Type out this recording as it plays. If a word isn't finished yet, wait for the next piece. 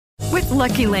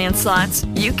Lucky Land Slots,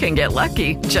 you can get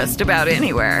lucky just about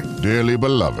anywhere. Dearly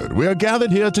beloved, we are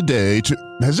gathered here today to...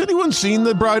 Has anyone seen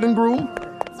the bride and groom?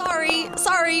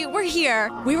 Sorry, we're here.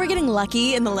 We were getting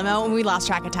lucky in the limo and we lost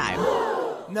track of time.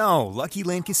 No, Lucky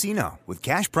Land Casino, with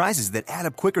cash prizes that add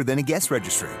up quicker than a guest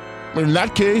registry. In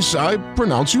that case, I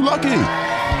pronounce you lucky.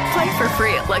 Play for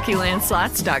free at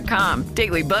LuckyLandSlots.com.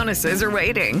 Daily bonuses are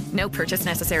waiting. No purchase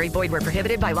necessary. Void where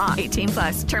prohibited by law.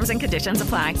 18+. Terms and conditions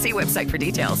apply. See website for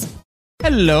details.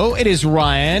 Hello, it is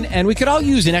Ryan, and we could all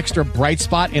use an extra bright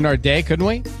spot in our day, couldn't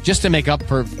we? Just to make up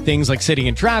for things like sitting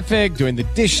in traffic, doing the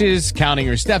dishes, counting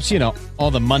your steps, you know,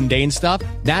 all the mundane stuff.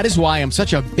 That is why I'm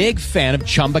such a big fan of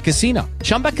Chumba Casino.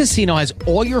 Chumba Casino has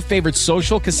all your favorite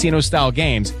social casino-style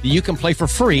games that you can play for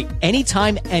free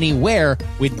anytime, anywhere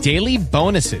with daily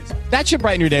bonuses. That should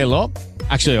brighten your day a little.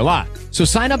 Actually, a lot. So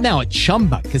sign up now at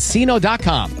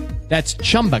ChumbaCasino.com. That's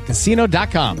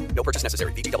ChumbaCasino.com. No purchase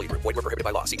necessary. VGW Group. Void where prohibited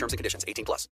by law. See terms and conditions.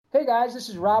 18+. Hey guys, this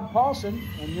is Rob Paulson,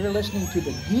 and you're listening to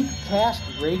the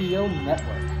Geekcast Radio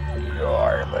Network.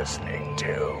 You're listening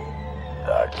to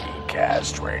the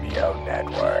Geekcast Radio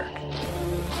Network.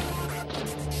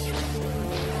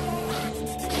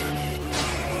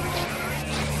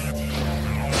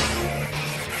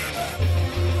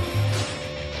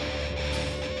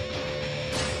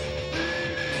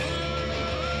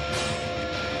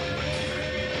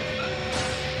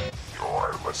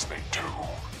 Listening to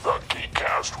the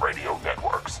Geekcast Radio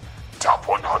Network's Top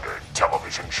 100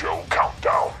 Television Show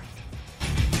Countdown.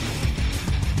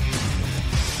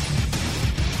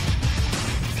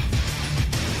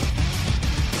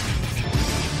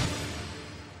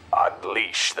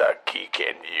 Unleash the geek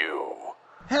in you.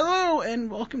 Hello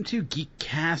and welcome to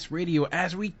Geekcast Radio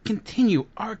as we continue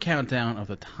our countdown of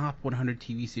the top 100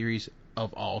 TV series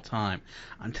of all time.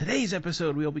 On today's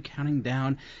episode, we'll be counting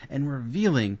down and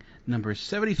revealing numbers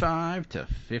 75 to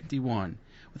 51.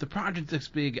 With a project this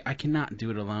big, I cannot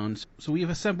do it alone, so we have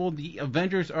assembled the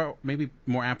Avengers, or maybe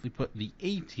more aptly put, the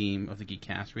A-Team of the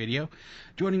Geekcast Radio.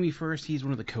 Joining me first, he's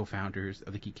one of the co-founders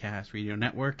of the Geekcast Radio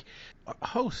Network, a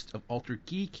host of Altered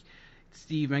Geek,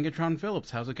 Steve Megatron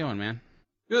Phillips. How's it going, man?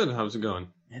 Good. How's it going?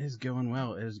 It is going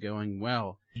well. It is going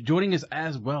well. Joining us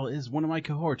as well is one of my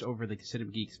cohorts over the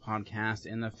Cinema Geeks podcast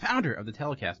and the founder of the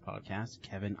Telecast podcast,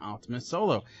 Kevin Optimus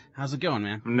Solo. How's it going,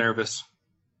 man? I'm nervous.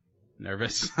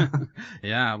 Nervous?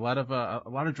 Yeah, a lot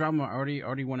of drama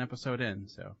already one episode in.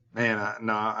 So man,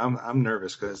 I'm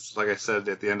nervous because, like I said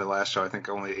at the end of the last show, I think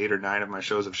only 8 or 9 of my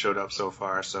shows have showed up so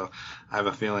far. So I have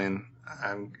a feeling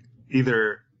I'm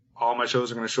either all my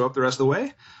shows are going to show up the rest of the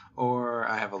way, or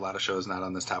I have a lot of shows not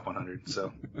on this top 100.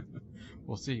 So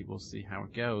we'll see how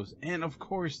it goes. And of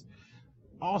course,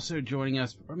 also joining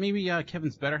us, or maybe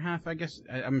Kevin's better half, I guess.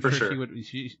 I'm sure.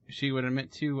 She would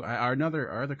admit to our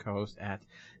other co-host at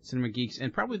Cinema Geeks,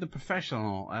 and probably the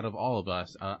professional out of all of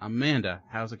us, Amanda.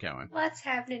 How's it going? What's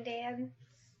happening, Dan?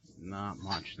 Not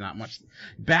much.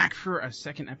 Back for a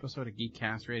second episode of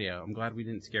Geekcast Radio. I'm glad we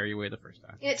didn't scare you away the first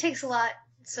time. It takes a lot,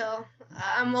 so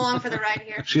I'm along for the ride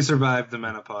here. She survived the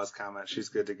menopause comment. She's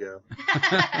good to go.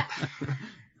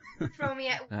 Throw me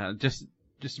at... Just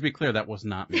to be clear, that was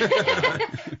not me.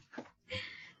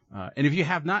 And if you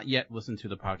have not yet listened to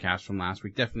the podcast from last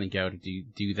week, definitely go to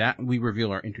do that. We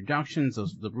reveal our introductions,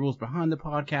 the rules behind the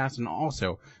podcast, and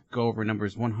also go over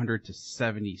numbers 100 to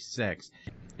 76.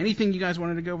 Anything you guys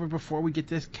wanted to go over before we get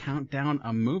this countdown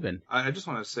moving? I just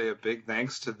want to say a big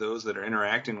thanks to those that are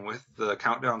interacting with the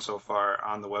countdown so far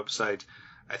on the website.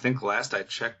 I think last I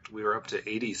checked, we were up to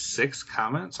 86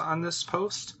 comments on this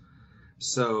post.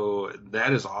 So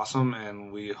that is awesome,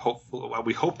 and we hope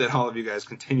that all of you guys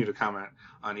continue to comment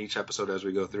on each episode as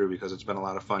we go through, because it's been a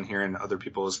lot of fun hearing other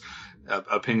people's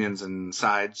opinions and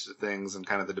sides of things and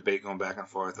kind of the debate going back and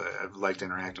forth. I've liked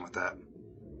interacting with that.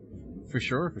 For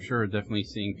sure. Definitely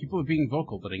seeing people being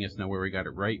vocal, letting us know where we got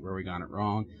it right, where we got it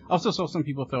wrong. Also saw some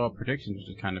people throw out predictions,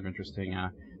 which is kind of interesting.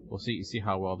 We'll see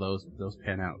how well those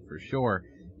pan out for sure.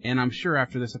 And I'm sure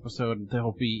after this episode,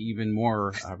 there'll be even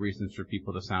more reasons for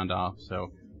people to sound off,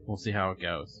 so we'll see how it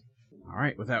goes. All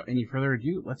right, without any further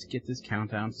ado, let's get this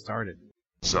countdown started.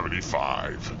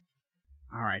 75.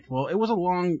 All right, well, it was a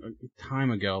long time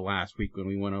ago last week when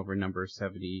we went over number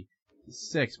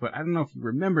 76, but I don't know if you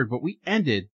remembered, but we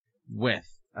ended with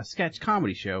a sketch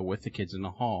comedy show with the Kids in the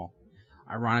Hall.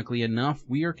 Ironically enough,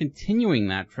 we are continuing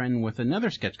that trend with another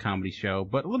sketch comedy show,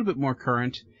 but a little bit more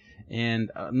current,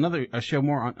 and a show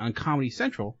more on Comedy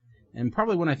Central, and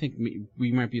probably one I think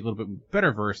we might be a little bit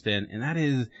better versed in, and that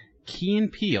is Key and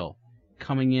Peele,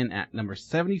 coming in at number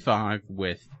 75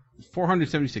 with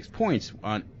 476 points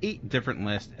on 8 different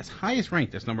lists, as highest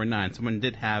ranked as number 9. Someone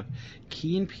did have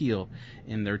Key and Peele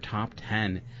in their top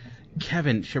 10.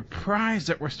 Kevin, surprised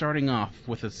that we're starting off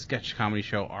with a sketch comedy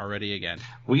show already again.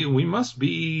 We must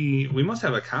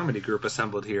have a comedy group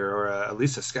assembled here, or at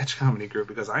least a sketch comedy group,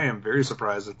 because I am very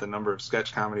surprised at the number of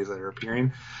sketch comedies that are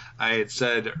appearing. I had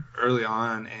said early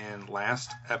on in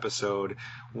last episode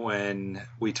when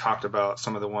we talked about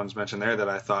some of the ones mentioned there that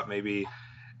I thought maybe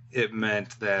it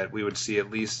meant that we would see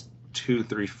at least 2,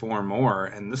 3, 4 more,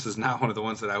 and this is not one of the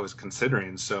ones that I was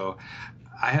considering. So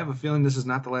I have a feeling this is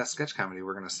not the last sketch comedy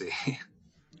we're going to see.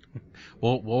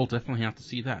 Well, we'll definitely have to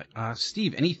see that.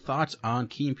 Steve, any thoughts on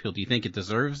Key and Peele? Do you think it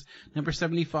deserves number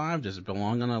 75? Does it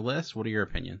belong on a list? What are your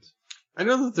opinions? I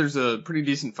know that there's a pretty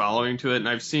decent following to it, and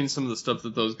I've seen some of the stuff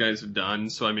that those guys have done,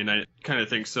 so I mean, I kind of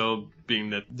think so,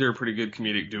 being that they're a pretty good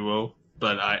comedic duo,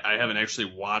 but I haven't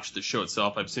actually watched the show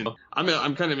itself.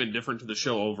 I'm kind of indifferent to the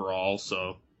show overall,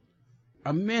 so.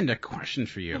 Amanda, question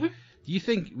for you. Mm-hmm. Do you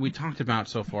think, we talked about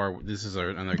so far, this is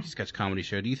another sketch comedy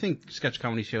show, do you think sketch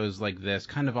comedy shows like this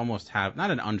kind of almost have,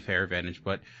 not an unfair advantage,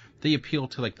 but they appeal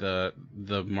to like the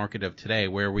market of today,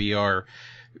 where we are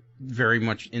very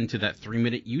much into that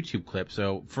 3-minute YouTube clip?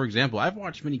 So, for example, I've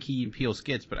watched many Key and Peele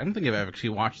skits, but I don't think I've actually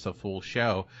watched the full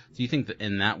show. Do you think that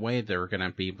in that way they're going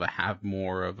to be able to have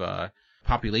more of a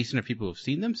population of people who've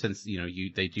seen them, since, you know,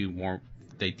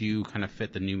 they do kind of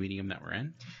fit the new medium that we're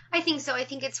in? I think so. I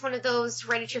think it's one of those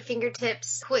right at your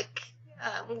fingertips, quick.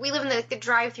 We live in the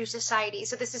drive-through society,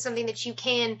 so this is something that you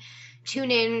can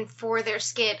tune in for their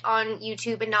skit on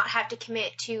YouTube and not have to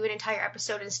commit to an entire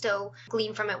episode and still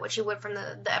glean from it what you would from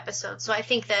the episode. So I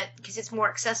think that because it's more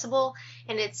accessible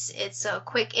and it's a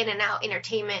quick in and out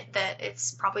entertainment, that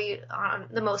it's probably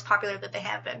the most popular that they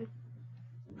have been.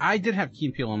 I did have Key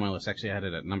and Peele on my list. Actually, I had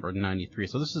it at number 93,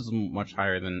 so this is much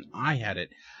higher than I had it.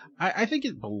 I think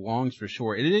it belongs for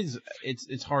sure.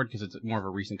 It's hard because it's more of a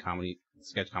recent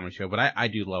sketch comedy show, but I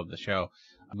do love the show.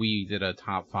 We did a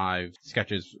top 5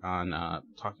 sketches on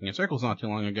Talking in Circles not too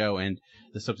long ago, and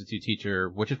The Substitute Teacher,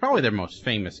 which is probably their most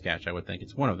famous sketch, I would think.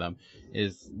 It's one of them,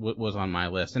 was on my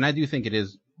list. And I do think it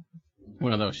is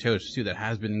one of those shows, too, that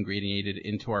has been ingratiated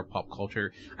into our pop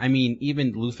culture. I mean,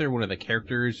 even Luther, one of the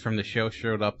characters from the show,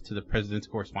 showed up to the President's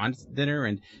Correspondence Dinner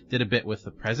and did a bit with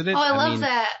the president. Oh, I love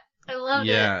that. I loved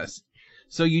it. Yes.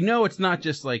 So it's not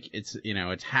just like it's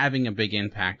having a big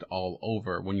impact all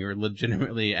over when you're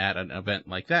legitimately at an event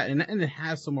like that. And it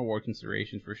has some award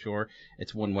considerations for sure.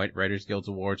 It's won White Writers Guild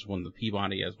Awards, won the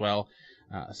Peabody as well.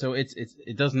 So it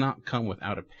does not come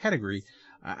without a pedigree.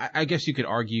 I guess you could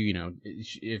argue,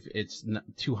 if it's not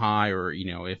too high, or,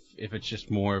 if it's just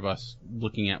more of us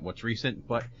looking at what's recent.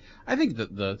 But I think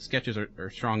that the sketches are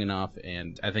strong enough,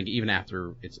 and I think even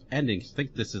after its ending, I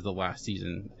think this is the last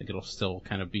season. I think it'll still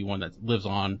kind of be one that lives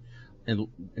on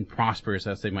and prospers,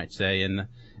 as they might say, in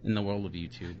the world of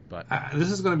YouTube. But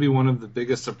this is going to be one of the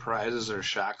biggest surprises or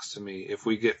shocks to me if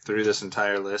we get through this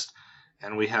entire list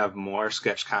and we have more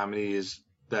sketch comedies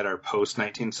that are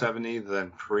post-1970 than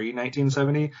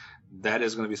pre-1970. That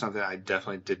is going to be something I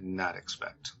definitely did not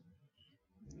expect.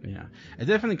 Yeah, it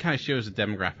definitely kind of shows the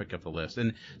demographic of the list.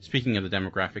 And speaking of the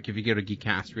demographic, if you go to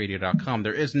geekcastradio.com,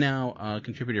 there is now a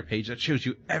contributor page that shows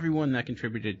you everyone that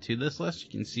contributed to this list. You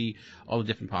can see all the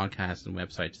different podcasts and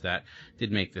websites that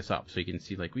did make this up. So you can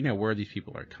see, where these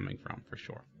people are coming from for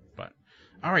sure. But,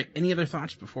 all right, any other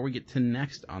thoughts before we get to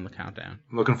next on the countdown?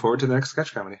 I'm looking forward to the next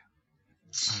sketch comedy.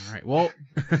 All right, well...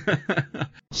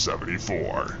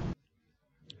 74.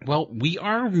 Well, we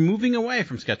are moving away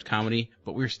from sketch comedy,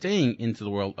 but we're staying into the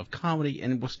world of comedy,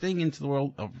 and we're staying into the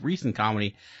world of recent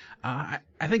comedy. I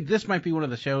think this might be one of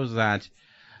the shows that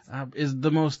is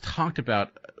the most talked about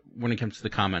when it comes to the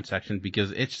comment section,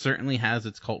 because it certainly has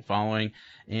its cult following,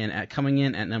 and coming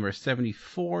in at number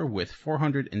 74 with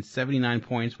 479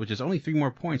 points, which is only 3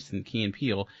 more points than Key and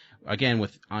Peele. Again,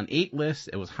 on 8 lists,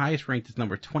 it was highest ranked as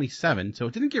number 27, so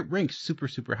it didn't get ranked super,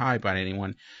 super high by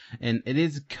anyone. And it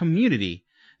is Community,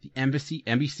 the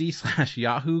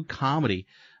NBC/Yahoo comedy.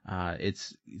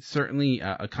 It's certainly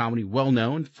a comedy well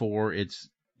known for its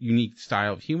unique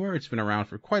style of humor. It's been around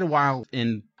for quite a while,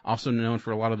 and also known for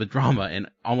a lot of the drama, and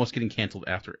almost getting canceled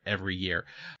after every year.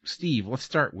 Steve, let's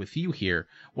start with you here.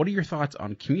 What are your thoughts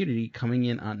on Community coming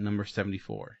in on number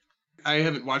 74? I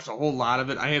haven't watched a whole lot of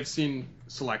it. I have seen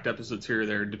select episodes here or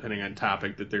there, depending on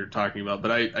topic that they're talking about.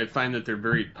 But I find that they're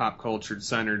very pop culture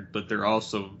centered, but they're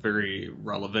also very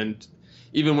relevant.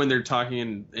 Even when they're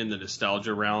talking in the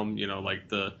nostalgia realm, like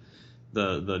the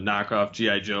knockoff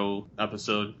G.I. Joe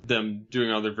episode, them doing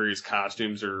all their various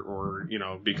costumes or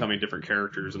becoming different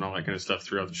characters and all that kind of stuff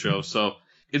throughout the show. So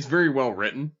it's very well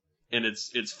written, and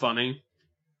it's funny.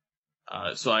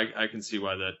 So I can see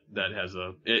why that has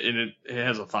it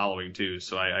has a following too.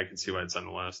 So I can see why it's on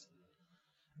the list.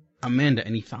 Amanda,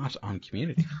 any thoughts on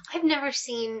Community? I've never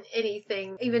seen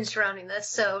anything even surrounding this,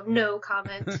 so no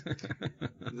comment.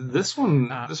 This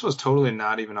was totally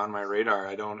not even on my radar.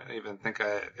 I don't even think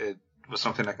it was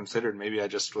something I considered. Maybe I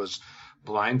just was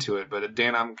blind to it. But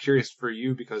Dan, I'm curious for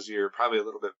you, because you're probably a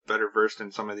little bit better versed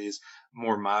in some of these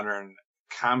more modern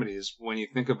comedies. When you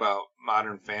think about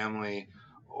Modern Family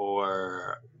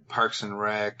or Parks and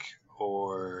Rec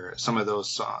or some of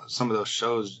those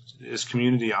shows, is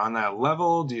Community on that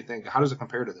level? Do you think, how does it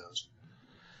compare to those?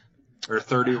 Or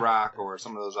 30 Rock or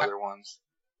some of those other ones?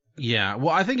 Yeah,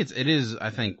 well, I think it is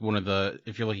one of the,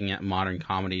 if you're looking at modern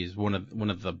comedies, one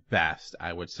of the best,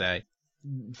 I would say,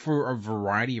 for a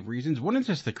variety of reasons. One is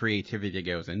just the creativity that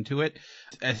goes into it.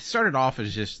 It started off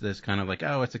as just this kind of like,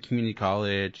 oh, it's a community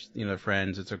college,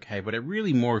 friends, it's okay. But it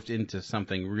really morphed into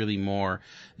something really more.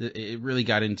 It really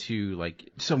got into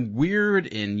like some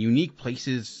weird and unique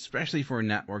places, especially for a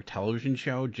network television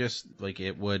show. Just like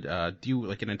it would do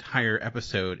like an entire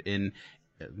episode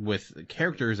with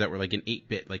characters that were like an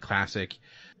 8-bit, like classic,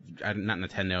 not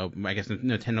Nintendo, I guess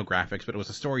Nintendo graphics, but it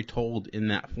was a story told in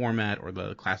that format, or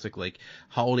the classic like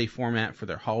holiday format for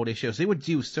their holiday shows. They would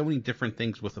do so many different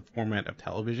things with the format of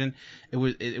television. It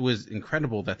was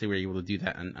incredible that they were able to do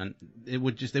that, and they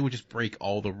would just break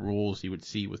all the rules you would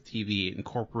see with TV,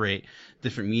 incorporate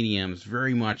different mediums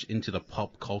very much into the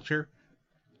pulp culture.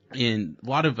 And a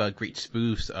lot of great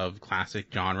spoofs of classic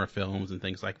genre films and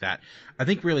things like that. I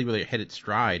think really hit its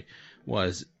stride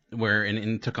was where,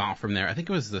 and took off from there. I think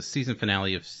it was the season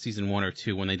finale of season 1 or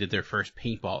 2 when they did their first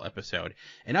paintball episode.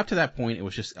 And up to that point, it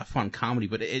was just a fun comedy,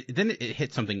 but then it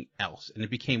hit something else. And it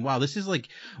became, wow, this is like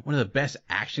one of the best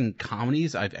action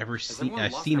comedies I've ever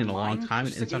seen in a long time.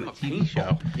 And it's on a TV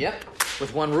show. Yep,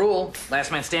 with one rule,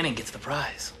 last man standing gets the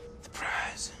prize. The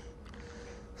prize?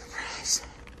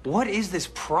 What is this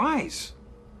prize?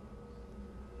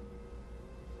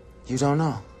 You don't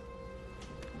know.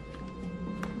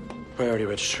 Priority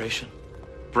registration.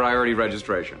 Priority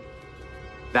registration.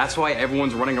 That's why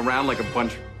everyone's running around like a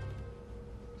bunch.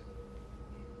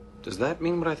 Does that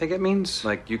mean what I think it means?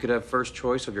 Like you could have first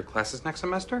choice of your classes next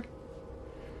semester?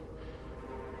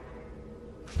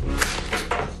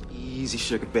 Easy,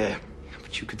 sugar bear.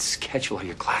 But you could schedule all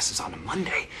your classes on a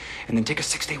Monday and then take a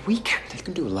 6-day weekend. They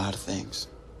can do a lot of things.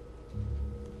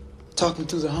 Talk them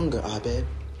through the hunger, Abed.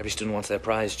 Every student wants that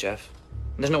prize, Jeff.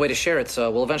 And there's no way to share it,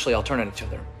 so we'll eventually all turn on each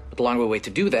other. But the longer we wait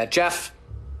to do that, Jeff,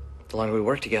 the longer we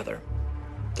work together,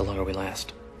 the longer we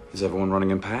last. Is everyone running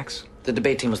in packs? The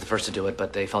debate team was the first to do it,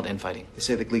 but they felt infighting. They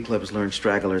say the Glee Club has lured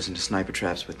stragglers into sniper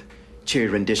traps with cheery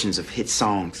renditions of hit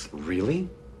songs. Really?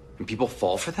 And people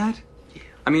fall for that? Yeah.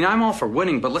 I mean, I'm all for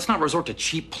winning, but let's not resort to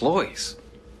cheap ploys.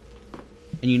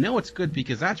 And it's good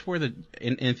because that's where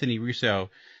Anthony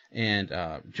Russo and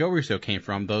Joe Russo came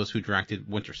from, those who directed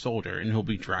Winter Soldier, and who'll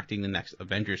be directing the next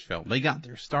Avengers film. They got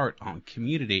their start on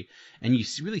Community, and you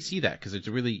really see that because it's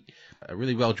a really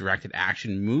well-directed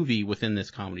action movie within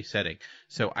this comedy setting.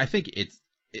 So I think it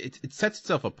sets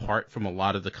itself apart from a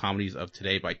lot of the comedies of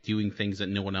today by doing things that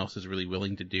no one else is really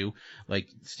willing to do. Like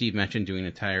Steve mentioned, doing an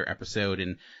entire episode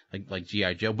and like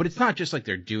G.I. Joe. But it's not just like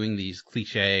they're doing these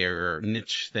cliche or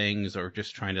niche things or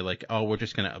just trying to like, oh, we're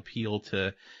just going to appeal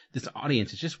to this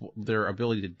audience. It's just their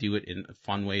ability to do it in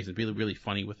fun ways and be really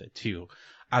funny with it too.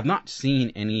 I've not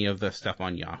seen any of the stuff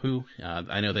on Yahoo.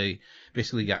 I know they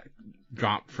basically got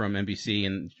dropped from NBC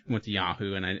and went to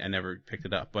Yahoo, and I never picked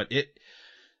it up. But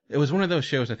it was one of those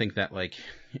shows, I think, that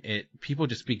people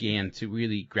just began to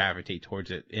really gravitate towards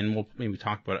it. And we'll maybe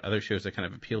talk about other shows that kind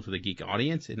of appeal to the geek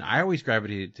audience. And I always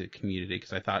gravitated to Community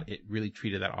because I thought it really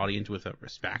treated that audience with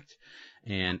respect.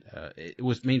 And it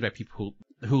was made by people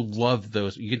who loved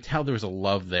those. You can tell there was a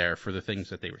love there for the things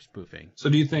that they were spoofing. So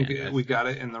do you think we got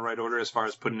it in the right order as far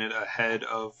as putting it ahead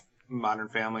of Modern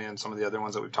Family and some of the other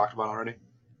ones that we've talked about already?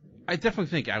 I definitely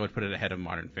think I would put it ahead of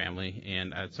Modern Family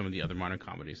and some of the other modern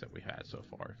comedies that we've had so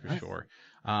far, for sure.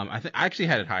 I actually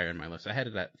had it higher in my list. I had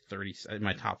it at 30, in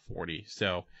my top 40.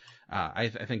 So I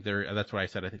think that's what I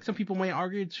said. I think some people may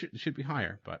argue it should be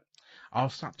higher, but I'll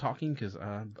stop talking because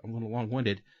I'm a little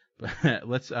long-winded. But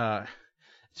let's.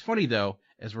 It's funny though,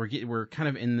 as we're kind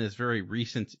of in this very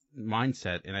recent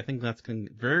mindset, and I think that's going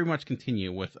to very much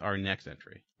continue with our next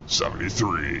entry.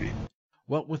 73.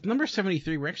 Well, with number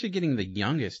 73, we're actually getting the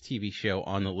youngest TV show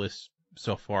on the list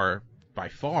so far. By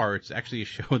far, it's actually a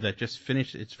show that just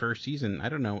finished its first season, I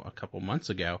don't know, a couple months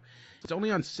ago. It's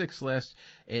only on 6th list.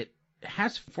 It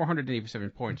has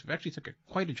 487 points. It actually took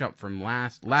quite a jump from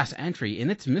last entry,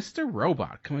 and it's Mr.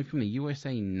 Robot, coming from the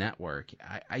USA Network.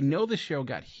 I know the show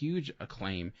got huge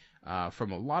acclaim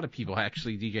from a lot of people.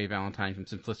 Actually, DJ Valentine from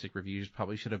Simplistic Reviews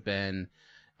probably should have been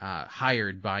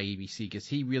hired by ABC, because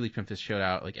he really pimped this show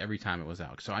out like every time it was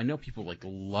out. So I know people like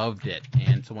loved it,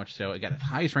 and so much so it got its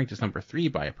highest ranked as number 3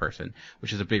 by a person,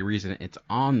 which is a big reason it's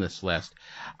on this list.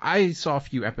 I saw a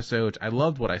few episodes. I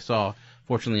loved what I saw.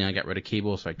 Fortunately, I got rid of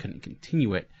cable, so I couldn't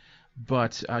continue it.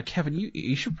 But Kevin,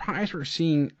 you surprised we're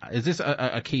seeing? Is this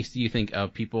a case, do you think,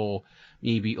 of people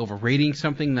maybe overrating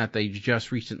something that they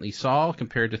just recently saw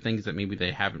compared to things that maybe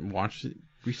they haven't watched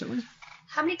recently?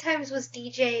 How many times was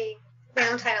DJ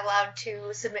Valentine allowed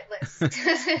to submit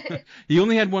lists? He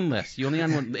only had one list. He only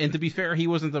had one, and to be fair, he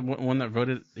wasn't the one that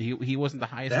voted. He wasn't the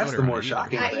highest. That's voter the more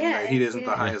shocking thing. Yeah, right? He isn't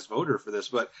the highest voter for this,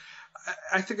 but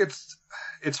I think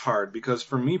it's hard because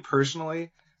for me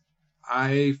personally,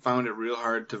 I found it real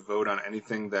hard to vote on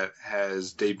anything that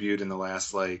has debuted in the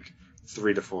last like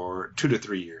 2 to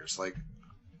 3 years. Like,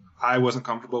 I wasn't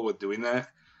comfortable with doing that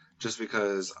just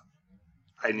because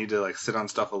I need to like sit on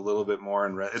stuff a little bit more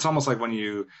and it's almost like when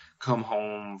you come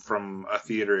home from a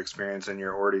theater experience and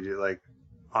you're already like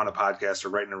on a podcast or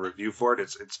writing a review for it.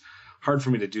 It's hard for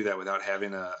me to do that without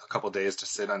having a couple days to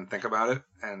sit and think about it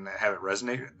and have it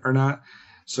resonate or not.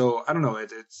 So I don't know.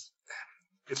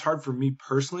 It's hard for me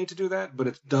personally to do that, but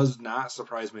it does not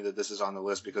surprise me that this is on the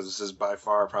list because this is by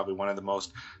far probably one of the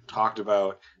most talked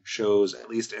about shows, at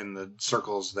least in the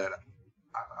circles that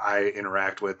I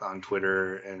interact with on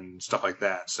Twitter and stuff like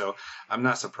that. So I'm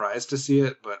not surprised to see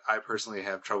it, but I personally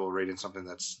have trouble rating something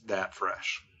that's that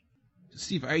fresh.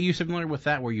 Steve, are you similar with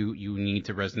that, where you need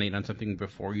to resonate on something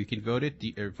before you can vote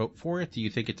for it? Do you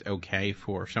think it's okay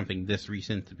for something this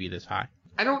recent to be this high?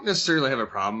 I don't necessarily have a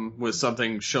problem with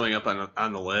something showing up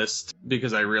on the list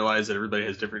because I realize that everybody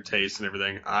has different tastes and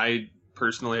everything. I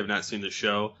personally have not seen the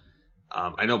show.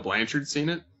 I know Blanchard's seen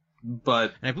it,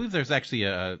 but and I believe there's actually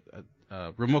a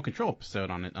remote control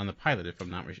episode on it, on the pilot, if I'm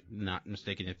not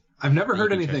mistaken. I've never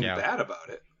heard anything bad about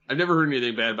it. I've never heard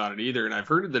anything bad about it either, and I've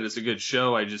heard that it's a good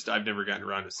show. I've never gotten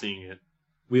around to seeing it.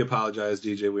 We apologize,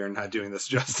 DJ. We are not doing this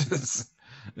justice.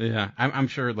 Yeah, I'm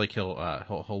sure like he'll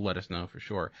let us know for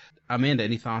sure. Amanda,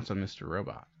 any thoughts on Mr.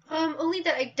 Robot? Only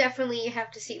that I definitely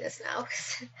have to see this now.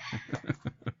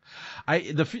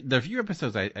 The few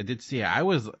episodes I did see, I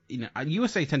was,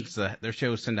 USA their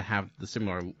shows tend to have a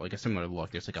similar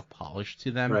look. There's like a polish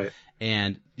to them, right?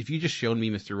 And if you just showed me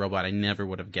Mr. Robot, I never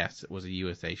would have guessed it was a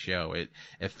USA show. It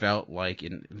felt like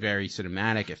very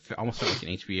cinematic. It almost felt like an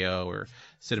HBO or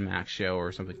Cinemax show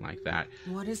or something like that.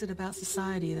 What is it about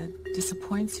society that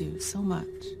disappoints you so much?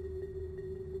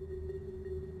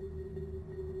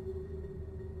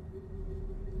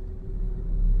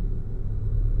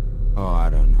 Oh, I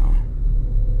don't know.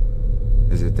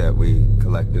 Is it that we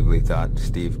collectively thought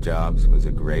Steve Jobs was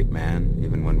a great man,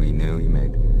 even when we knew he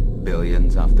made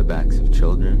billions off the backs of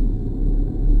children?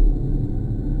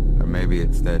 Or maybe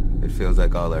it's that it feels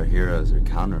like all our heroes are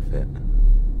counterfeit.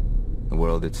 The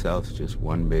world itself's just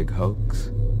one big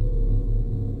hoax.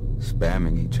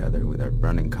 Spamming each other with our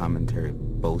running commentary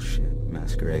bullshit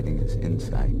masquerading as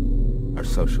insight. Our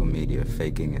social media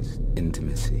faking as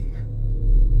intimacy.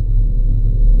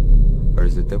 Or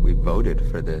is it that we voted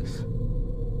for this?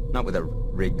 Not with our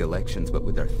rigged elections, but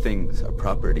with our things, our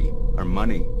property, our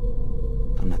money.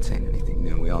 I'm not saying anything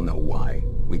new. We all know why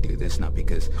we do this, not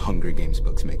because Hunger Games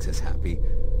books makes us happy,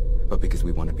 but because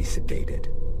we want to be sedated.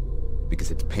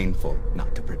 Because it's painful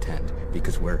not to pretend.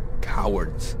 Because we're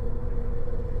cowards.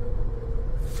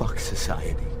 Fuck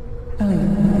society.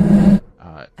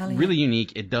 Really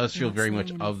unique. It does feel very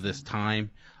much of this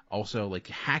time. Also, like,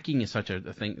 hacking is such a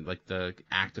thing, like, the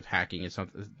act of hacking is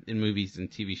something in movies and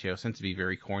TV shows tends to be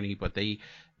very corny, but they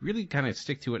really kind of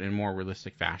stick to it in a more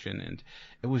realistic fashion, and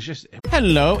it was just...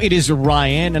 Hello, it is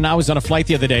Ryan, and I was on a flight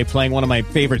the other day playing one of my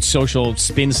favorite social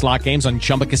spin slot games on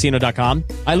ChumbaCasino.com.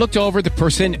 I looked over the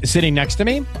person sitting next to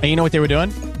me, and you know what they were doing?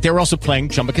 They were also playing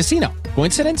Chumba Casino.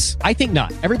 Coincidence? I think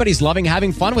not. Everybody's loving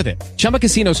having fun with it. Chumba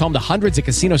Casino is home to hundreds of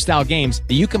casino-style games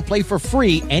that you can play for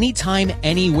free anytime,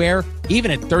 anywhere,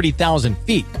 even at 30,000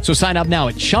 feet. So sign up now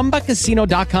at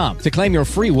ChumbaCasino.com to claim your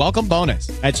free welcome bonus.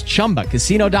 That's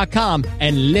ChumbaCasino.com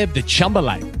and live the Chumba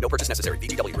life. No purchase necessary.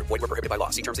 VGW. Void where prohibited by law.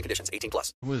 See terms and conditions.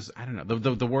 18+. It was, I don't know,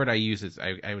 the word I use is,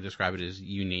 I would describe it as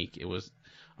unique. It was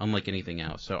unlike anything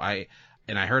else. So I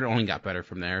heard it only got better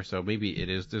from there, so maybe it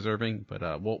is deserving, but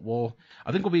I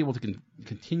think we'll be able to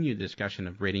continue the discussion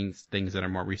of rating things that are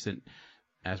more recent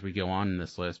as we go on in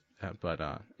this list.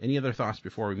 But any other thoughts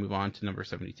before we move on to number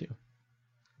 72?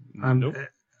 Nope.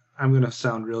 I'm going to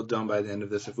sound real dumb by the end of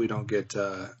this if we don't get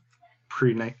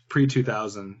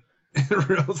pre-2000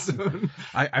 real soon.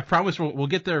 I promise we'll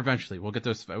get there eventually. We'll get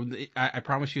those. I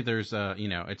promise you, there's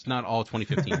it's not all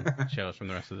 2015 shows from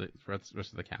the rest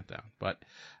of the countdown. But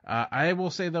I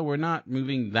will say though, we're not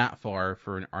moving that far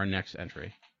for our next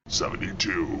entry.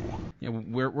 72. Yeah,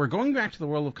 we're going back to the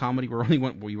world of comedy.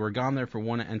 We were gone there for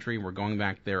one entry. We're going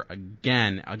back there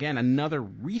again. Another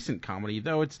recent comedy,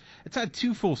 though it's had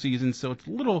 2 full seasons, so it's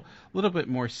a little bit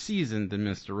more seasoned than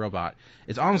Mr. Robot.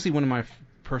 It's honestly one of my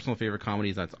personal favorite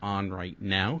comedies that's on right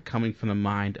now, coming from the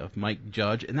mind of Mike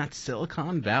Judge, and that's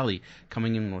Silicon Valley,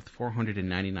 coming in with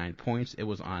 499 points. It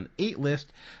was on 8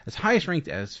 list, as highest ranked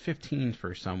as 15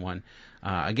 for someone.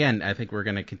 Again, I think we're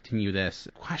going to continue this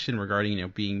question regarding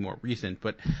being more recent,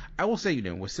 but I will say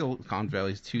with Silicon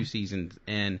Valley's 2 seasons,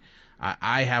 and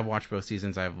I have watched both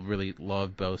seasons. I've really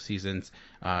loved both seasons.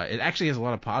 It actually has a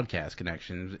lot of podcast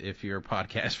connections. If you're a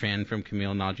podcast fan, from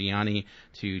Camille Nanjiani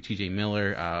to T.J.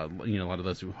 Miller, a lot of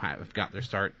those who have got their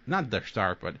start, not their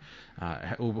start, but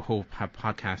who have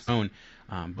podcasts own.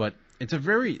 But it's a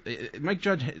very Mike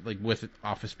Judge, like with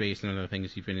Office Space and other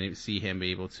things, you can see him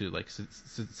be able to like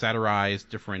satirize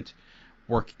different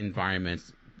work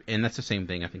environments, and that's the same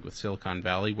thing I think with Silicon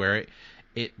Valley, where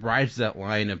it rides that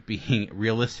line of being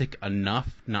realistic enough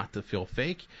not to feel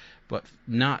fake, but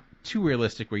not too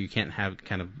realistic where you can't have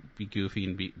kind of be goofy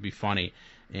and be funny.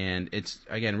 And it's,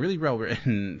 again, really well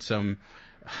written. Some,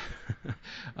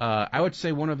 I would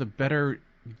say one of the better,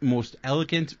 most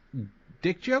elegant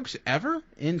dick jokes ever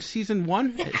in season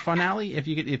 1 finale, if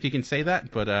you can say that.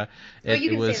 But you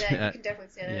can say that. You can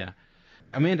definitely say that. Yeah.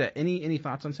 Amanda, any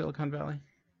thoughts on Silicon Valley?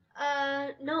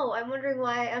 No, I'm wondering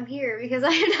why I'm here, because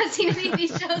I have not seen any of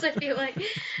these shows. I feel like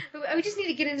we just need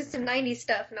to get into some 90s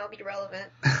stuff and I'll be relevant.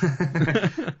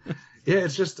 Yeah,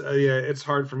 it's just it's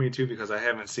hard for me too, because I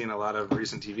haven't seen a lot of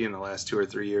recent TV in the last 2 or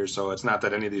 3 years. So it's not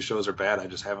that any of these shows are bad. I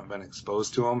just haven't been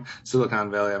exposed to them. Silicon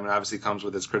Valley, obviously comes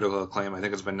with its critical acclaim. I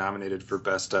think it's been nominated for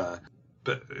best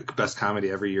comedy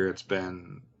every year. It's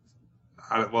been.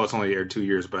 Well, it's only aired 2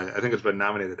 years, but I think it's been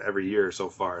nominated every year so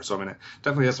far. So, it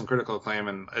definitely has some critical acclaim,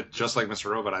 and just like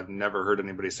Mr. Robot, I've never heard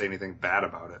anybody say anything bad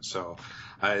about it. So,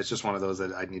 it's just one of those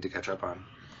that I need to catch up on.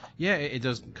 Yeah, it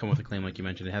does come with acclaim, like you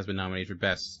mentioned. It has been nominated for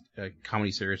Best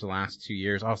Comedy Series the last 2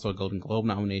 years, also a Golden Globe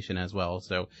nomination as well.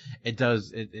 So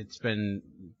it's been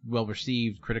well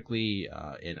received critically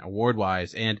and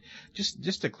award-wise. And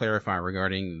just to clarify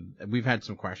regarding, we've had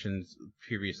some questions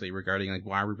previously regarding like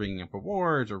why we're bringing up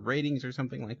awards or ratings or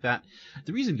something like that.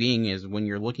 The reason being is when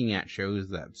you're looking at shows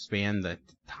that span the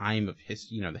time of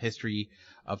the history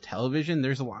of television,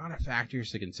 there's a lot of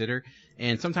factors to consider,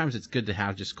 and sometimes it's good to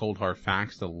have just cold hard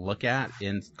facts to look at.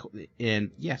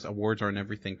 And yes, awards aren't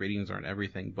everything, ratings aren't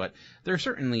everything, but there are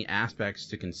certainly aspects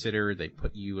to consider. They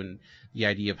put you in the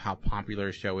idea of how popular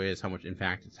a show is, how much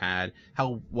impact it's had,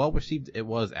 how well received it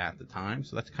was at the time.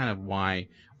 So that's kind of why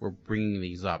we're bringing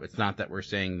these up. It's not that we're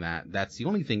saying that that's the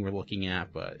only thing we're looking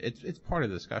at, but it's part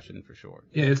of the discussion for sure.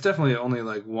 Yeah, it's definitely only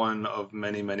like one of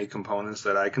many, many components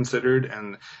that I considered,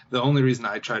 and the only reason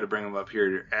I try to bring them up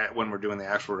here when we're doing the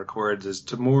actual records is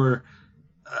to more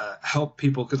help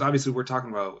people, because obviously we're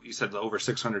talking about, you said over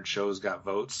 600 shows got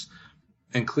votes,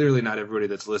 and clearly not everybody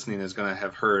that's listening is going to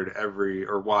have heard every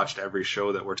or watched every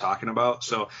show that we're talking about.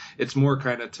 So it's more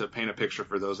kind of to paint a picture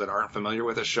for those that aren't familiar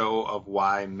with a show of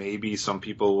why maybe some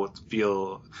people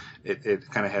feel it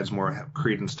kind of has more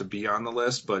credence to be on the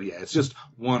list. But yeah, it's just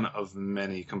one of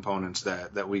many components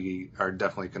that we are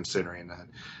definitely considering that.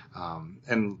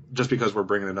 And just because we're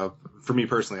bringing it up, for me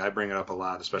personally, I bring it up a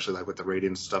lot, especially like with the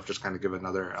ratings stuff, just kind of give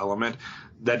another element.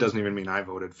 That doesn't even mean I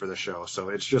voted for the show. So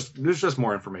there's just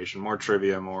more information, more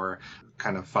trivia, more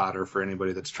kind of fodder for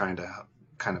anybody that's trying to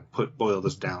kind of boil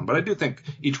this down. But I do think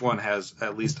each one has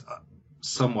at least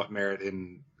somewhat merit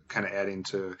in kind of adding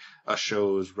to a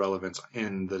show's relevance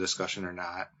in the discussion or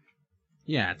not.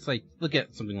 Yeah, it's like, look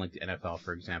at something like the NFL,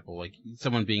 for example. Like,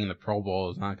 someone being in the Pro Bowl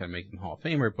is not going to make them Hall of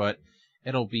Famer, but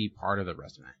it'll be part of the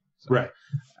resume. So, right.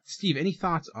 Steve, any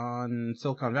thoughts on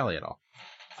Silicon Valley at all?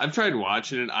 I've tried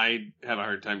watching it. I have a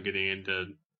hard time getting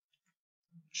into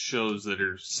shows that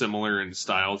are similar in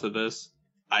style to this.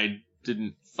 I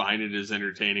didn't find it as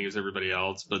entertaining as everybody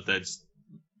else, but that's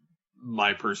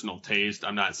my personal taste.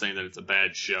 I'm not saying that it's a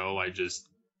bad show.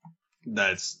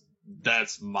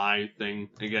 That's my thing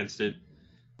against it.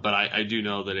 But I do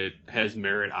know that it has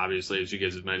merit, obviously, as you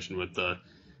guys have mentioned, with the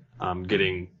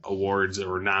getting awards that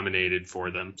were nominated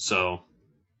for them. So,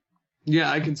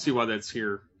 yeah, I can see why that's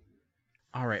here.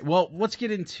 All right. Well, let's get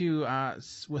into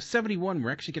with 71.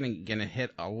 We're actually going to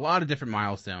hit a lot of different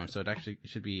milestones, so it actually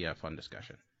should be a fun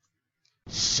discussion.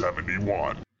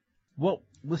 71. Well,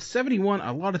 with 71,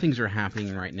 a lot of things are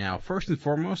happening right now. First and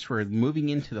foremost, we're moving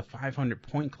into the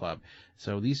 500-point club.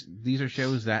 So these are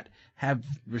shows that have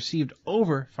received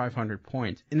over 500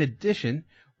 points. In addition,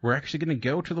 we're actually going to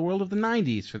go to the world of the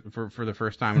 90s for the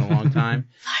first time in a long time.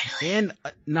 Finally. And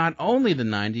not only the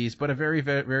 90s, but a very,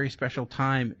 very, very special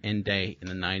time and day in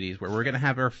the 90s where we're going to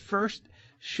have our first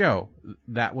show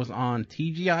that was on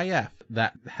TGIF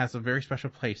that has a very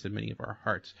special place in many of our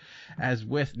hearts. As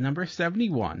with number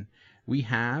 71, we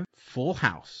have Full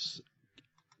House,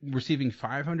 receiving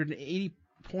 580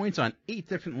 points on 8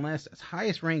 different lists, as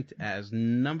highest ranked as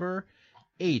number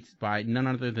 8 by none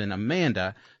other than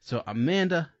Amanda. So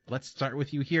Amanda, let's start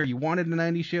with you here. You wanted a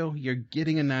 90s show, you're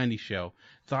getting a 90s show.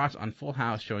 Thoughts on Full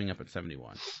House showing up at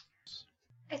 71?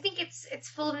 I think it's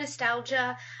full of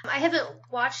nostalgia. I haven't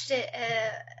watched it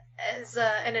as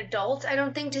an adult, I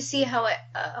don't think, to see how it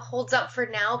holds up for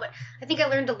now, but I think I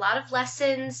learned a lot of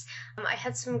lessons. I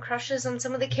had some crushes on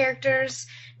some of the characters.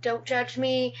 Don't judge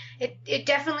me. It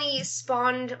definitely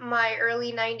spawned my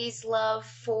early 90s love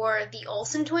for the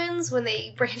Olsen twins when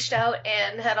they branched out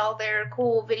and had all their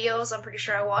cool videos. I'm pretty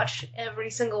sure I watched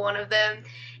every single one of them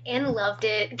and loved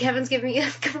it. Kevin's giving me a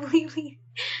completely,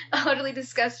 utterly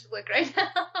disgusted look right now.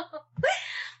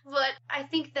 But I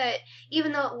think that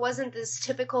even though it wasn't this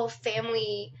typical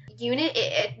family unit,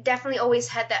 it definitely always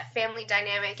had that family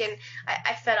dynamic, and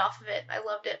I fed off of it. I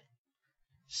loved it.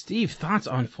 Steve, thoughts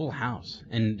on Full House?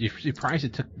 And you're surprised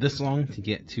it took this long to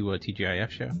get to a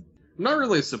TGIF show? I'm not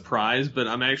really surprised, but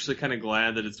I'm actually kind of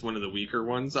glad that it's one of the weaker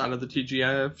ones out of the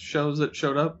TGIF shows that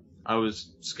showed up. I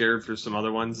was scared for some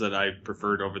other ones that I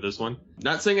preferred over this one.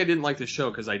 Not saying I didn't like the show,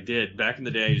 because I did. Back in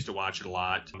the day, I used to watch it a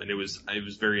lot, and it was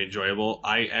very enjoyable.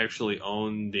 I actually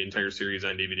own the entire series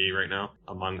on DVD right now,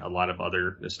 among a lot of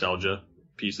other nostalgia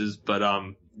pieces. But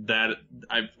that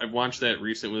I've watched that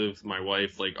recently with my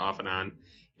wife, like off and on,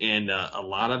 and a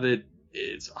lot of it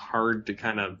is hard to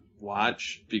kind of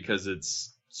watch because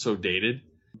it's so dated.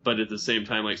 But at the same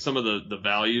time, like some of the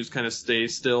values kind of stay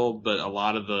still, but a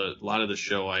lot of the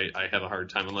show I have a hard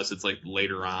time, unless it's like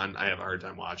later on, I have a hard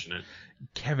time watching it.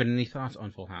 Kevin, any thoughts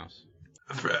on Full House?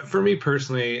 For me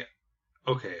personally,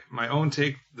 okay, my own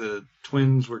take, the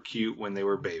twins were cute when they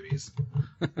were babies.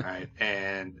 Right?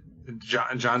 And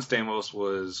John Stamos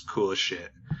was cool as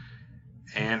shit.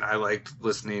 And I liked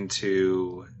listening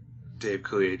to Dave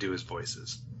Coulier do his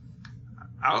voices.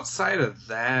 Outside of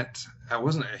that, I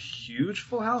wasn't a huge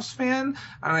Full House fan,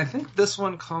 and I think this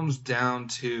one comes down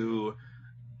to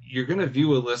you're going to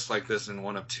view a list like this in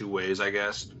one of two ways, I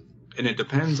guess, and it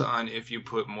depends on if you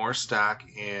put more stock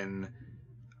in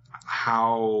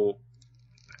how,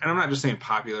 and I'm not just saying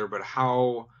popular, but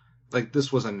how, like,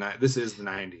 this is the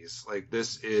 90s, like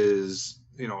this is,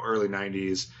 early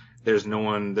 90s. There's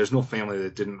no family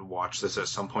that didn't watch this at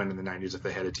some point in the 90s if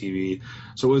they had a TV.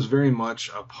 So it was very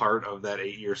much a part of that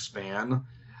 8-year span.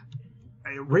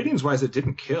 Ratings-wise, it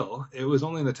didn't kill. It was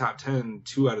only in the top 10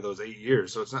 2 out of those 8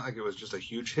 years. So it's not like it was just a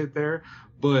huge hit there.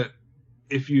 But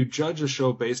if you judge a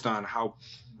show based on how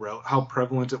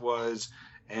prevalent it was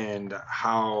and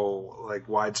how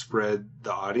widespread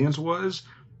the audience was,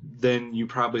 then you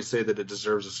probably say that it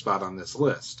deserves a spot on this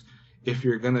list. If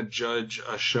you're going to judge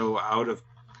a show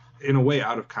in a way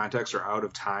out of context or out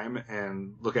of time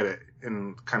and look at it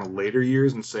in kind of later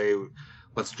years and say,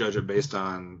 let's judge it based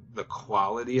on the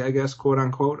quality, I guess, quote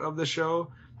unquote, of the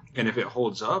show. And if it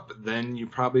holds up, then you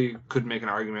probably could make an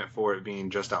argument for it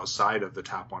being just outside of the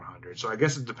top 100. So I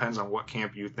guess it depends on what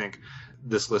camp you think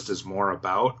this list is more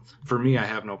about. For me, I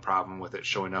have no problem with it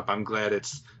showing up. I'm glad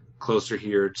it's closer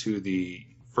here to the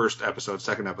first episode,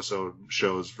 second episode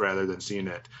shows rather than seeing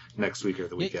it next week or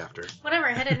the week after. Whatever,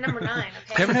 I had it at number 9.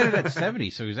 Okay. Kevin had it at 70,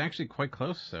 so he was actually quite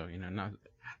close. So not.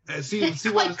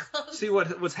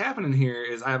 What's happening here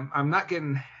is I'm not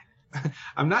getting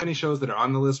any shows that are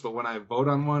on the list, but when I vote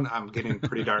on one, I'm getting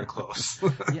pretty darn close.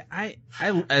 Yeah, I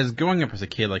as growing up as a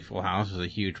kid, like Full House was a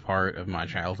huge part of my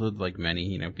childhood. Like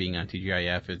many, being on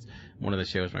TGIF, it's one of the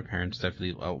shows my parents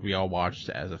definitely we all watched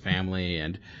as a family,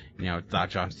 and thought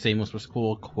John Stamos was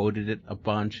cool, quoted it a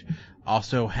bunch.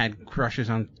 Also had crushes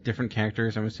on different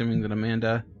characters. I'm assuming that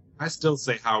Amanda. I still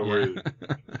say how rude.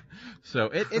 So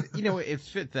it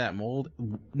fit that mold.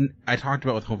 I talked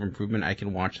about with Home Improvement. I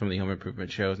can watch some of the Home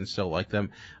Improvement shows and still like them.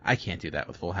 I can't do that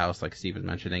with Full House, like Steve was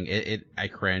mentioning. I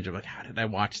cringe. I'm like, how did I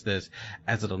watch this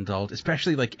as an adult?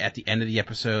 Especially like at the end of the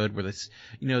episode where this,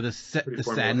 the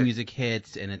sad music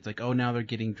hits and it's like, oh, now they're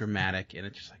getting dramatic, and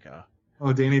it's just like, oh.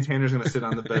 Oh, Danny Tanner's gonna sit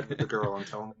on the bed with the girl and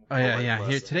tell him. Oh yeah.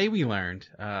 Here today we learned.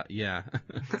 Yeah.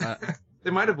 They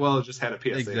might have well just had a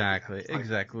PSA.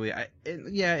 Exactly.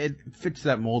 It fits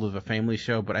that mold of a family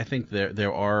show, but I think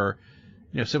there are,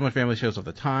 similar family shows of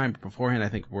the time beforehand, I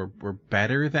think were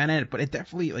better than it, but it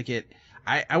definitely,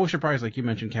 I was surprised, like you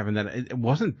mentioned, Kevin, that it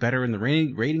wasn't better in the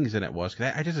ratings than it was,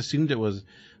 because I just assumed it was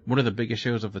one of the biggest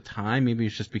shows of the time. Maybe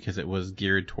it's just because it was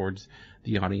geared towards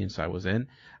the audience I was in.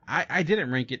 I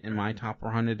didn't rank it in my top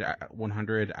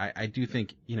 100. I do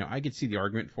think, I could see the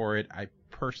argument for it. I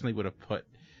personally would have put,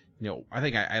 I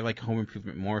think I like Home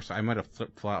Improvement more, so I might have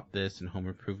flip-flopped this and Home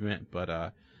Improvement,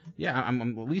 but yeah, I'm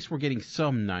at least we're getting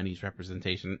some 90s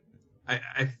representation.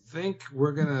 I think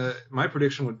my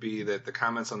prediction would be that the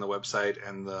comments on the website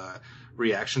and the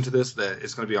reaction to this, that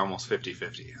it's going to be almost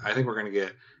 50-50. I think we're going to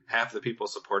get half the people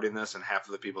supporting this and half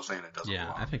of the people saying it doesn't belong.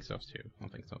 Yeah, I think so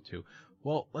too.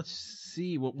 Well, let's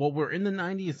see. Well, we're in the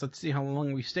 90s. Let's see how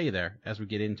long we stay there as we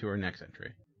get into our next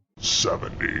entry.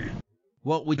 70.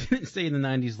 Well, we didn't stay in the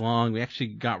 90s long. We actually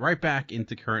got right back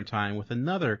into current time with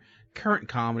another current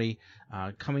comedy,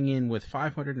 coming in with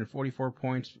 544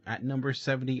 points at number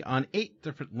 70 on 8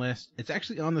 different lists. It's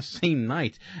actually on the same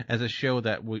night as a show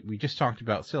that we just talked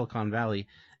about, Silicon Valley,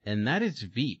 and that is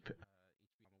Veep,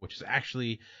 which is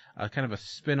actually kind of a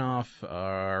spin-off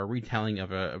retelling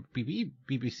of a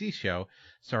BBC show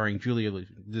starring Julia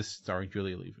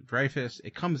Louis-Dreyfus.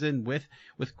 It comes in with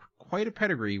quite a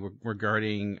pedigree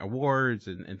regarding awards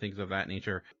and things of that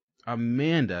nature.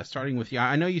 Amanda, starting with you,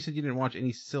 I know you said you didn't watch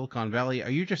any Silicon Valley.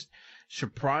 Are you just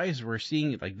surprised we're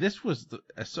seeing it? Like, this was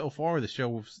so far the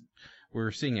show, we're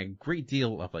seeing a great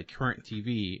deal of current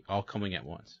TV all coming at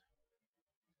once.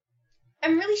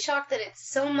 I'm really shocked that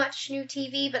it's so much new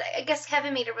TV, but I guess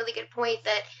Kevin made a really good point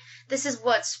that this is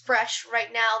what's fresh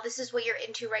right now. This is what you're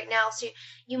into right now. So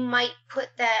you might put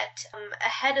that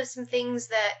ahead of some things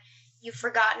that you've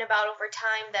forgotten about over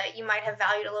time that you might have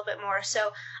valued a little bit more.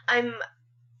 So I'm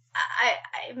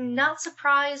not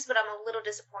surprised, but I'm a little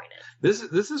disappointed.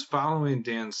 This is following,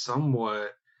 Dan,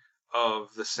 somewhat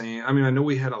of the same. I mean, I know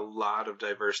we had a lot of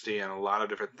diversity and a lot of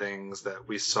different things that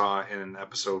we saw in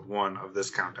episode 1 of this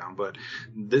countdown, but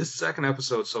this second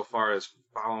episode so far is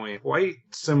following quite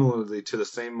similarly to the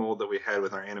same mold that we had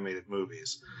with our animated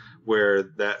movies, where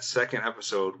that second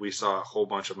episode we saw a whole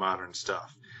bunch of modern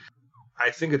stuff.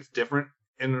 I think it's different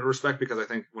in respect because I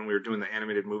think when we were doing the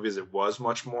animated movies, it was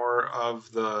much more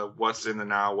of the what's in the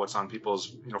now, what's on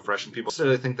people's, fresh in people.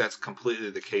 So I think that's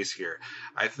completely the case here.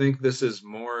 I think this is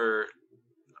more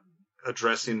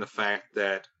addressing the fact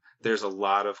that there's a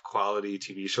lot of quality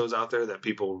TV shows out there that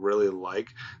people really like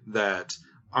that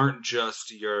aren't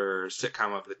just your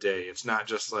sitcom of the day. It's not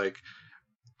just like,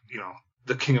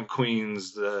 the King of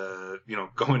Queens,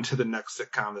 going to the next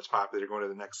sitcom that's popular, going to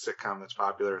the next sitcom that's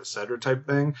popular, et cetera type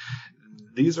thing.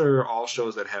 These are all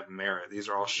shows that have merit. These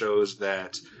are all shows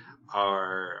that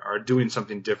are doing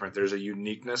something different. There's a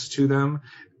uniqueness to them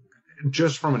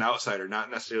just from an outsider, not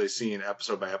necessarily seeing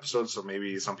episode by episode. So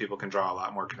maybe some people can draw a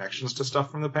lot more connections to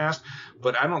stuff from the past,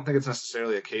 but I don't think it's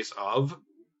necessarily a case of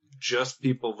just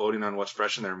people voting on what's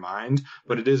fresh in their mind,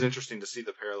 but it is interesting to see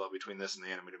the parallel between this and the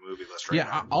animated movie list right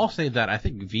now. I'll say that I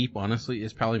think Veep, honestly,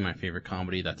 is probably my favorite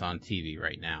comedy that's on TV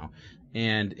right now.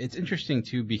 And it's interesting,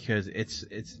 too, because it's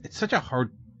such a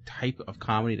hard type of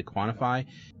comedy to quantify.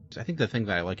 I think the thing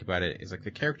that I like about it is,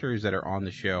 the characters that are on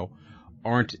the show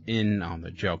aren't in on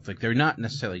the jokes. They're not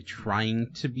necessarily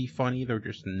trying to be funny. They're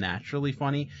just naturally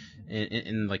funny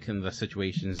in the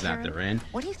situations that they're in.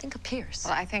 What do you think of Pierce?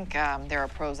 Well, I think there are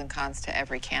pros and cons to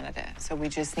every candidate, so we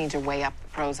just need to weigh up the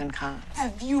pros and cons.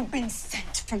 Have you been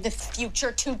sent from the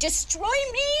future to destroy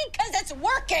me? Because it's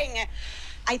working!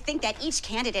 I think that each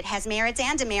candidate has merits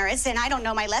and demerits, and I don't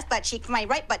know my left butt cheek from my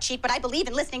right butt cheek, but I believe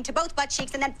in listening to both butt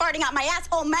cheeks and then farting out my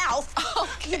asshole mouth.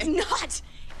 Okay. It's not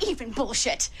even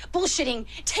bullshit. Bullshitting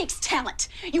takes talent.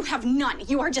 You have none.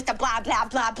 You are just a blah, blah,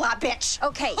 blah, blah bitch.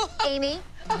 Okay, Amy,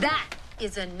 that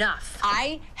is enough.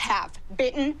 I have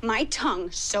bitten my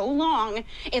tongue so long,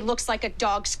 it looks like a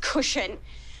dog's cushion.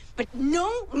 But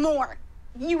no more.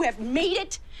 You have made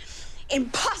it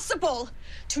impossible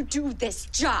to do this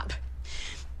job.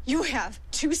 You have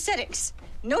 2 settings,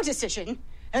 no decision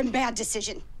and bad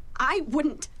decision. I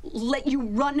wouldn't let you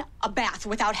run a bath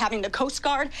without having the Coast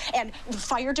Guard and the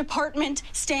fire department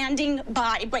standing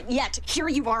by, but yet here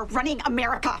you are running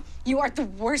America. You are the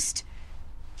worst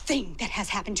thing that has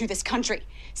happened to this country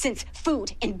since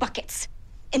food in buckets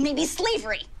and maybe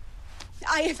slavery.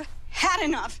 I have had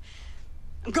enough.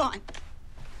 I'm gone.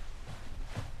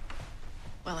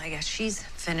 Well, I guess she's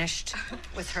finished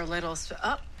with her little...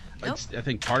 Nope. I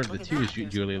think part of it, too, is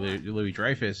Julia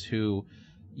Louis-Dreyfus, who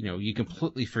you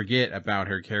completely forget about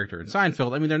her character in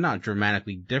Seinfeld. I mean, they're not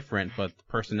dramatically different, but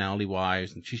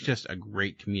personality-wise, and she's just a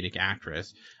great comedic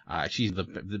actress. She's the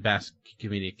best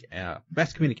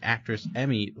comedic actress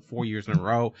Emmy 4 years in a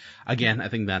row. Again, I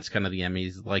think that's kind of the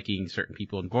Emmys liking certain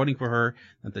people and voting for her.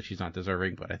 Not that she's not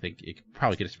deserving, but I think it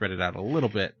probably could have spread it out a little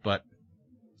bit. But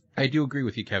I do agree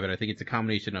with you, Kevin. I think it's a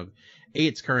combination of A,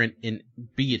 it's current, and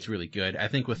B, it's really good. I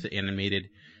think with the animated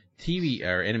TV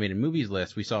or animated movies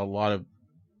list, we saw a lot of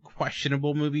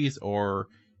questionable movies or,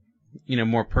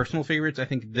 more personal favorites. I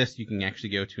think this you can actually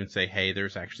go to and say, hey,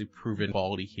 there's actually proven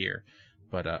quality here.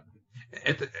 But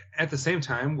at the same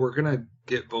time, we're gonna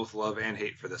get both love and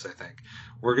hate for this. I think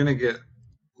we're gonna get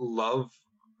love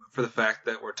for the fact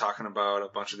that we're talking about a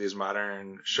bunch of these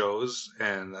modern shows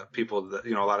and people that,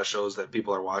 a lot of shows that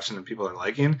people are watching and people are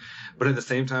liking. But at the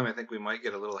same time, I think we might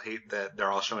get a little hate that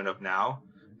they're all showing up now.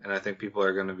 And I think people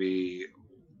are going to be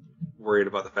worried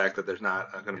about the fact that there's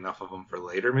not going to be enough of them for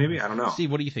later, maybe. I don't know. Steve,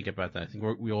 what do you think about that? I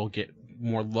think we all get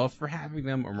more love for having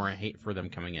them or more hate for them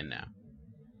coming in now?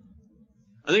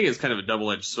 I think it's kind of a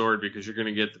double-edged sword because you're going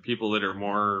to get the people that are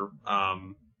more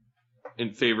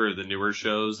in favor of the newer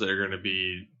shows that are going to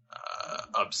be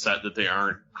upset that they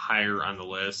aren't higher on the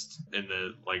list in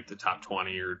the top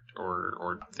 20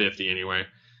 or 50 anyway.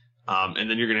 And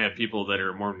then you're going to have people that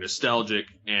are more nostalgic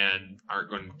and aren't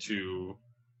going to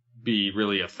be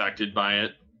really affected by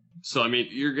it. So, I mean,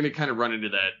 you're going to kind of run into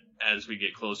that as we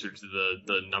get closer to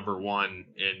the number one.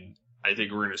 And I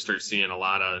think we're going to start seeing a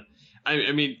lot of,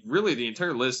 I mean, really the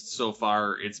entire list so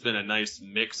far, it's been a nice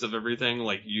mix of everything.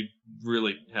 Like, you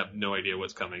really have no idea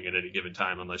what's coming at any given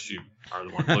time unless you are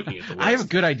the one looking at the list. I have a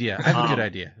good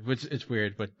idea. Which it's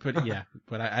weird, but yeah,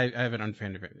 but I have an unfair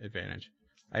advantage.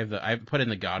 I've put in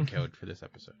the God code for this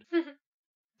episode.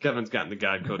 Kevin's gotten the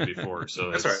God code before, so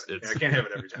that's right. I can't have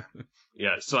it every time.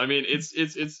 Yeah, so I mean,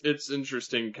 it's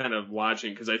interesting kind of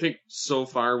watching because I think so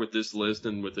far with this list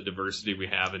and with the diversity we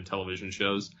have in television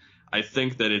shows, I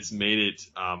think that it's made it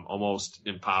almost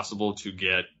impossible to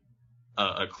get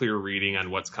a clear reading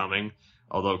on what's coming.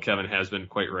 Although Kevin has been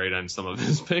quite right on some of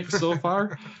his picks so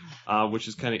far, which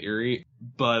is kind of eerie.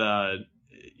 But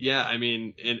yeah, I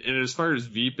mean, and as far as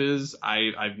Veep is,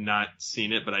 I've not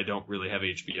seen it, but I don't really have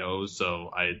HBO,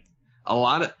 so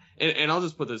and I'll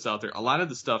just put this out there, a lot of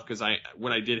the stuff, because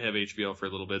when I did have HBO for a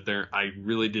little bit there, I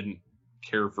really didn't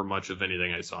care for much of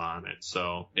anything I saw on it,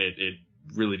 so it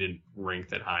really didn't rank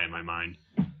that high in my mind.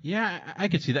 Yeah, I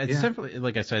could see that. It's definitely,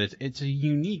 like I said, it's a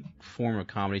unique form of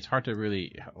comedy. It's hard to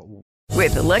really.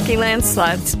 With the Lucky Land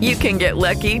Slots, you can get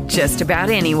lucky just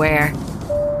about anywhere.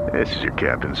 This is your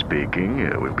captain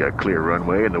speaking. We've got clear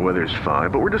runway and the weather's fine,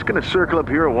 but we're just going to circle up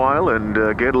here a while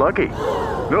and get lucky.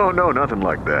 No, nothing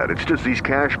like that. It's just these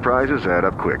cash prizes add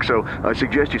up quick. So I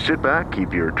suggest you sit back,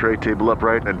 keep your tray table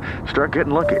upright, and start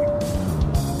getting lucky.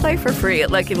 Play for free at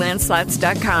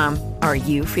LuckyLandSlots.com. Are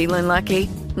you feeling lucky?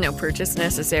 No purchase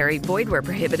necessary. Void where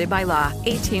prohibited by law.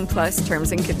 18+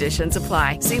 terms and conditions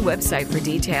apply. See website for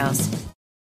details.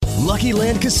 Lucky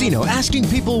Land Casino, asking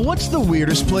people, what's the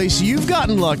weirdest place you've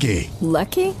gotten lucky?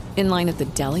 Lucky? In line at the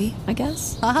deli, I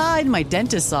guess? Aha, in my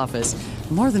dentist's office.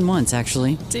 More than once,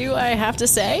 actually. Do I have to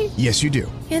say? Yes, you do.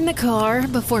 In the car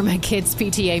before my kids'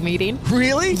 PTA meeting.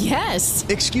 Really? Yes.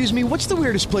 Excuse me, what's the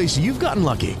weirdest place you've gotten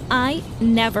lucky? I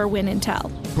never win and tell.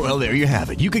 Well, there you have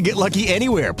it. You can get lucky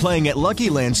anywhere, playing at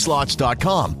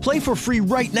LuckyLandSlots.com. Play for free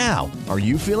right now. Are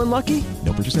you feeling lucky?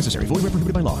 No purchase necessary. Void where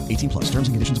prohibited by law. 18+. Terms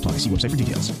and conditions apply. See website for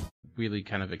details. Really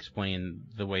kind of explain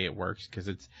the way it works, because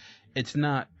it's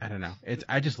not, I don't know.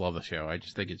 I just love the show. I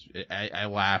just think I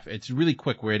laugh. It's really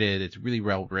quick-witted. It's really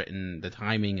well written. The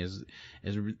timing is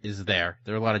there.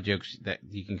 There are a lot of jokes that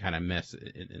you can kind of miss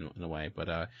in a way, but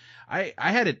I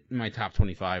had it in my top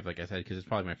 25, like I said, because it's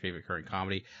probably my favorite current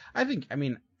comedy.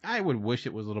 I would wish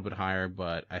it was a little bit higher,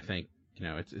 but I think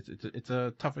it's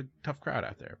a tough crowd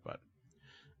out there. But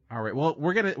all right, well,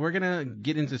 we're gonna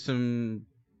get into some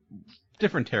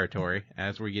different territory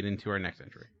as we get into our next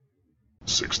entry.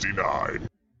 69.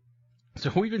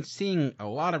 So we've been seeing a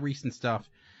lot of recent stuff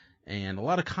and a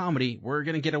lot of comedy. We're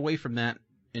going to get away from that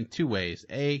in two ways.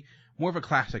 More of a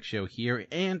classic show here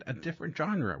and a different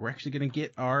genre. We're actually going to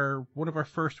get one of our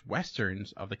first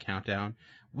Westerns of the countdown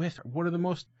with one of the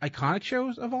most iconic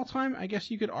shows of all time, I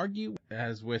guess you could argue.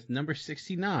 As with number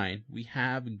 69, we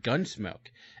have Gunsmoke.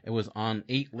 It was on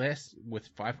 8 lists with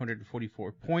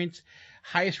 544 points.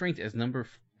 Highest ranked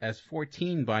as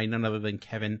 14 by none other than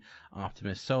Kevin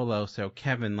Optimus Solo. So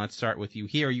Kevin, let's start with you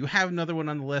here. You have another one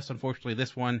on the list. Unfortunately,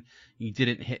 this one you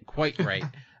didn't hit quite right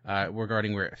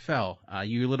regarding where it fell.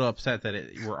 You're a little upset that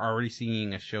we're already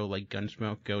seeing a show like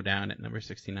Gunsmoke go down at number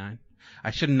 69.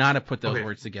 I should not have put those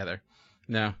words together.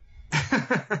 No.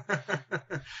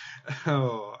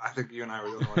 Oh, I think you and I were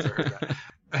the only ones that heard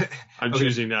that. I'm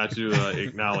choosing not to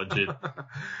acknowledge it.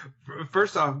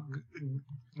 First off,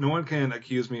 no one can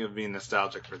accuse me of being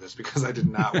nostalgic for this because I did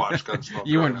not watch Gunsmoke.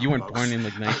 You weren't born in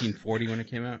like 1940 when it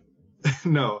came out?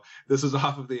 No, this was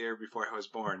off of the air before I was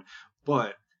born.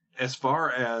 But as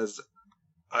far as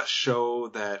a show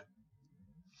that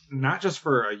not just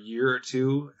for a year or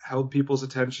two held people's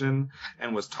attention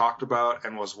and was talked about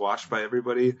and was watched by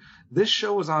everybody, this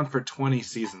show was on for 20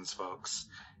 seasons, folks.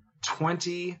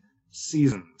 20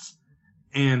 seasons.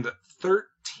 And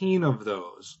 13 of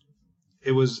those,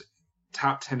 it was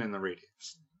top 10 in the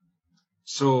ratings.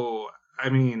 So, I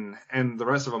mean, and the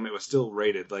rest of them, it was still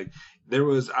rated. Like, there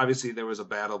was a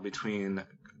battle between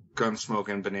Gunsmoke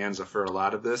and Bonanza for a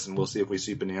lot of this, and we'll see if we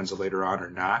see Bonanza later on or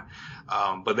not.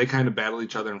 But they kind of battled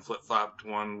each other and flip-flopped.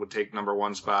 One would take number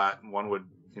one spot, and one would,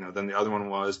 then the other one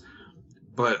was.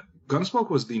 But Gunsmoke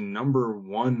was the number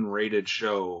one rated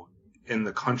show in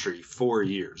the country for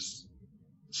years.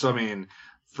 So, I mean,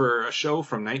 for a show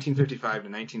from 1955 to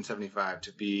 1975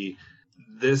 to be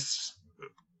this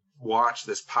watched,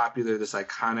 this popular, this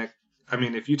iconic. I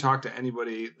mean, if you talk to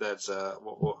anybody that's,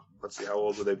 let's see, how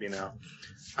old would they be now?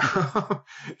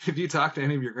 If you talk to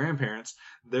any of your grandparents,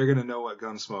 they're going to know what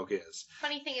Gunsmoke is.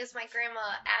 Funny thing is, my grandma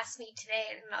asked me today,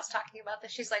 and I was talking about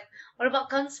this, she's like, what about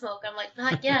Gunsmoke? I'm like,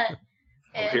 not yet.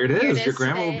 Well, here it is. Your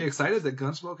grandma will be excited that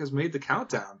Gunsmoke has made the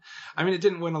countdown. I mean, it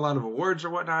didn't win a lot of awards or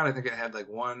whatnot. I think it had like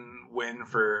one win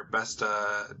for best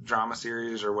drama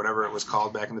series or whatever it was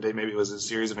called back in the day. Maybe it was a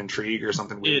series of intrigue or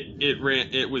something weird.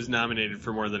 It was nominated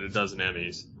for more than a dozen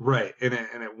Emmys. Right, and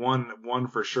it won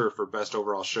for sure for best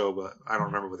overall show, but I don't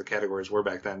remember what the categories were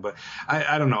back then. But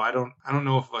I don't know. I don't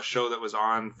know if a show that was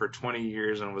on for 20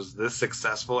 years and was this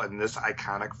successful and this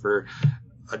iconic for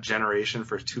a generation,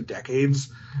 for 2 decades,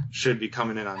 should be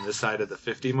coming in on this side of the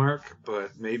 50 mark.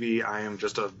 But maybe I am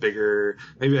just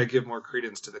maybe I give more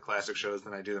credence to the classic shows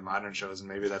than I do the modern shows, and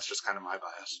maybe that's just kind of my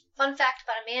bias. Fun fact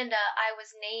about Amanda, I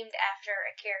was named after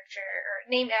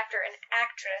named after an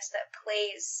actress that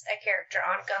plays a character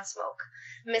on Gunsmoke.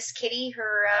 Miss Kitty,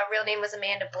 her real name was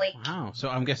Amanda Blake. Wow, so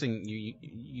I'm guessing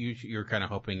you're kind of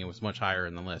hoping it was much higher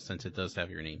in the list since it does have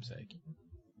your namesake.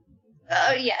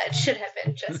 Yeah, it should have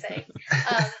been, just saying.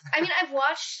 I mean, I've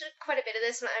watched quite a bit of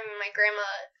this. My grandma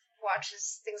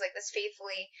watches things like this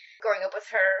faithfully. Growing up with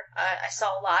her, I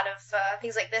saw a lot of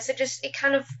things like this. It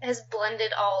kind of has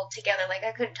blended all together. Like,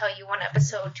 I couldn't tell you one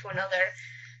episode to another.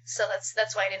 So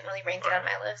that's why I didn't really rank it on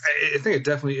my list. I think it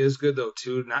definitely is good, though,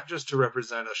 too, not just to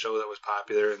represent a show that was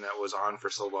popular and that was on for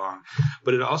so long,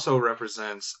 but it also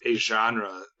represents a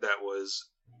genre that was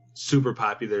super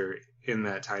popular in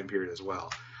that time period as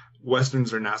well.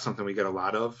 Westerns are not something we get a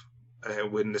lot of.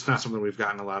 It's not something we've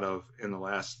gotten a lot of in the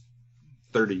last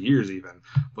 30 years even.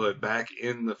 But back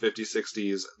in the 50s,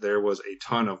 60s, there was a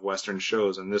ton of Western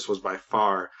shows, and this was by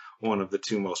far one of the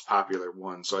 2 most popular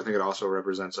ones. So I think it also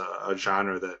represents a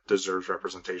genre that deserves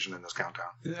representation in this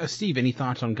countdown. Steve, any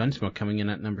thoughts on Gunsmoke coming in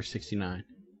at number 69?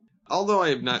 Although I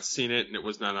have not seen it, and it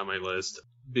was not on my list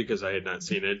because I had not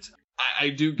seen it, I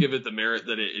do give it the merit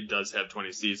that it does have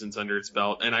 20 seasons under its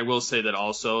belt. And I will say that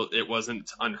also it wasn't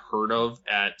unheard of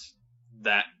at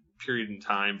that period in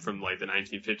time from like the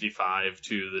 1955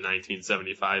 to the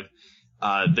 1975.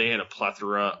 They had a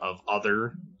plethora of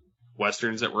other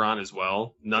Westerns that were on as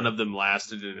well. None of them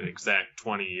lasted an exact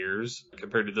 20 years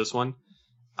compared to this one.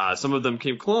 Some of them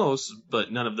came close,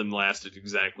 but none of them lasted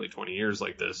exactly 20 years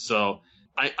like this. So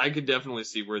I could definitely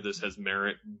see where this has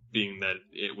merit, being that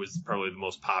it was probably the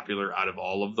most popular out of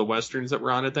all of the Westerns that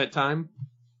were on at that time.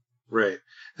 Right.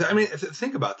 I mean,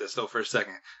 think about this, though, for a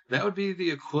second. That would be the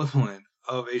equivalent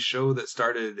of a show that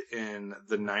started in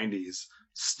the 90s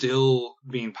still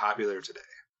being popular today.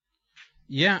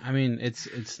 Yeah, I mean,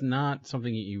 it's not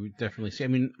something you would definitely see. I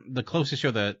mean, the closest show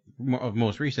of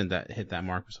most recent that hit that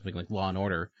mark was something like Law &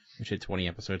 Order, which had 20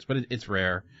 episodes, but it's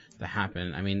rare to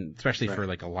happen. I mean, especially for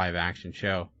like a live action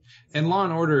show. And Law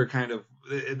 & Order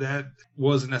that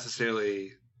wasn't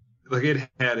necessarily, like, it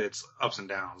had its ups and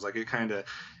downs. Like, it kind of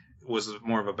was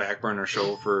more of a back burner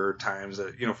show for times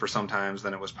that, for some times,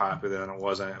 then it was popular and it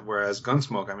wasn't. Whereas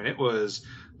Gunsmoke, I mean, it was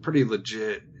pretty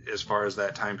legit as far as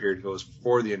that time period goes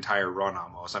for the entire run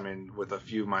almost. I mean, with a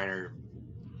few minor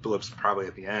blips probably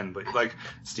at the end. But like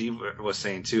Steve was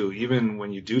saying too, even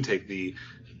when you do take the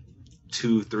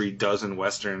 2-3 dozen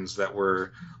westerns that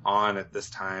were on at this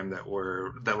time that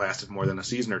lasted more than a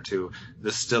season or two.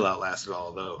 This still outlasted all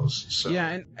of those. So. Yeah,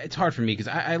 and it's hard for me because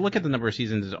I look at the number of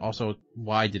seasons as also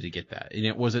why did it get that?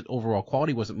 And was it overall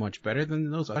quality? Was it much better than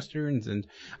those westerns? And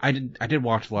I did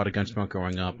watch a lot of Gunsmoke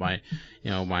growing up. My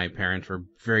parents were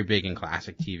very big in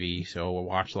classic TV, so I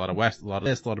watched a lot of a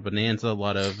lot of Bonanza, a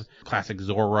lot of classic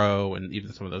Zorro, and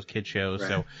even some of those kid shows. Right.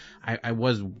 So I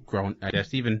was grown. I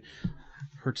guess even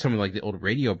heard some of like the old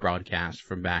radio broadcasts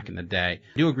from back in the day.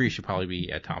 I do agree it should probably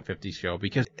be a top 50 show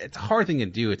because it's a hard thing to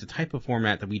do. It's a type of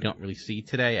format that we don't really see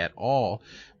today at all,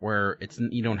 where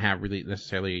you don't have really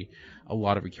necessarily a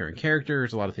lot of recurring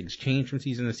characters. A lot of things change from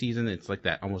season to season. It's like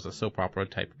that almost a soap opera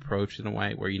type approach in a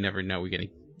way where you never know we're going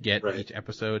to get each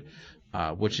episode,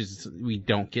 which is we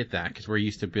don't get that because we're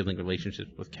used to building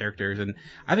relationships with characters. And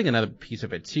I think another piece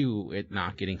of it too, it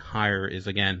not getting higher is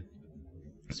again,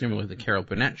 similar to the Carol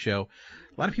Burnett show.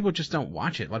 A lot of people just don't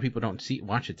watch it. A lot of people don't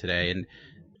watch it today. And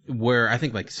where I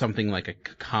think like something like a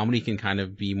comedy can kind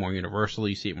of be more universal.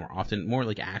 You see it more often, more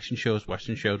like action shows,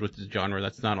 Western shows, which is a genre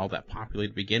that's not all that popular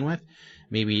to begin with.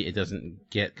 Maybe it doesn't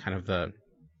get kind of the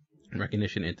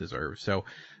recognition it deserves. So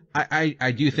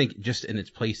I do think just in its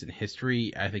place in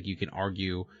history, I think you can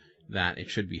argue that it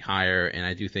should be higher. And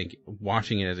I do think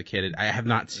watching it as a kid, I have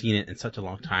not seen it in such a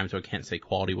long time, so I can't say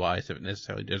quality-wise if it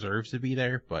necessarily deserves to be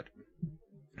there, but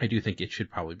I do think it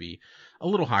should probably be a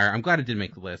little higher. I'm glad it did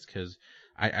make the list because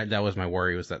that was my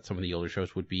worry, was that some of the older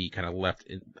shows would be kind of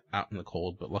left out in the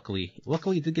cold, but luckily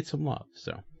it did get some love.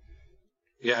 So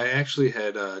yeah, I actually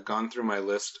had gone through my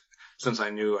list since I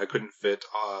knew I couldn't fit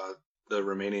the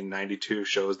remaining 92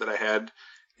 shows that I had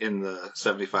in the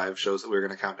 75 shows that we were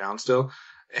going to count down still.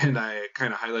 And I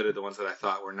kind of highlighted the ones that I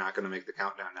thought were not going to make the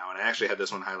countdown now. And I actually had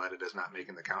this one highlighted as not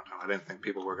making the countdown. I didn't think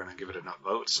people were going to give it enough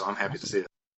votes, so I'm happy to see it.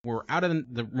 We're out of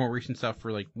the more recent stuff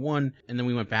for like one, and then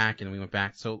we went back, and we went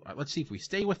back. So let's see if we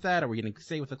stay with that. Are we going to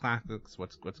stay with the classics?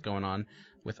 What's going on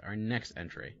with our next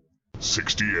entry?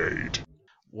 68.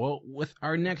 Well, with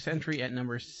our next entry at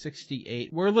number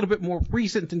 68, we're a little bit more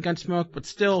recent than Gunsmoke,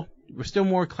 but we're still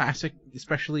more classic,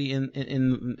 especially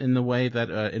in the way that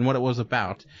in what it was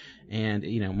about. And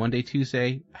Monday,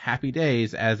 Tuesday, Happy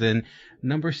Days, as in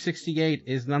number 68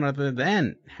 is none other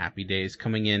than Happy Days,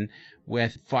 coming in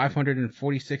with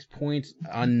 546 points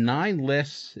on 9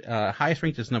 lists. Highest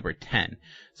ranked is number 10,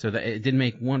 so that it did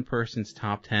make one person's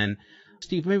top 10.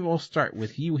 Steve, maybe we'll start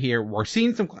with you here. We're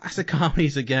seeing some classic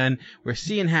comedies again. We're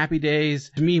seeing Happy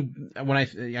Days. To me, one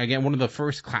of the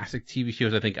first classic TV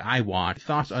shows I think I watched.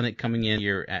 Thoughts on it coming in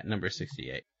here at number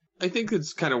 68? I think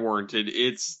it's kind of warranted.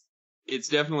 It's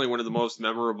definitely one of the most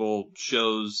memorable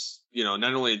shows,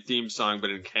 not only in theme song, but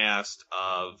in cast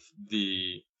of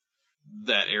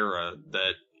that era.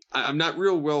 That I'm not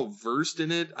real well versed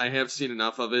in it. I have seen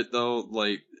enough of it though.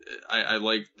 Like I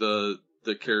like the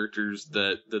characters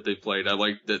that they played. I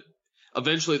like that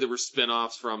eventually there were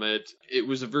spin-offs from it. It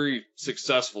was a very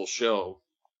successful show,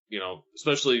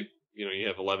 especially, you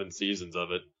have 11 seasons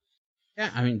of it.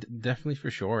 Yeah, I mean, definitely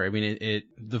for sure. I mean,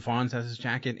 the Fonz has his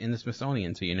jacket in the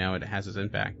Smithsonian, so it has its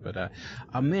impact. But,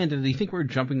 Amanda, do you think we're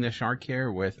jumping the shark here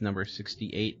with number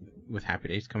 68 with Happy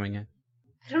Days coming in?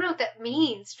 I don't know what that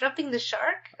means. Jumping the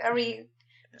shark? Are we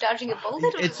dodging a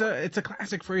bullet? It's a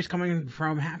classic phrase coming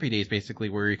from Happy Days, basically,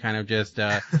 where you kind of just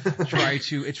try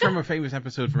to. It's from a famous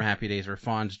episode from Happy Days where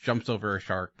Fonz jumps over a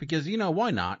shark because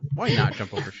why not? Why not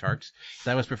jump over sharks?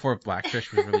 That was before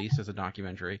Blackfish was released as a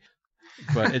documentary.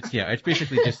 But it's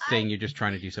basically just saying you're just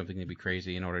trying to do something to be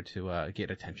crazy in order to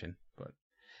get attention. But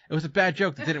it was a bad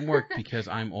joke that didn't work because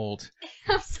I'm old.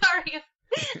 I'm sorry,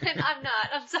 and I'm not.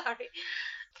 I'm sorry.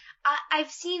 I've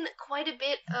seen quite a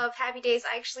bit of Happy Days.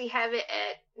 I actually have it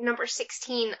at number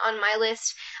 16 on my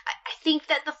list. I think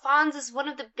that the Fonz is one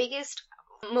of the biggest,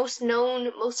 most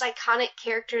known, most iconic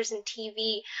characters in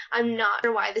TV. I'm not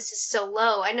sure why this is so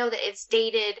low. I know that it's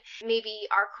dated. Maybe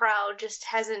our crowd just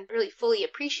hasn't really fully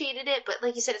appreciated it. But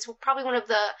like you said, it's probably one of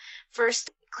the first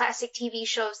classic TV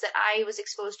shows that I was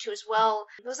exposed to as well.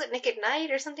 Was it Nick at Night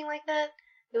or something like that?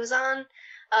 It was on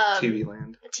TV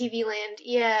Land. TV Land,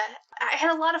 yeah. I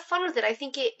had a lot of fun with it. I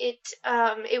think it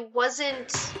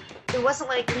wasn't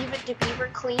like Leave It to Beaver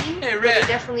clean. Hey, Red. But it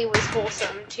definitely was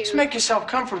wholesome too. Just make yourself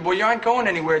comfortable. You aren't going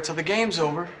anywhere till the game's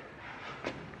over.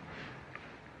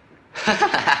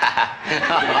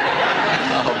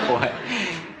 Oh boy,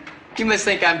 you must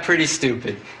think I'm pretty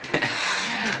stupid.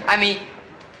 I mean,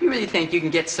 you really think you can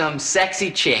get some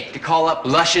sexy chick to call up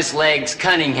Luscious Legs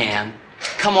Cunningham,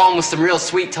 come on with some real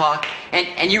sweet talk,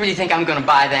 and you really think I'm gonna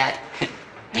buy that?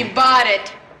 You bought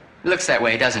it. Looks that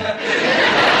way, doesn't it?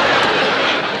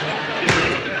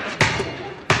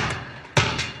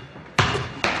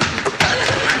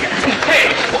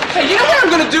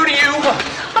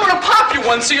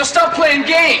 gun so you'll stop playing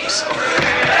games.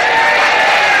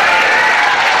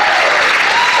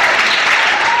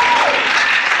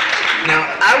 Now,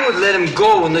 I would let him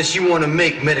go unless you want to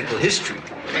make medical history.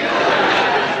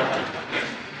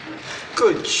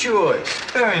 Good choice.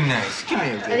 Very nice. Give me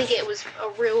a I think it was a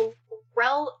real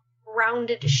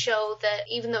well-rounded show that,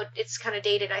 even though it's kind of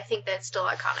dated, I think that's still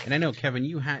iconic. And I know, Kevin,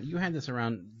 you had this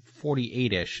around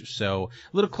 48-ish, so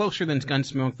a little closer than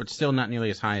Gunsmoke, but still not nearly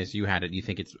as high as you had it. Do you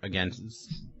think it's, again,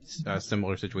 a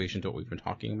similar situation to what we've been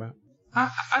talking about?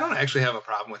 I don't actually have a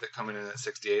problem with it coming in at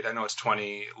 68. I know it's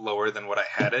 20 lower than what I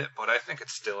had it, but I think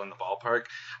it's still in the ballpark.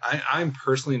 I'm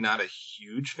personally not a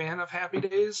huge fan of Happy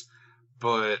Days,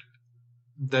 but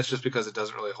that's just because it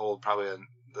doesn't really hold probably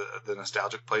the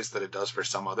nostalgic place that it does for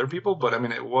some other people. But I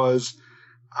mean, it was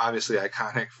obviously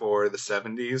iconic for the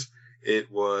 70s.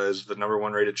 It was the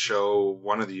 #1 rated show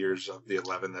one of the years of the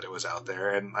 11 that it was out there.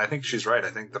 And I think she's right. I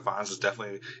think the Fonz is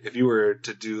definitely, if you were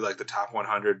to do like the top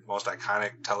 100 most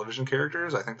iconic television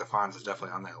characters, I think the Fonz is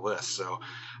definitely on that list. So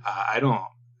I don't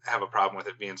have a problem with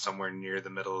it being somewhere near the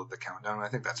middle of the countdown. I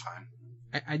think that's fine.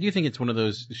 I do think it's one of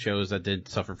those shows that did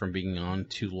suffer from being on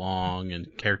too long and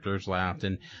characters left.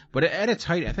 But at its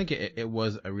height, I think it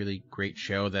was a really great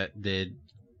show that did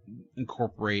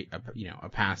incorporate a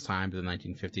pastime to the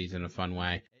 1950s in a fun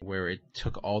way, where it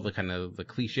took all the kind of the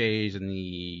cliches and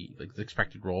the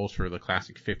expected roles for the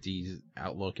classic 50s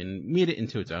outlook and made it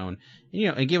into its own.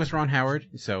 And, it gave us Ron Howard,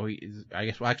 so I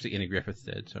guess actually Andy Griffith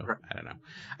did. So right. I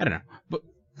don't know, but.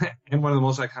 And one of the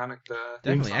most iconic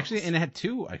definitely actually, and it had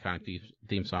two iconic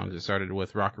theme songs. It started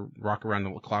with Rock Around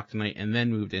the Clock Tonight, and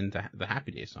then moved into the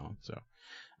Happy Days song. So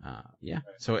yeah,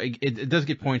 so it does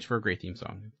get points for a great theme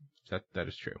song. That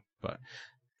is true. But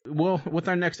well, with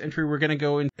our next entry, we're going to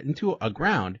go into a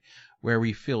ground where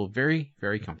we feel very,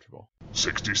 very comfortable.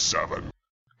 67.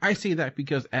 I say that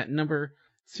because at number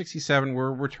 67,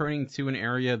 we're returning to an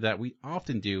area that we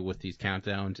often do with these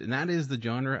countdowns, and that is the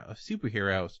genre of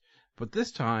superheroes. But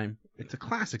this time, it's a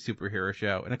classic superhero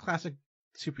show, and a classic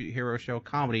superhero show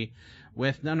comedy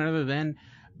with none other than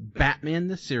Batman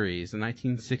the Series, the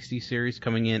 1960 series,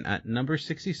 coming in at number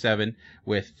 67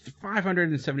 with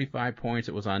 575 points.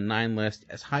 It was on 9 lists,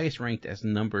 as highest ranked as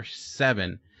number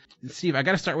 7. Steve, I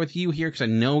got to start with you here because I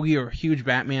know you're a huge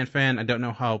Batman fan. I don't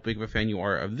know how big of a fan you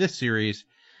are of this series.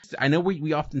 I know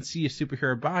we often see a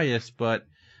superhero bias, but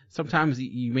sometimes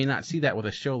you may not see that with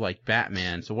a show like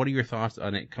Batman. So what are your thoughts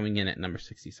on it coming in at number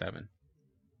 67?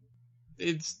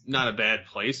 It's not a bad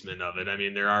placement of it. I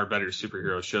mean, there are better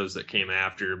superhero shows that came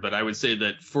after, but I would say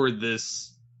that for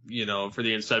this, for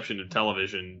the inception of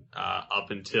television,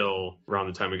 up until around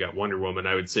the time we got Wonder Woman,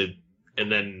 I would say,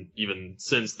 and then even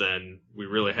since then, we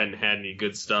really hadn't had any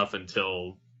good stuff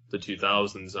until the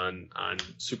 2000s on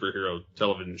superhero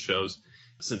television shows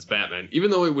since Batman.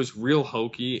 Even though it was real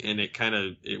hokey and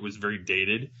it was very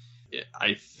dated,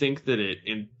 I think that it,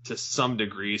 to some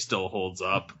degree, still holds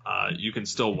up. You can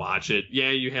still watch it.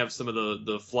 Yeah, you have some of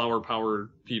the flower power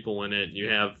people in it. You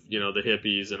have, the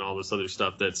hippies and all this other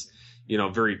stuff that's,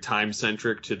 very time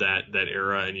centric to that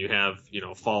era. And you have,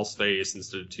 False Face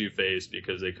instead of Two-Face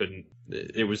because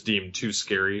it was deemed too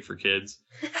scary for kids,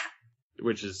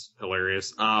 which is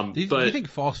hilarious. Do you think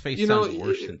False Face sounds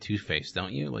worse than Two-Face,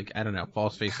 don't you? Like, I don't know.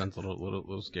 False Face sounds a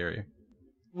little scarier.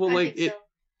 Well,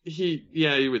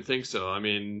 you would think so. I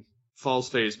mean, False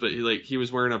Face, but he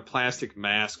was wearing a plastic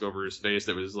mask over his face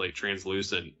that was like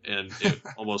translucent, and it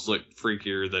almost looked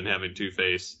freakier than having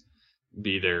Two-Face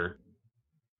be there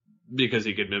because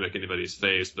he could mimic anybody's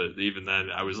face. But even then,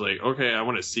 I was like, okay, I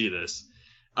want to see this.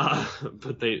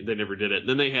 But they never did it.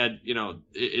 Then they had,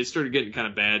 it started getting kind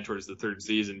of bad towards the third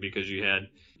season because you had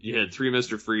 3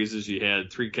 Mr. Freezes, you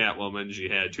had 3 Catwomans, you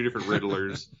had 2 different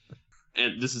Riddlers.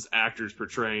 And this is actors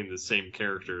portraying the same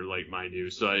character, like, mind you.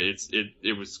 So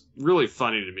it was really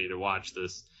funny to me to watch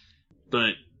this.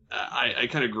 But I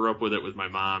kind of grew up with it with my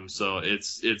mom, so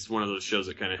it's one of those shows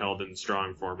that kind of held in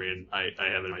strong for me, and I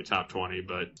have it in my top 20.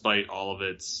 But despite all of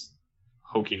its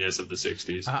hokiness of the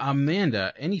 60s.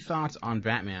 Amanda, any thoughts on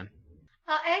Batman?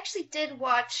 I actually did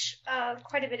watch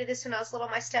quite a bit of this when I was little.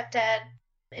 My stepdad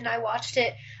and I watched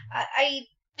it. I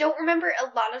don't remember a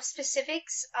lot of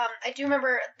specifics. I do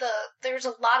remember there's a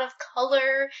lot of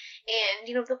color and,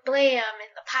 the blam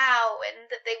and the pow, and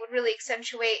that they would really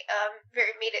accentuate,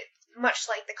 made it much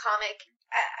like the comic.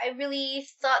 I really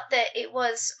thought that it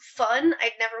was fun.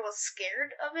 I never was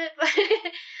scared of it, but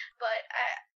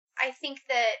I think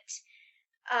that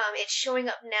it's showing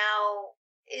up now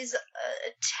is a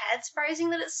tad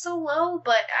surprising that it's so low,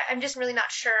 but I'm just really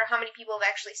not sure how many people have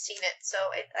actually seen it, so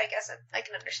I guess I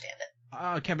can understand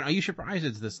it. Kevin, are you surprised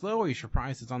it's this low, or are you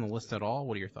surprised it's on the list at all?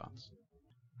 What are your thoughts?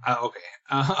 Okay.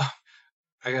 I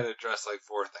gotta address like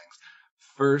 4 things.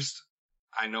 First,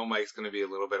 I know Mike's gonna be a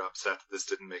little bit upset that this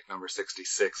didn't make number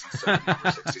 66 instead of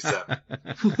number 67.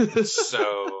 So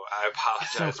I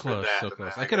apologize for that. So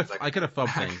close. I could have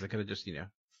fubbed things. I could have just,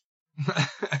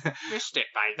 missed it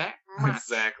by that much.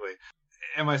 Exactly.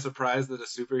 Am I surprised that a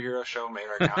superhero show made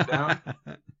our countdown?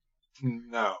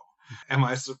 No. Am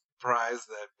I surprised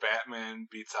that Batman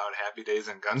beats out Happy Days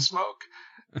and Gunsmoke?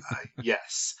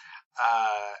 Yes.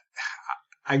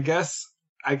 I guess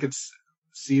I could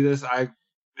see this.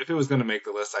 If it was going to make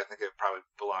the list, I think it probably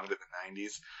belonged in the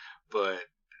 90s. But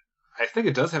I think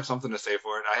it does have something to say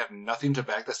for it. I have nothing to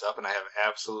back this up, and I have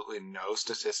absolutely no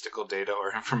statistical data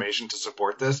or information to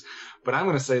support this. But I'm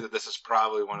going to say that this is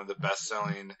probably one of the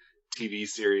best-selling TV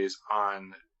series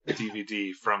on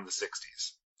DVD from the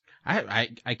 60s.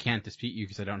 I can't dispute you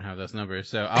because I don't have those numbers,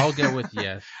 so I'll go with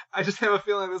yes. I just have a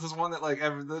feeling this is one that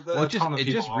it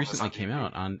just recently came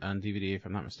out on DVD, if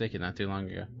I'm not mistaken, not too long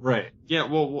ago. Right. Yeah.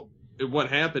 Well, what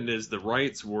happened is the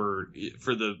rights were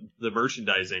for the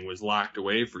merchandising was locked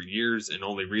away for years, and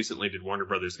only recently did Warner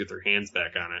Brothers get their hands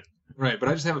back on it. Right. But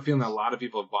I just have a feeling that a lot of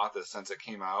people have bought this since it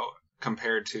came out.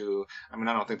 Compared to, I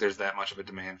don't think there's that much of a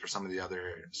demand for some of the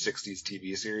other 60s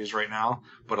TV series right now,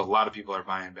 but a lot of people are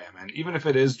buying Batman, even if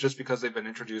it is just because they've been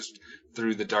introduced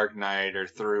through The Dark Knight or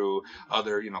through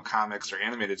other, comics or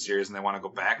animated series, and they want to go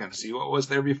back and see what was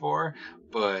there before.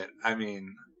 But,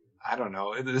 I don't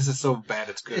know. This is so bad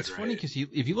it's good. It's funny because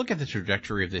if you look at the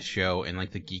trajectory of this show and like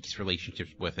the geeks'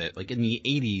 relationships with it, like in the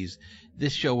 80s,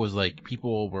 this show was like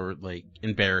people were like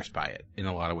embarrassed by it in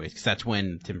a lot of ways because that's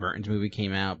when Tim Burton's movie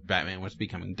came out. Batman was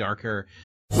becoming darker.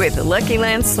 With the Lucky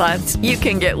Land Slots, you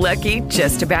can get lucky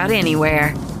just about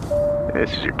anywhere.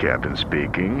 This is your captain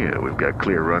speaking. We've got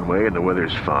clear runway and the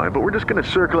weather's fine, but we're just going to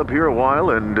circle up here a while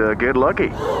and get lucky.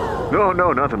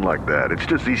 No, nothing like that. It's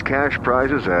just these cash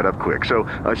prizes add up quick. So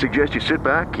I suggest you sit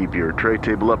back, keep your tray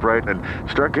table upright, and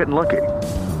start getting lucky.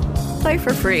 Play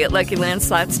for free at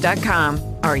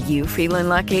LuckyLandSlots.com. Are you feeling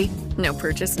lucky? No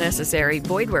purchase necessary.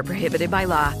 Void where prohibited by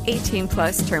law.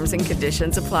 18+ terms and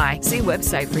conditions apply. See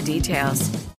website for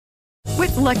details.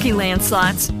 With Lucky Land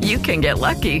Slots, you can get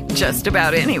lucky just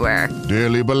about anywhere.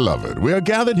 Dearly beloved, we are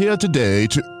gathered here today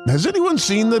to... Has anyone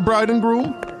seen the bride and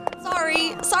groom?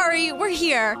 Sorry, we're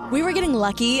here. We were getting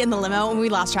lucky in the limo and we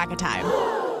lost track of time.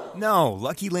 No,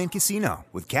 Lucky Land Casino,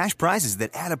 with cash prizes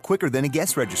that add up quicker than a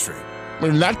guest registry.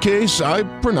 In that case, I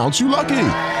pronounce you lucky.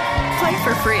 Play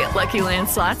for free at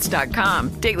LuckyLandSlots.com.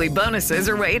 Daily bonuses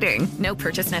are waiting. No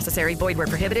purchase necessary. Void where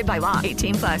prohibited by law.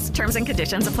 18+. Terms and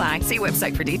conditions apply. See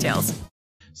website for details.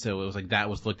 So it was like that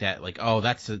was looked at like, oh,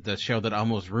 that's the show that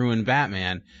almost ruined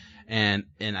Batman. And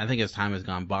I think as time has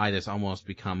gone by, this almost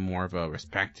become more of a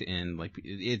respect, and like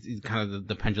it's kind of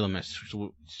the pendulum has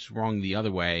swung the other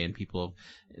way, and people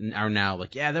are now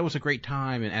like, yeah, that was a great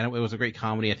time, and it was a great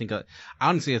comedy. I think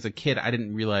honestly, as a kid, I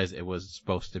didn't realize it was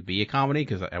supposed to be a comedy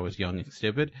because I was young and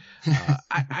stupid.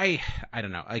 I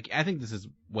don't know. Like I think this is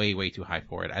way too high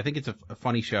for it. I think it's a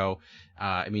funny show.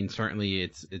 Certainly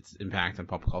its impact on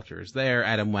pop culture is there.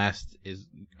 Adam West is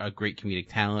a great comedic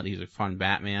talent. He's a fun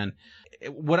Batman.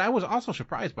 What I was also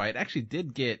surprised by, it actually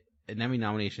did get an Emmy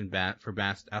nomination for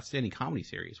Best Outstanding Comedy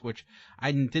Series, which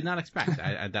I did not expect.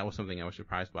 That was something I was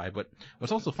surprised by. But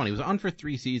what's also funny, it was on for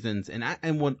 3 seasons,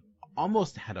 and one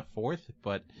almost had a 4th,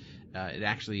 but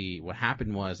what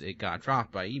happened was it got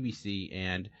dropped by ABC,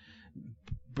 and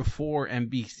before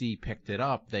NBC picked it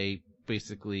up, they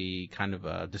basically kind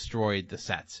of destroyed the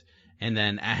sets. And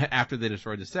then after they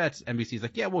destroyed the sets, NBC's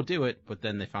like, yeah, we'll do it. But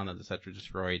then they found out the sets were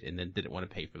destroyed and then didn't want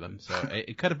to pay for them. So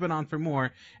it could have been on for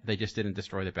more. They just didn't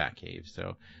destroy the Batcave.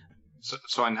 So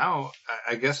now,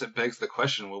 I guess it begs the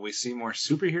question, will we see more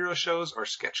superhero shows or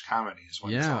sketch comedies?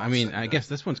 Yeah, I guess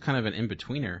this one's kind of an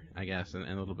in-betweener, I guess, in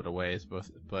a little bit of ways.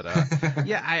 But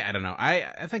yeah, I don't know.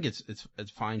 I think it's a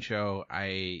fine show.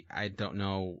 I don't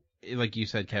know. Like you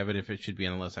said, Kevin, if it should be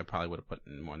on the list, I probably would have put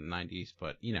it in more in the 90s.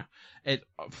 But,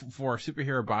 for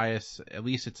superhero bias, at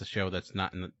least it's a show that's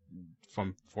not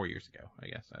from 4 years ago, I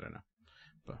guess. I don't know.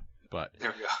 But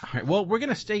there we go. All right, well, we're going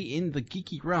to stay in the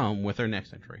geeky realm with our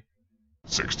next entry.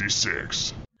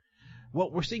 66.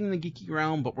 Well, we're staying in the geeky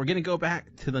realm, but we're going to go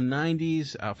back to the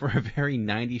 90s for a very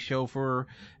 90s show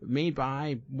made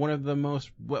by one of the most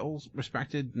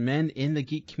well-respected men in the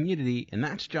geek community, and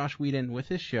that's Joss Whedon with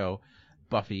his show,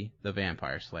 Buffy the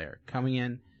Vampire Slayer, coming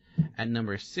in at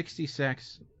number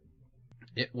 66.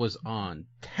 It was on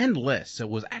 10 lists, so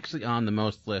it was actually on the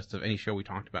most lists of any show we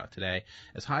talked about today,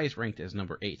 as high as ranked as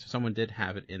number 8. So someone did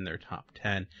have it in their top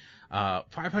 10.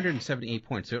 578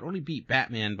 points, so it only beat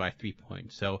Batman by 3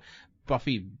 points. So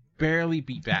Buffy barely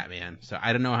beat Batman. So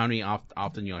I don't know how many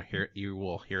often you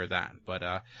will hear that. But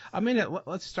Amanda,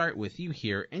 let's start with you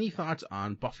here. Any thoughts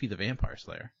on Buffy the Vampire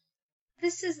Slayer?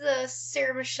 This is the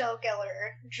Sarah Michelle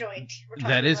Gellar joint we're talking about.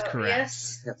 That is correct.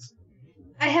 Yes.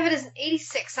 I have it as an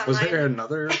 86 on Was mine. there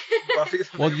another Buffy?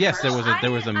 Well, yes, there was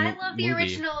a movie. I love the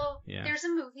original. Yeah. There's a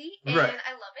movie, and Right.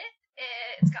 I love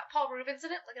it. It's got Paul Rubens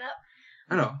in it. Look it up.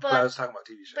 I know, but I was talking about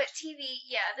TV shows. But TV,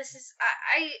 yeah, this is.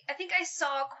 I think I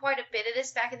saw quite a bit of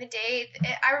this back in the day.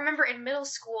 I remember in middle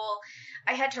school,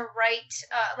 I had to write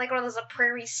like one of those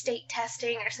prairie state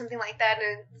testing or something like that,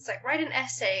 and it's like write an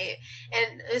essay,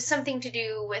 and it was something to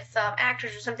do with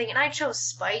actors or something, and I chose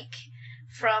Spike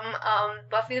from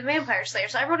Buffy the Vampire Slayer.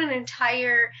 So I wrote an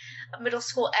entire middle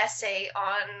school essay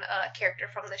on a character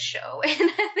from the show,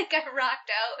 and I think I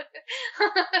rocked out.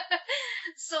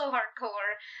 So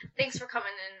hardcore. Thanks for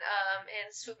coming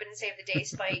and swooping and save the day,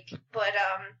 Spike. But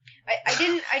I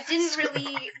didn't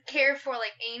really care for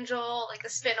like Angel, like the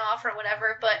spin-off or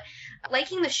whatever, but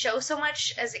liking the show so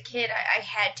much as a kid, I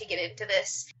had to get into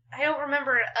this. I don't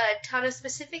remember a ton of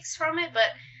specifics from it,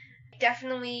 but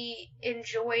definitely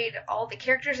enjoyed all the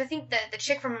characters. I think the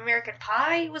chick from American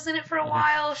Pie was in it for a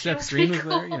while. She was Green pretty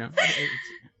was cool. there,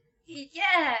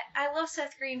 Yeah, I love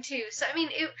Seth Green too. So I mean,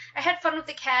 I had fun with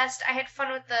the cast. I had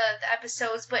fun with the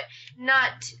episodes, but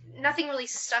nothing really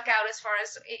stuck out as far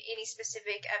as any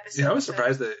specific episode. Yeah, I was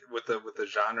surprised that with the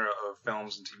genre of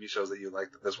films and TV shows that you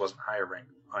like, that this wasn't higher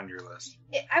ranked on your list.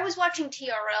 I was watching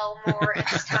TRL more at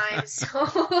this time, so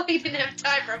I didn't have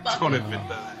time for Buffy. Don't admit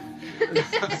that.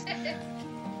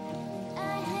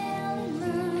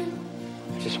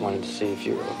 I just wanted to see if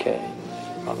you were okay with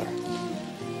your mother.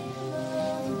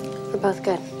 We're both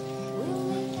good.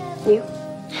 You?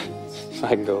 If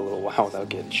I can go a little while without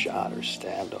getting shot or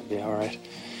stabbed, I'll be all right.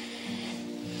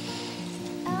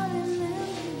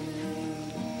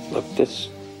 Look, this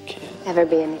can't Never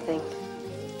be anything.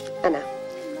 I know.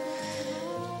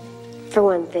 For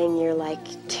one thing, you're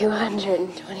like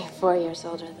 224 years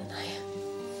older than I am.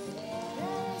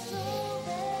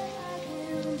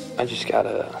 I just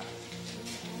gotta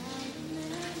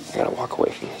walk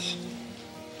away from this.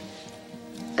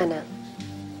 I know.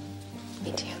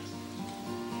 Me too.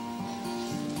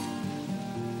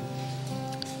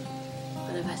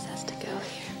 One of us has to go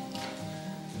here.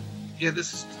 Yeah,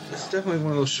 this is definitely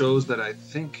one of those shows that I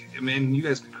think, I mean, you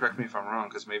guys can correct me if I'm wrong,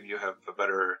 because maybe you have a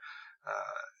better,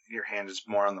 your hand is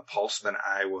more on the pulse than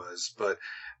I was, but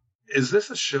is this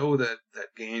a show that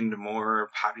gained more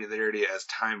popularity as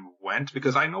time went?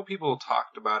 Because I know people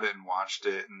talked about it and watched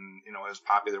it, and it was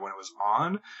popular when it was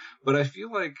on, but I feel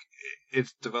like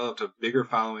it's developed a bigger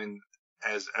following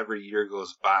as every year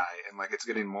goes by, and like it's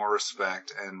getting more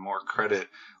respect and more credit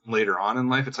later on in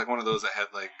life. It's like one of those that had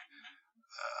like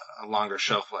a longer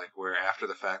shelf life, where after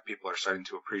the fact people are starting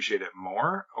to appreciate it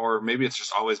more, or maybe it's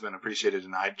just always been appreciated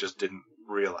and I just didn't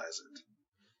realize it.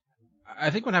 I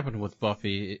think what happened with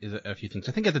Buffy is a few things.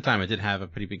 I think at the time it did have a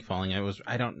pretty big following.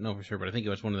 I don't know for sure, but I think it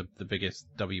was one of the biggest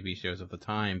WB shows of the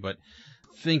time. But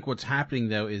I think what's happening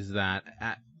though is that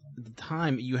at the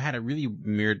time you had a really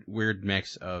weird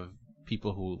mix of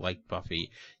people who liked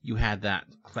Buffy. You had that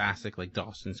classic like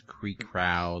Dawson's Creek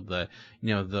crowd, the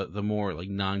more like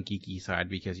non-geeky side,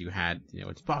 because you had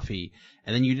it's Buffy,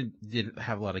 and then you did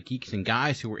have a lot of geeks and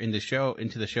guys who were into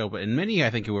the show, but in many I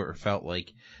think who felt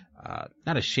like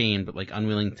not ashamed, but like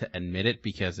unwilling to admit it,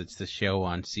 because it's the show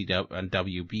on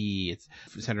WB. It's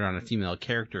centered on a female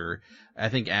character. I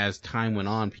think as time went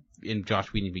on, and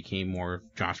Joss Whedon became more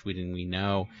Joss Whedon we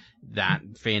know, that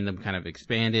fandom kind of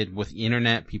expanded. With the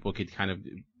internet, people could kind of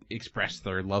express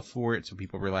their love for it, so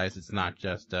people realized it's not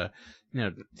just to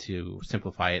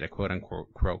simplify it, a quote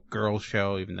unquote girls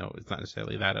show, even though it's not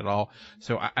necessarily that at all.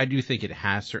 So I do think it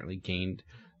has certainly gained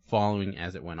following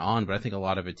as it went on, but I think a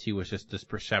lot of it too was just this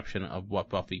perception of what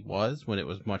Buffy was, when it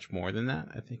was much more than that.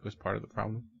 I think was part of the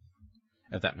problem,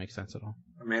 if that makes sense at all.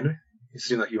 Amanda, you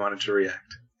seem like you wanted to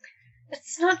react.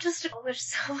 It's not just there's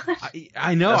so much.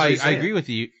 I know. I agree with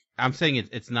you. I'm saying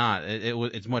it's not.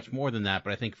 It's much more than that.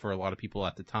 But I think for a lot of people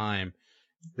at the time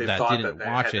that didn't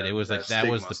watch it, it was like that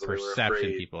was the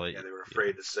perception people. Yeah, they were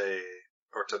afraid to say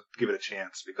or to give it a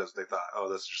chance, because they thought,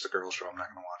 oh, this is just a girls show, I'm not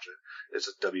going to watch it. It's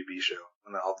a WB show,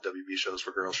 and all the WB shows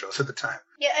were girls shows at the time.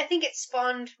 Yeah, I think it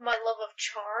spawned my love of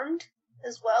Charmed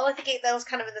as well. I think that was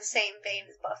kind of in the same vein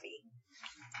as Buffy.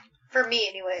 For me,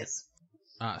 anyways.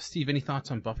 Steve, any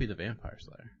thoughts on Buffy the Vampire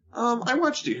Slayer? I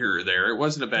watched it here or there. It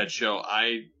wasn't a bad show.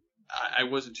 I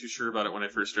wasn't too sure about it when I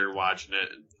first started watching it.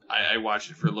 I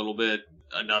watched it for a little bit,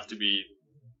 enough to be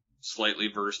slightly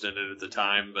versed in it at the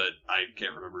time, but I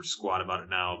can't remember squat about it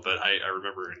now. But I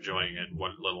remember enjoying it,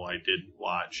 what little I did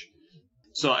watch.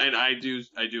 So, and I do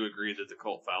agree that the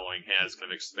cult following has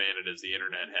kind of expanded as the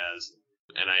internet has,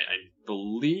 and I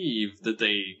believe that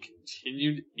they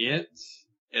continued it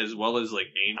as well as like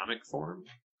a comic form.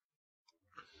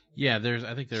 Yeah,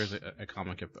 I think there's a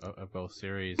comic of both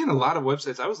series. In a lot of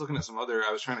websites, I was looking at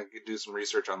I was trying to do some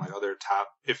research on like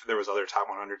if there was other top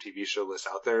 100 TV show lists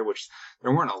out there, which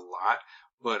there weren't a lot,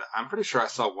 but I'm pretty sure I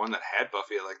saw one that had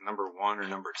Buffy at like number 1 or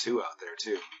number 2 out there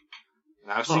too.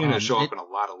 And I've seen it show up in a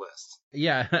lot of lists.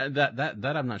 Yeah,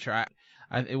 that I'm not sure.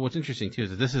 What's interesting too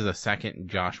is that this is the second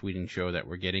Joss Whedon show that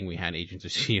we're getting. We had Agents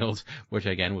of S.H.I.E.L.D., which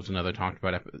again was another talked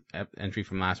about entry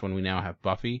from last one. We now have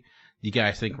Buffy. Do you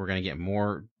guys think we're going to get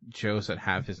more shows that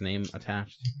have his name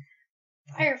attached?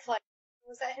 Firefly.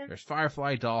 Was that him? There's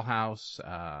Firefly, Dollhouse.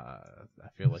 I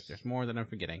feel like there's more that I'm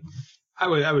forgetting. I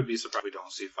would be surprised we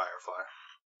don't see Firefly.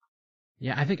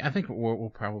 Yeah, I think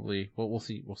we'll probably we'll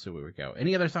see where we go.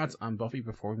 Any other thoughts on Buffy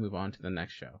before we move on to the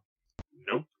next show?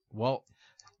 Nope. Well,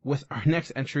 with our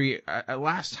next entry,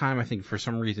 last time I think for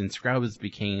some reason Scrubs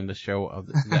became the show of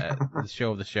the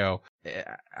show of the show.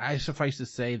 I suffice to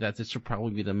say that this will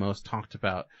probably be the most talked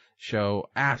about show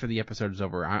after the episode is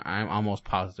over. I'm almost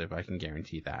positive I can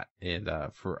guarantee that, and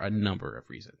for a number of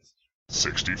reasons.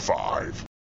 65.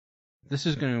 This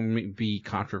is going to be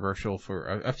controversial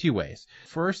for a few ways.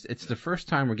 First, it's the first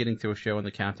time we're getting to a show in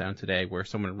the countdown today where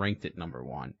someone ranked it number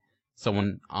 1.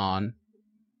 Someone on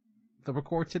the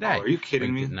record today. Oh, are you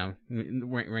kidding me?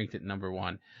 Ranked it number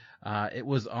 1. It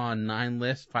was on 9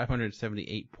 lists,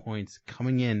 578 points,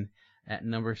 coming in at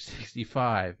number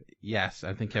 65. Yes,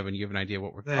 I think, Kevin, you have an idea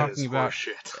what we're talking about.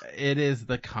 Horseshit. It is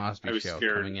the Cosby Show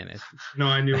coming in. No,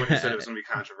 I knew when you said it was going to be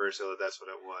controversial that's what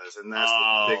it was, and that's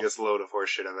the biggest load of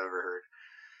horseshit I've ever heard.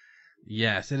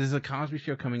 Yes, it is a Cosby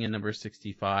Show coming in number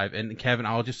 65. And Kevin,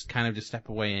 I'll just kind of step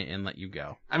away and let you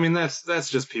go. I mean, that's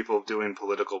just people doing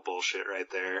political bullshit right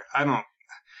there.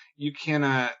 You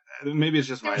cannot. Maybe it's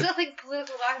just There's nothing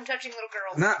political about him touching little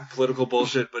girls. Not political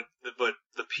bullshit, but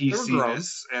the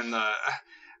PCness and the.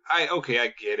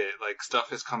 I get it. Like, stuff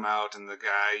has come out, and the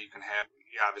guy, you can have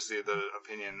obviously the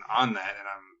opinion on that, and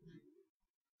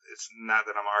it's not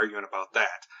that I'm arguing about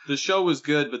that. The show was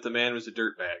good, but the man was a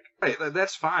dirtbag. Right,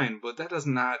 that's fine, but that does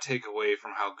not take away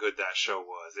from how good that show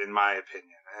was, in my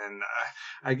opinion. And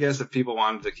I guess if people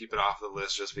wanted to keep it off the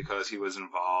list just because he was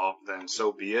involved, then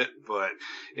so be it. But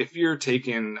if you're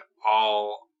taking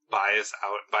all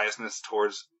biasness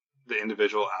towards the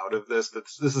individual out of this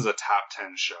is a top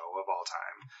 10 show of all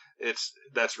time.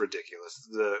 That's ridiculous.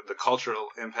 The cultural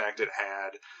impact it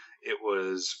had. It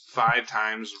was 5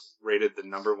 times rated the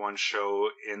number 1 show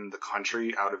in the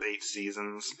country out of 8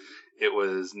 seasons. It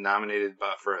was nominated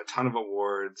for a ton of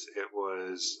awards. It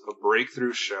was a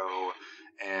breakthrough show,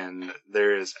 and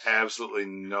there is absolutely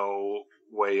no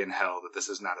way in hell that this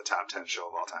is not a top 10 show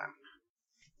of all time.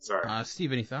 Sorry.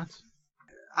 Steve, any thoughts?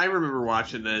 I remember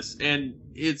watching this, and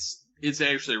it's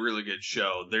actually a really good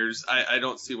show. I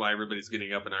don't see why everybody's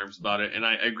getting up in arms about it, and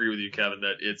I agree with you, Kevin,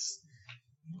 that it's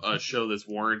a show that's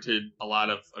warranted a lot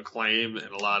of acclaim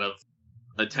and a lot of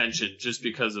attention just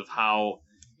because of how,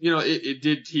 it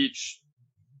did teach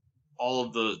all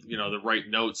of the, the right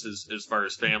notes as far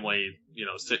as family,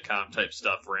 sitcom type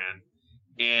stuff ran.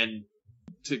 And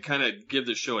to kind of give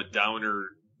the show a downer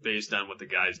based on what the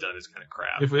guy's done is kind of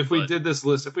crap. If we had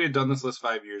done this list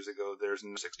 5 years ago, there's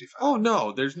no 65. Oh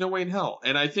no, there's no way in hell.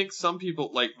 And I think some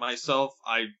people like myself,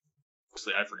 I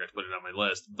forgot to put it on my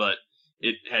list, but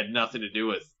it had nothing to do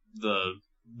with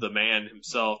the man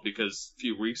himself, because a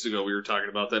few weeks ago we were talking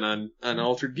about that on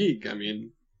Altered Geek. I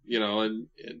mean, and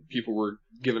people were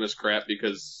giving us crap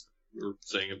because we were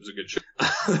saying it was a good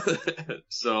show.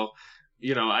 So,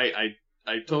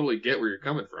 I totally get where you're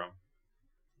coming from.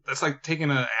 That's like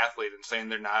taking an athlete and saying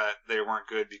they weren't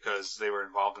good because they were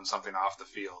involved in something off the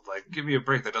field. Like, give me a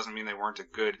break. That doesn't mean they weren't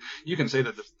good. You can say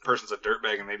that the person's a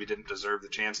dirtbag and maybe didn't deserve the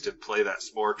chance to play that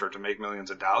sport or to make millions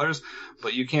of dollars,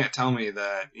 but you can't tell me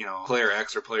that, player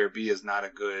X or player B is not a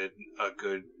good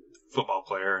football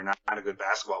player or not a good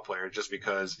basketball player just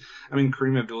because,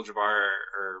 Kareem Abdul-Jabbar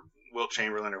or Wilt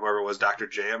Chamberlain or whoever it was, Dr.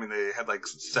 J, they had like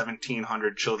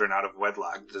 1,700 children out of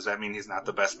wedlock. Does that mean he's not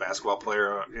the best basketball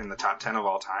player in the top 10 of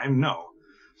all time? No.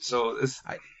 So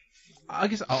I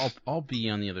guess I'll be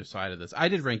on the other side of this. I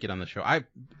did rank it on the show.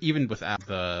 Even without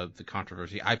the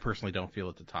controversy, I personally don't feel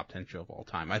it's a top 10 show of all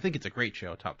time. I think it's a great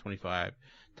show, top 25,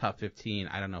 top 15.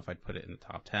 I don't know if I'd put it in the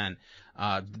top 10.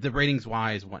 The ratings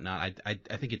wise, whatnot, I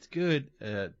think it's good,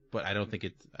 but I don't think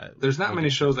it's. There's not many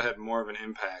shows that had more of an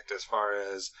impact as far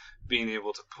as being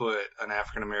able to put an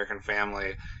African American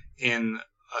family in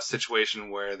a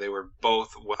situation where they were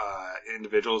both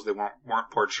individuals. They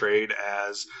weren't portrayed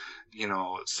as,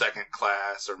 second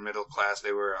class or middle class.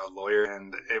 They were a lawyer,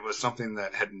 and it was something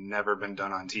that had never been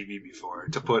done on TV before,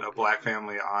 to put a black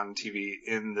family on TV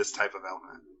in this type of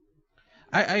element.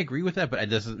 I agree with that, but it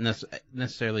doesn't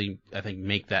necessarily, I think,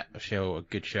 make that show a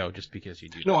good show just because you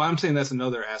do that. No, I'm saying that's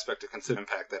another aspect to consider,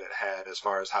 impact that it had as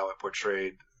far as how it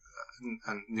portrayed,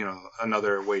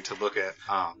 another way to look at.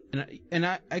 And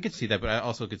I could see that, but I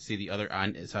also could see the other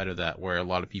side of that, where a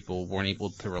lot of people weren't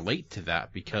able to relate to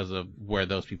that because of where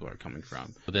those people are coming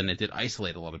from. But then it did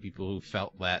isolate a lot of people who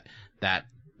felt that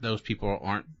those people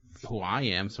aren't who I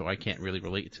am, so I can't really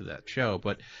relate to that show.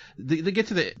 But they get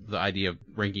to the idea of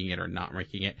ranking it or not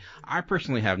ranking it. I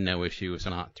personally have no issue with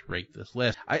not to rank this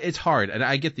list. It's hard, and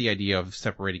I get the idea of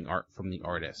separating art from the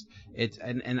artist.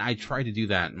 And I try to do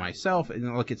that myself,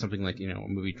 and look at something like, a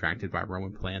movie directed by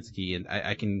Roman Polanski, and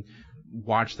I can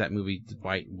watch that movie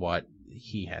despite what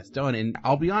he has done. And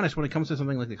I'll be honest, when it comes to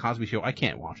something like The Cosby Show, I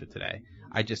can't watch it today.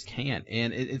 I just can't.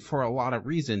 And it for a lot of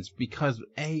reasons, because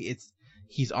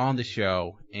he's on the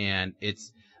show, and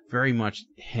it's very much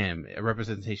him, a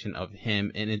representation of him,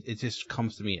 and it just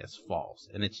comes to me as false.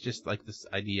 And it's just like this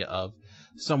idea of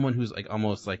someone who's like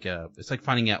almost like it's like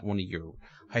finding out one of your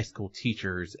high school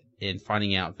teachers and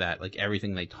finding out that like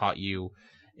everything they taught you,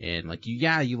 and like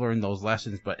you learned those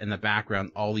lessons, but in the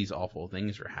background all these awful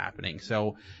things are happening.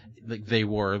 So like they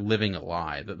were living a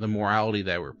lie. The morality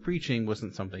they were preaching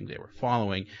wasn't something they were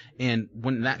following. And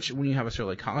when you have a show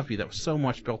like Cosby that was so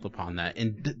much built upon that,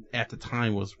 and at the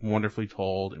time was wonderfully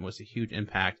told and was a huge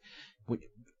impact, when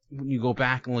you go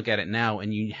back and look at it now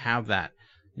and you have that,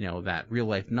 that real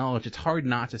life knowledge, it's hard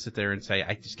not to sit there and say,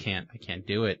 I can't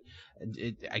do it.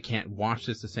 I can't watch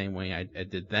this the same way I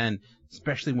did then,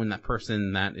 especially when that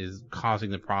person that is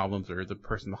causing the problems or the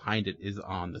person behind it is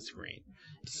on the screen.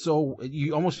 So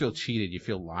you almost feel cheated. You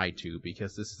feel lied to,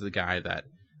 because this is a guy that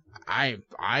I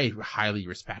highly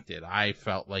respected. I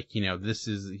felt like,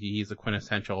 he's a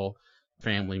quintessential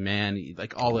family man,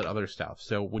 like all that other stuff.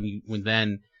 So when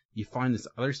then you find this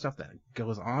other stuff that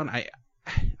goes on,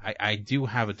 I do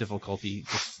have a difficulty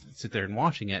just sit there and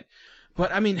watching it.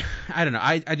 But I mean, I don't know.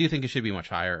 I do think it should be much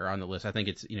higher on the list. I think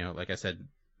it's, like I said,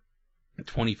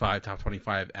 25, top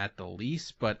 25 at the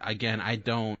least. But again, I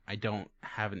don't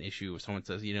have an issue if someone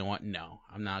says, you know what? No,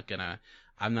 I'm not gonna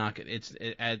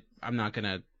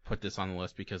put this on the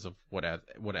list because of what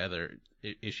other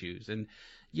issues. And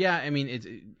yeah, I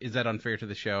mean, is that unfair to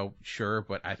the show? Sure,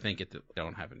 but I think I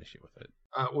don't have an issue with it.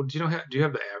 Well, do you have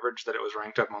the average that it was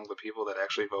ranked among the people that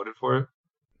actually voted for it?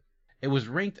 It was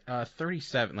ranked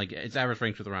 37, like its average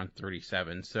ranked was around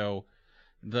 37. So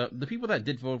the people that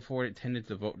did vote for it tended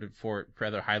to vote for it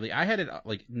rather highly. I had it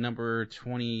like number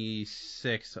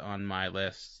 26 on my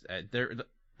list. The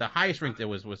highest ranked there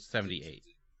was 78.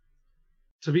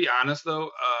 To be honest,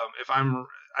 though,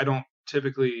 I don't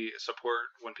typically support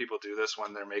when people do this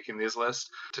when they're making these lists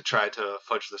to try to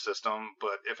fudge the system.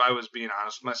 But if I was being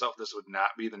honest with myself, this would not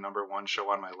be the number one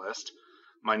show on my list.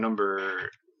 My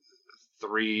number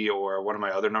 3 or one of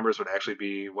my other numbers would actually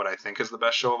be what I think is the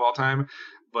best show of all time.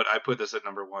 But I put this at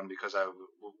number 1 because I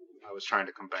was trying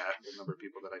to combat the number of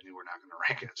people that I knew were not going to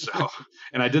rank it. So,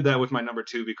 and I did that with my number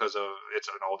 2 because it's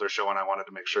an older show and I wanted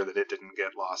to make sure that it didn't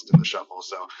get lost in the shuffle.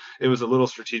 So it was a little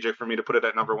strategic for me to put it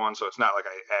at number 1. So it's not like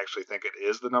I actually think it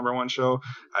is the number 1 show.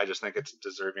 I just think it's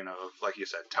deserving of, like you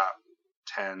said, top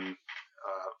 10.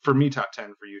 For me, top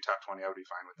 10. For you, top 20. I would be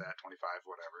fine with that. 25,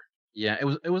 whatever. Yeah,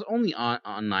 it was only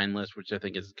on 9 list, which I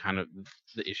think is kind of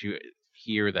the issue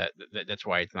here. That's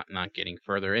why it's not getting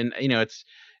further. And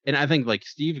and I think like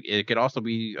Steve, it could also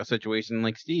be a situation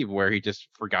like Steve where he just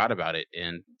forgot about it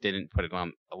and didn't put it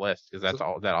on a list, because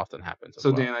that often happens.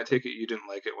 So Dan, I take it you didn't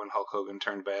like it when Hulk Hogan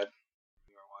turned bad?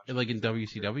 Like in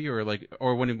WCW,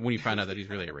 or when you found out that he's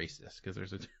really a racist, because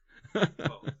there's a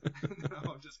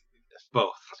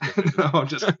both. No,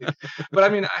 just kidding. But I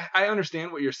mean, I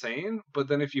understand what you're saying, but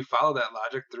then if you follow that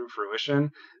logic through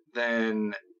fruition,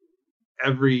 then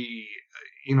it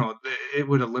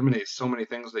would eliminate so many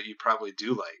things that you probably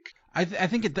do like. I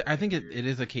think it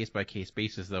is a case by case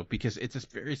basis though, because it's a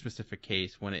very specific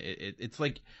case when it's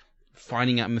like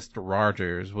finding out Mr.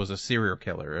 Rogers was a serial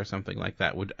killer or something like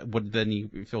that. Would then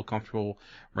you feel comfortable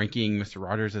ranking Mr.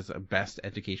 Rogers as a best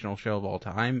educational show of all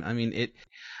time? I mean,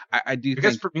 I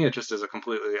guess for me it just is a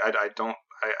completely. I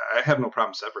have no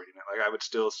problem separating it. Like I would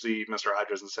still see Mr.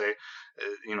 Rogers and say,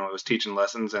 it was teaching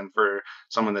lessons. And for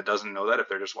someone that doesn't know that, if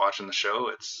they're just watching the show,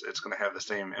 it's going to have the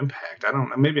same impact. I don't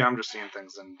know. Maybe I'm just seeing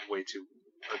things in way too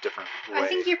a different way. I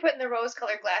think you're putting the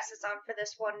rose-colored glasses on for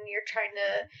this one, and you're trying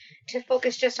to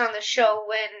focus just on the show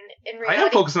when in reality... I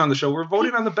am focusing on the show. We're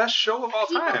voting on the best show of all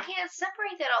time. People can't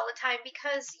separate that all the time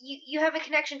because you have a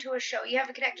connection to a show. You have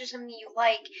a connection to something you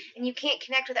like, and you can't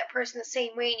connect with that person the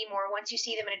same way anymore once you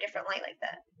see them in a different light like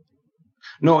that.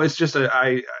 No, it's just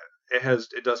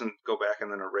it doesn't go back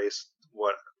and then erase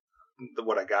what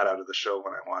I got out of the show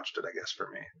when I watched it, I guess, for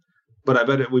me. But I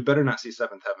bet we better not see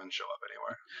Seventh Heaven show up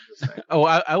anywhere. Oh,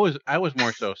 I was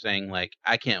more so saying, like,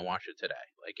 I can't watch it today.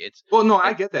 Like, it's... Well, no,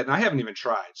 I get that, and I haven't even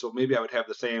tried, so maybe I would have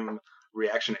the same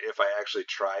reaction if I actually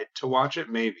tried to watch it,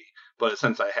 maybe. But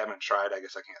since I haven't tried, I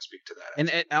guess I can't speak to that.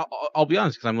 And I'll be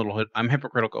honest, because I'm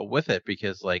hypocritical with it,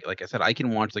 because like I said, I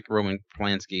can watch like Roman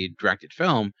Polanski directed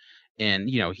film, and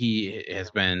you know he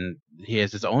has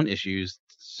his own issues,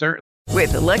 certainly.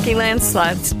 With the Lucky Land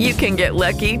Slots, you can get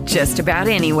lucky just about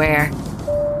anywhere.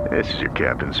 This is your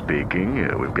captain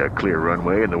speaking. We've got clear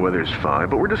runway and the weather's fine,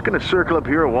 but we're just going to circle up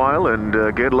here a while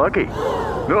and get lucky.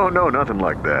 No, nothing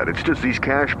like that. It's just these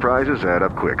cash prizes add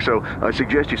up quick. So I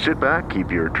suggest you sit back,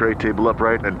 keep your tray table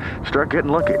upright, and start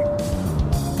getting lucky.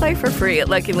 Play for free at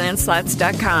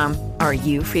LuckyLandSlots.com. Are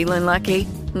you feeling lucky?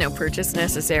 No purchase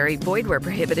necessary. Void where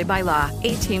prohibited by law.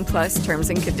 18+ terms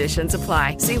and conditions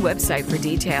apply. See website for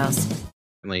details.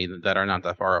 That are not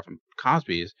that far off from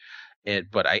Cosby's.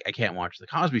 But I can't watch the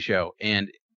Cosby Show, and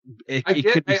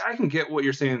I can get what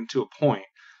you're saying to a point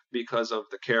because of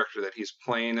the character that he's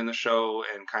playing in the show,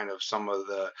 and kind of some of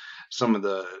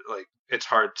the like it's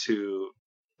hard to,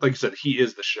 like you said, he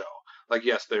is the show. Like,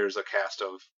 yes, there's a cast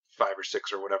of 5 or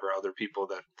 6 or whatever other people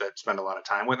that spend a lot of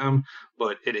time with him,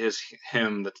 but it is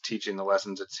him that's teaching the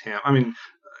lessons. It's him. I mean,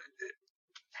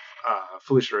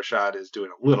 Felicia Rashad is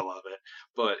doing a little of it,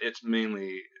 but it's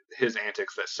mainly his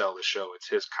antics that sell the show. It's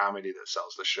his comedy that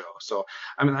sells the show. So,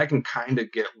 I mean, I can kind of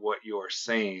get what you're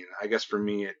saying. I guess for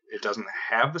me, it doesn't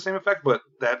have the same effect, but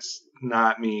that's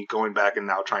not me going back and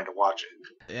now trying to watch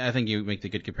it. I think you make the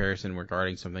good comparison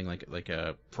regarding something like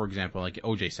for example, like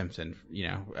O.J. Simpson, you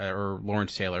know, or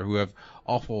Lawrence Taylor, who have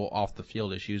awful off the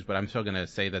field issues, but I'm still going to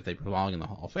say that they belong in the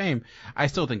Hall of Fame. I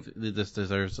still think this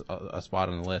deserves a spot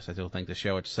on the list. I still think the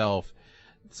show itself,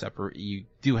 you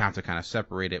do have to kind of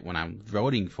separate it when I'm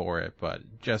voting for it, but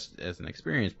just as an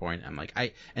experience point,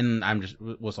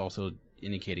 was also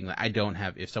indicating that I don't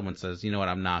have, if someone says, you know what,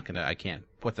 I can't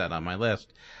put that on my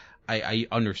list, I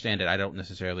understand it. I don't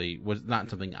necessarily, was not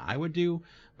something I would do,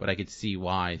 but I could see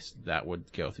why that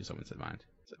would go through someone's mind.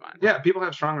 Yeah, people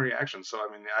have strong reactions, so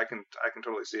I mean, I can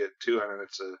totally see it too. I mean,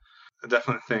 it's a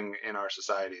definite thing in our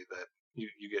society that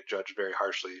you get judged very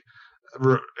harshly,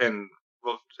 and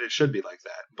well, it should be like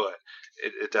that, but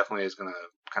it definitely is going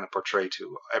to kind of portray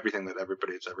to everything that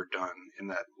everybody's ever done in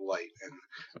that light.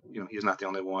 And, you know, he's not the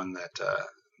only one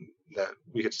that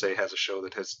we could say has a show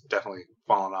that has definitely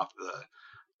fallen off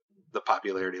the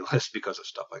popularity list because of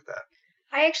stuff like that.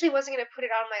 I actually wasn't going to put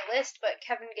it on my list, but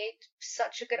Kevin gave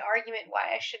such a good argument why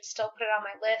I should still put it on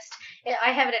my list.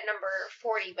 I have it at number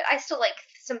 40, but I still like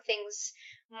some things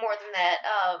more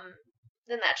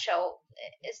than that show.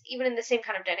 Is even in the same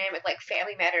kind of dynamic, like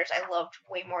Family Matters, I loved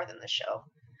way more than the show.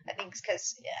 I think it's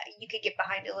because you could get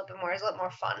behind it a little bit more. It's a lot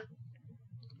more fun.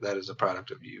 That is a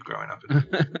product of you growing up in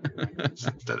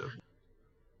instead of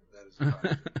that is a product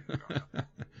of you growing up.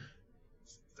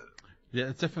 Yeah,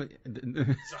 it's definitely.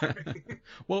 Sorry.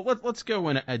 Well, let's go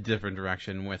in a different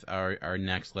direction with our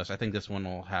next list. I think this one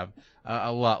will have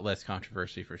a lot less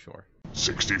controversy for sure.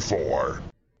 64.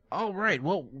 All right.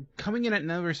 Well, coming in at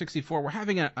number 64, we're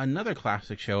having another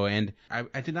classic show, and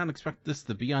I did not expect this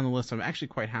to be on the list. I'm actually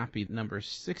quite happy. Number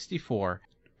 64.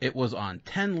 It was on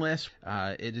 10 lists.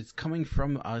 It is coming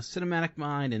from a cinematic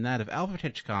mind, and that of Alfred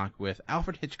Hitchcock, with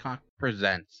Alfred Hitchcock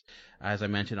Presents. As I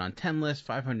mentioned, on 10 lists,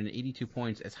 582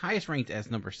 points, as highest ranked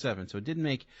as number 7. So it did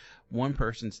make one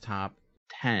person's top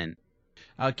 10.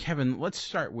 Kevin, let's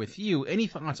start with you. Any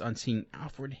thoughts on seeing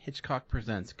Alfred Hitchcock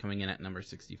Presents coming in at number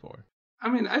 64? I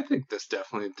mean, I think this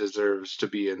definitely deserves to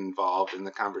be involved in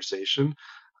the conversation.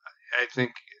 I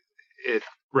think it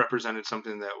represented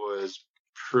something that was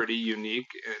pretty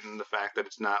unique in the fact that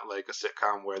it's not like a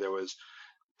sitcom where there was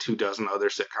 24 other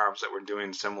sitcoms that were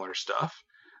doing similar stuff.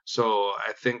 So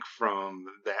I think from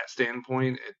that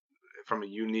standpoint, from a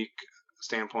unique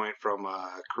standpoint, from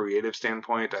a creative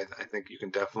standpoint, I think you can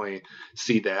definitely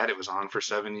see that. It was on for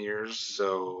 7 years,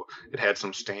 so it had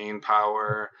some staying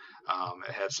power.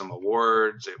 It had some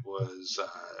awards. It was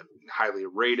highly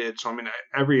rated. So, I mean,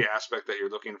 every aspect that you're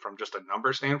looking from just a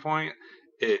number standpoint,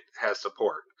 it has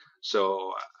support.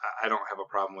 So I don't have a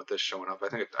problem with this showing up. I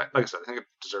think, like I said, I think it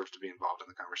deserves to be involved in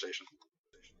the conversation.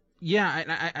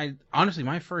 Yeah, I honestly,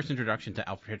 my first introduction to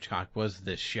Alfred Hitchcock was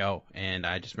this show, and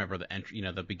I just remember the entry,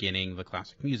 the beginning, the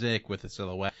classic music with the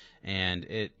silhouette, and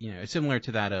it, it's similar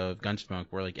to that of Gunsmoke,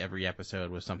 where like every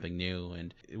episode was something new,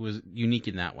 and it was unique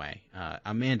in that way.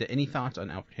 Amanda, any thoughts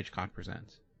on Alfred Hitchcock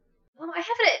Presents? I have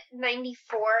it at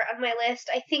 94 on my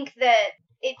list. I think that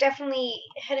it definitely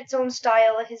had its own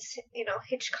style, his,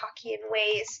 Hitchcockian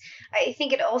ways. I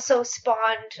think it also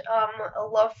spawned a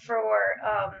love for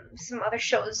some other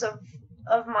shows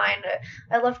of mine.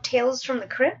 I love Tales from the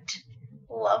Crypt.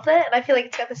 Love that. And I feel like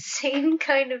it's got the same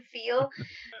kind of feel.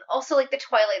 Also, like the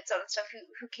Twilight Zone stuff.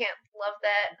 Who can't love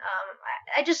that?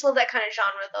 I just love that kind of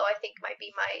genre, though. I think might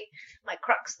be my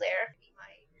crux there.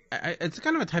 It's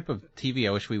kind of a type of TV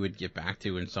I wish we would get back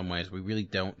to in some ways. We really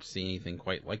don't see anything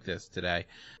quite like this today.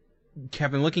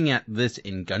 Kevin, looking at this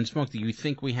in Gunsmoke, do you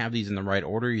think we have these in the right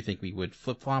order? You think we would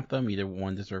flip-flop them? Either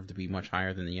one deserved to be much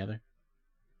higher than the other?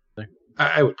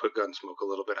 I would put Gunsmoke a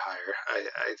little bit higher.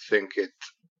 I think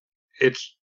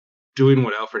it's doing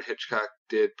what Alfred Hitchcock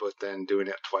did, but then doing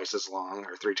it twice as long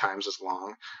or 3 times as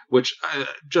long, which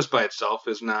just by itself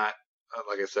is not,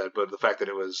 like I said, but the fact that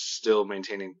it was still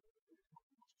maintaining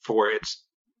for its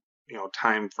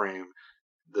time frame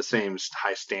the same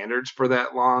high standards for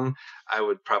that long, I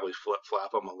would probably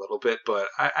flip-flop them a little bit, but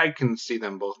I can see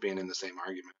them both being in the same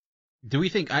argument. Do we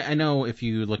think, I know if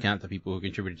you look at the people who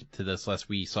contributed to this list,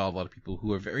 we saw a lot of people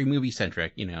who are very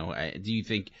movie-centric, do you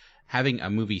think having a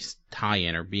movie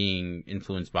tie-in or being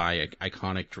influenced by an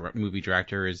iconic movie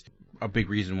director is a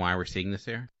big reason why we're seeing this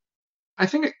here? I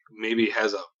think it maybe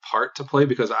has a part to play,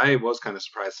 because I was kind of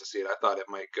surprised to see it. I thought it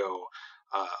might go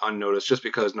unnoticed, just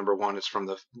because number one, it's from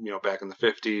the back in the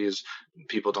 50s.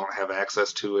 People don't have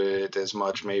access to it as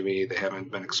much. Maybe they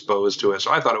haven't been exposed to it.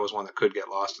 So I thought it was one that could get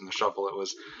lost in the shuffle. It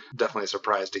was definitely a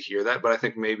surprise to hear that. But I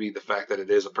think maybe the fact that it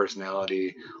is a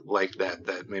personality like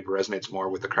that maybe resonates more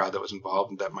with the crowd that was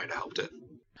involved, and that might have helped it.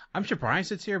 I'm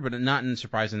surprised it's here, but not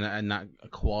surprising that, not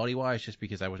quality-wise, just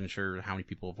because I wasn't sure how many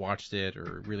people have watched it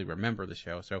or really remember the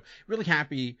show. So really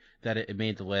happy that it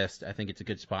made the list. I think it's a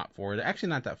good spot for it. Actually,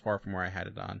 not that far from where I had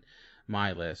it on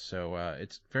my list, so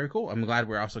it's very cool. I'm glad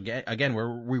we're also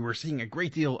we were seeing a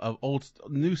great deal of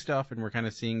new stuff, and we're kind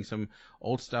of seeing some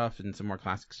old stuff and some more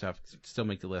classic stuff still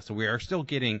make the list. So we are still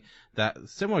getting that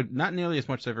similar, not nearly as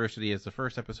much diversity as the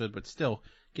first episode, but still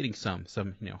getting some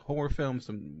horror films,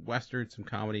 some westerns, some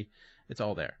comedy. It's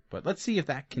all there. But let's see if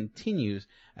that continues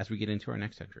as we get into our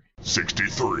next entry.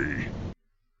 63.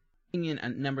 In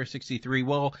at number 63,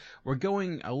 well, we're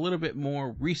going a little bit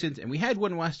more recent, and we had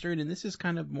one Western, and this is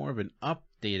kind of more of an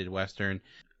updated Western.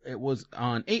 It was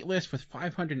on 8 list with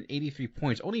 583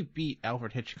 points, only beat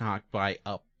Alfred Hitchcock by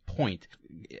a point.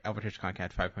 Alfred Hitchcock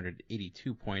had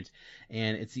 582 points,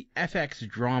 and it's the FX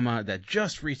drama that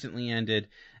just recently ended,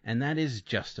 and that is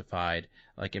Justified.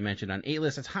 Like I mentioned, on 8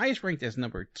 list, it's highest ranked as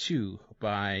number 2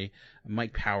 by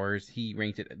Mike Powers. He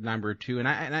ranked it at number 2, and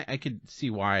I could see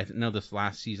why. I know this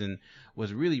last season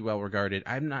was really well regarded.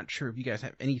 I'm not sure if you guys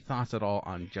have any thoughts at all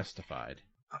on Justified.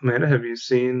 Amanda, have you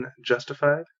seen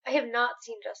Justified? I have not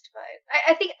seen Justified.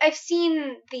 I think I've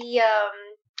seen the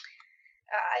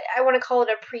I want to call it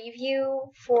a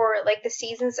preview for like the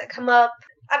seasons that come up.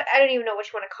 I don't even know what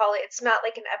you want to call it. It's not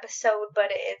like an episode, but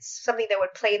it's something that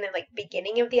would play in the like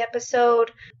beginning of the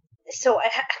episode. So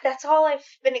that's all I've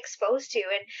been exposed to,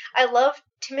 and I love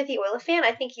Timothy Olyphant.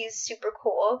 I think he's super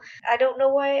cool. I don't know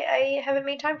why I haven't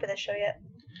made time for this show yet.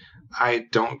 I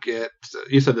don't get.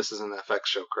 You said this is an FX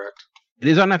show, correct? It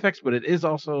is on FX, but it is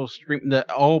also streamed.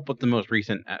 All but the most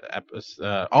recent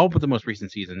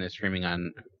season is streaming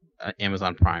on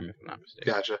Amazon Prime, if I'm not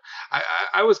mistaken. Gotcha.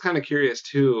 I was kind of curious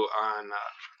too on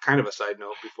kind of a side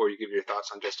note before you give your thoughts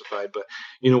on Justified, but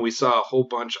we saw a whole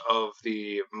bunch of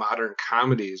the modern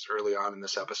comedies early on in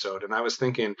this episode, and I was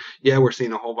thinking, yeah, we're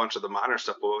seeing a whole bunch of the modern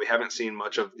stuff, but we haven't seen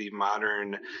much of the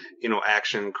modern,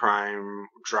 action, crime,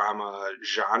 drama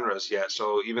genres yet.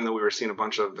 So even though we were seeing a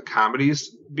bunch of the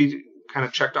comedies be kind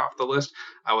of checked off the list,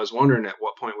 I was wondering at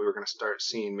what point we were going to start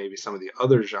seeing maybe some of the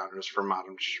other genres for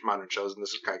modern shows, and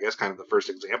this is, I guess, kind of the first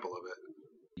example of it.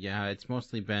 Yeah, it's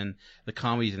mostly been the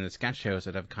comedies and the sketch shows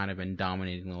that have kind of been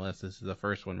dominating the list. This is the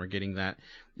first one we're getting that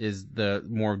is the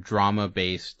more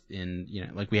drama-based in,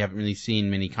 like we haven't really seen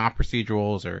many cop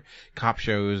procedurals or cop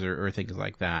shows or things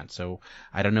like that. So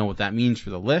I don't know what that means for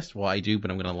the list. Well, I do, but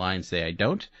I'm going to lie and say I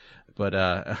don't. But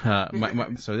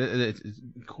so it's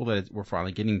cool that we're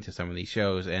finally getting to some of these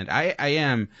shows, and I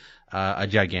am a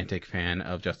gigantic fan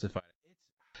of Justified.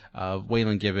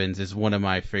 Waylon Gibbons is one of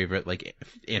my favorite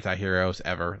anti-heroes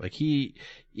ever. Like he's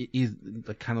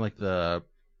kind of like the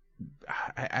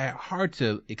hard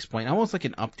to explain. Almost like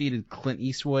an updated Clint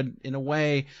Eastwood in a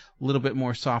way, a little bit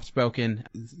more soft-spoken,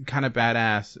 kind of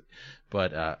badass,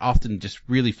 but often just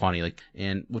really funny. Like,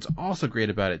 and what's also great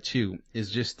about it too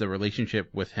is just the relationship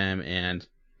with him and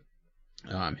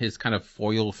his kind of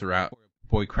foil throughout.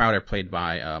 Boyd Crowder, played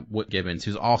by Whit Gibbons,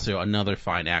 who's also another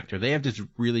fine actor. They have this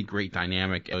really great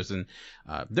dynamic.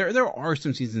 There are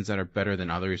some seasons that are better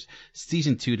than others.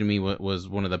 Season 2 to me was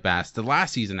one of the best. The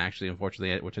last season, actually,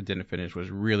 unfortunately, which I didn't finish, was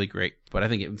really great. But I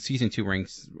think season 2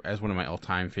 ranks as one of my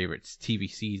all-time favorites TV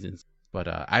seasons. But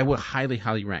I would highly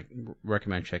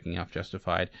recommend checking out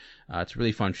Justified. It's a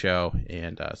really fun show,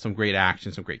 and some great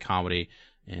action, some great comedy.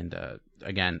 And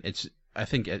again, I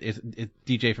think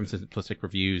DJ from Simplistic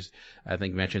Reviews, I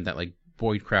think, mentioned that like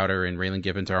Boyd Crowder and Raylan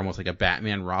Givens are almost like a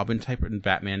Batman Robin type and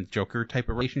Batman Joker type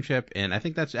of relationship, and I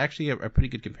think that's actually a pretty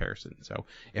good comparison. So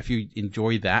if you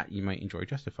enjoy that, you might enjoy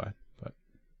Justified. But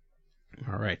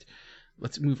all right,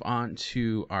 let's move on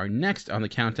to our next on the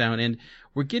countdown, and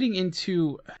we're getting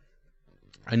into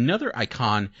another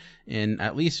icon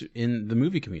at least in the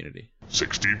movie community.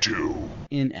 62.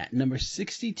 In at number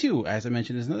 62, as I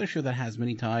mentioned, is another show that has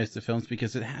many ties to films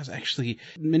because it has actually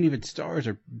many of its stars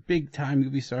are big-time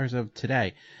movie stars of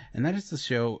today. And that is the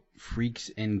show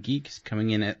Freaks and Geeks, coming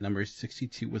in at number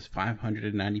 62 with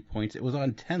 590 points. It was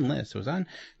on 10 lists. It was on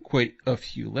quite a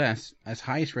few lists, as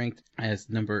highest ranked as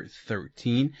number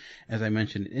 13. As I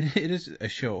mentioned, it is a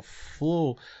show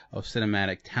full of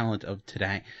cinematic talent of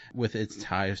today, with its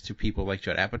ties to people like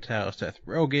Judd Apatow, Seth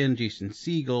Rogen, Jason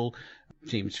Segel,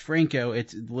 James Franco.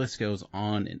 The list goes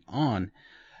on and on.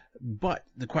 But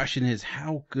the question is,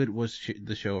 how good was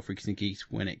the show Freaks and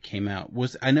Geeks when it came out?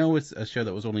 I know it's a show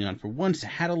that was only on for once. It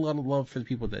had a lot of love for the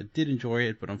people that did enjoy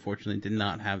it, but unfortunately did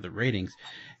not have the ratings.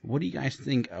 What do you guys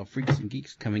think of Freaks and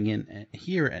Geeks coming in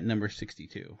here at number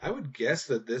 62? I would guess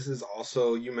that this is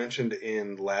also, you mentioned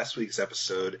in last week's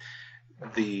episode,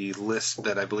 the list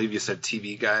that I believe you said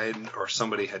TV Guide or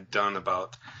somebody had done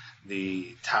about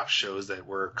the top shows that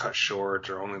were cut short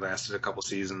or only lasted a couple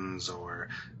seasons or,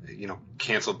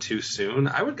 canceled too soon.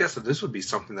 I would guess that this would be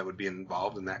something that would be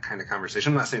involved in that kind of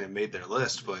conversation. I'm not saying it made their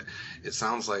list, but it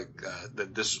sounds like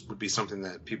that this would be something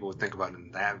that people would think about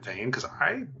in that vein, because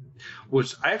I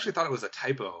actually thought it was a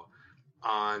typo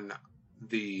on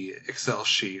the Excel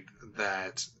sheet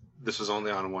that this was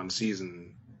only on one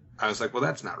season. I was like, well,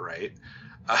 that's not right.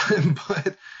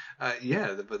 But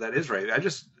that is right.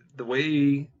 The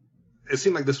way it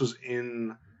seemed like this was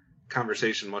in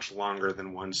conversation much longer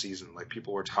than one season. Like,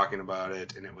 people were talking about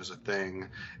it and it was a thing,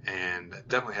 and it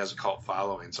definitely has a cult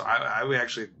following. So I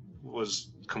actually was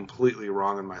completely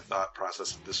wrong in my thought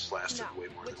process that this lasted way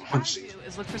more than one season.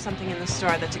 Is look for something in the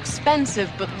store that's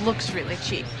expensive but looks really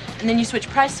cheap, and then you switch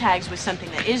price tags with something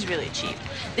that is really cheap.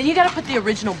 Then you got to put the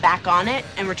original back on it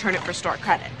and return it for store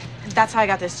credit. That's how I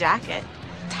got this jacket.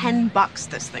 $10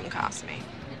 this thing cost me.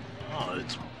 Oh,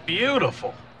 it's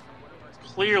beautiful.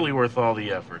 Clearly worth all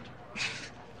the effort.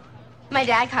 My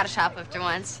dad caught a shoplifter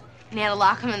once, and he had to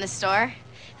lock him in the store,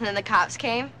 and then the cops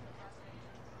came.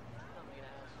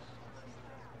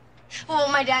 Well,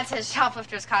 my dad says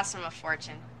shoplifters cost him a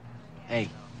fortune. Hey,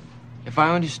 if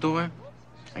I owned a store,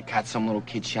 I caught some little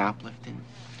kid shoplifting,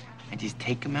 I just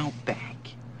take him out back,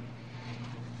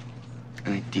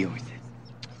 and I deal with it.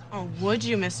 Oh, would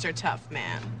you, Mr. Tough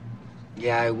Man?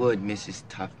 Yeah, I would, Mrs.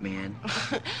 Tough Man.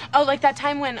 Oh, like that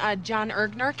time when John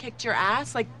Ergner kicked your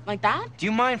ass? Like that? Do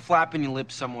you mind flapping your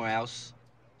lips somewhere else?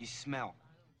 You smell.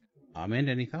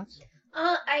 Amanda, any thoughts?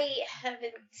 I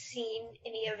haven't seen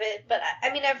any of it, but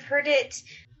I've heard it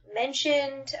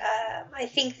mentioned. I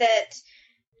think that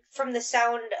from the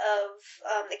sound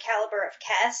of the caliber of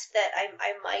cast, that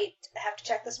I might have to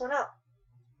check this one out.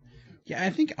 Yeah,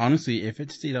 I think honestly, if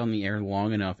it stayed on the air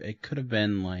long enough, it could have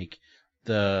been like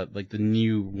the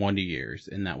new Wonder Years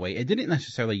in that way. It didn't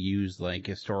necessarily use like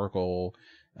historical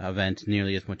events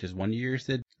nearly as much as Wonder Years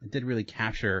did. It did really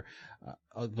capture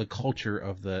the culture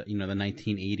of the the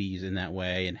 1980s in that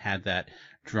way, and had that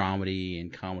dramedy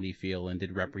and comedy feel, and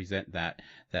did represent that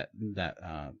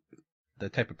the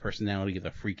type of personality of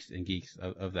the freaks and geeks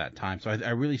of that time. So I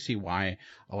really see why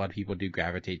a lot of people do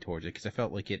gravitate towards it, because I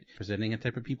felt like it presenting a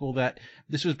type of people that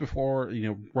this was before,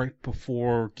 right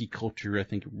before geek culture, I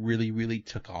think, really, really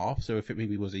took off. So if it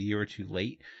maybe was a year or two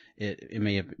late, it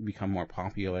may have become more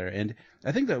popular. And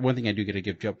I think that one thing I do get to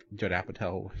give Judd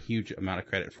Apatow a huge amount of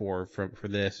credit for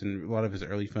this and a lot of his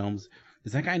early films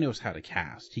is that guy knows how to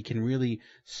cast. He can really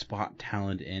spot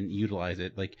talent and utilize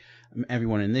it. Like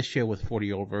everyone in this show with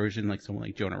 40-year-old version, like someone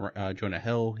like Jonah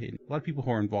Hill, and a lot of people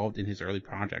who are involved in his early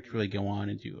projects really go on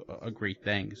and do a great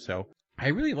thing. So I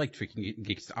really liked Freaking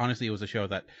Geeks. Honestly, it was a show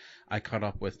that I caught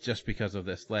up with just because of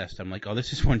this list. I'm like, oh,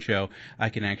 this is one show I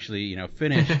can actually,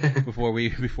 finish before we,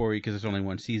 because there's only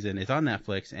one season. It's on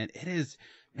Netflix, and it is,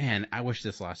 man, I wish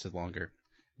this lasted longer.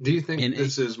 Do you think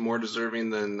this is more deserving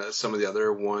than some of the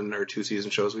other 1 or 2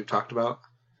 season shows we've talked about?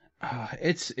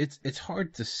 It's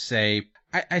hard to say.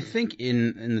 I think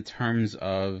in the terms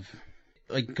of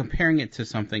like comparing it to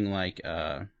something like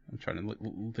I'm trying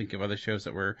to think of other shows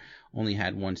that only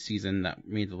had 1 season that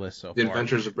made the list so far. The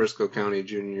Adventures of Briscoe County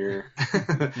Jr.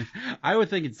 I would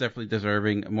think it's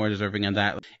definitely more deserving on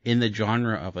that in the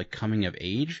genre of like coming of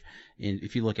age. And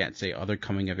if you look at say other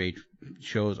coming of age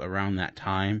shows around that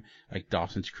time, like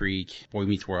Dawson's Creek, Boy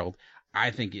Meets World,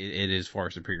 I think it is far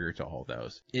superior to all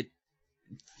those. It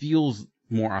feels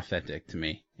more authentic to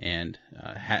me, and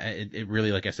it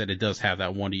really, like I said, it does have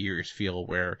that Wonder Years feel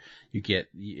where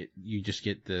you just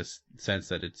get this sense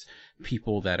that it's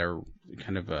people that are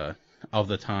kind of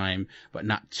the time, but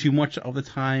not too much of the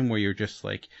time, where you're just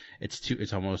like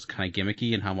it's almost kind of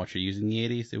gimmicky in how much you're using the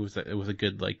 80s. It was a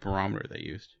good like barometer they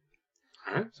used.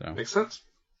 All right, so makes sense.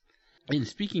 And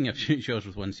speaking of shows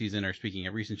with 1 season, or speaking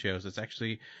of recent shows, it's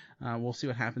actually we'll see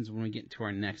what happens when we get to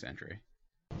our next entry.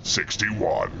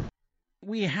 61.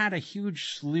 We had a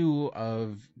huge slew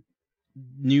of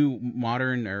new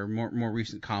modern or more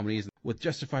recent comedies. With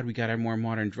Justified, we got our more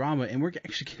modern drama, and we're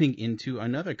actually getting into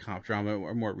another cop drama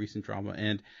or more recent drama.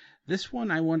 And this one,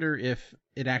 I wonder if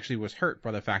it actually was hurt by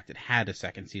the fact it had a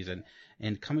 2nd season.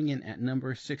 And coming in at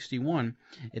number 61,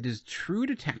 it is True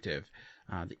Detective.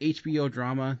 The HBO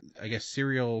drama, I guess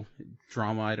serial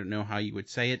drama, I don't know how you would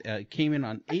say it, came in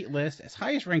on 8 lists, as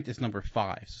highest ranked as number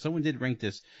 5. So someone did rank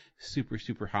this super,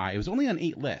 super high. It was only on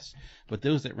 8 lists, but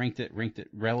those that ranked it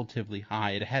relatively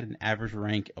high. It had an average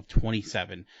rank of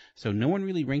 27. So no one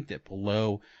really ranked it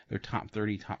below their top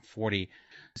 30, top 40.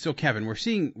 So Kevin, we're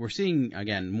seeing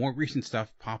again more recent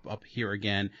stuff pop up here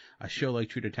again. A show like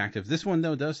True Detective. This one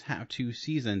though does have 2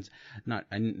 seasons.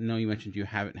 I know you mentioned you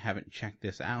haven't checked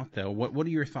this out though. What are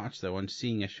your thoughts though on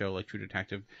seeing a show like True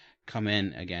Detective come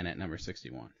in again at number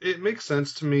 61? It makes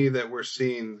sense to me that we're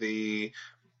seeing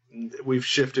we've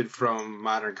shifted from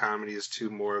modern comedies to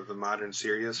more of the modern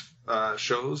serious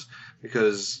shows,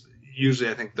 because usually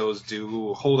I think those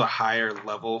do hold a higher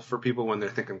level for people when they're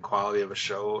thinking quality of a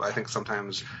show. I think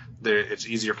sometimes it's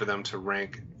easier for them to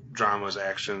rank dramas,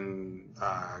 action,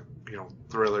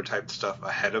 thriller type stuff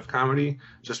ahead of comedy,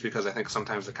 just because I think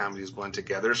sometimes the comedies blend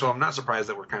together. So I'm not surprised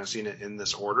that we're kind of seeing it in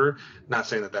this order. Not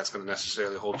saying that that's going to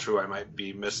necessarily hold true. I might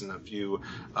be missing a few.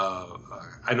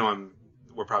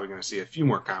 We're probably going to see a few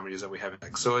more comedies that we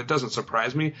haven't. So it doesn't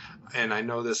surprise me. And I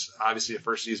know this, obviously, the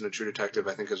 1st season of True Detective,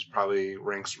 I think is probably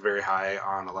ranks very high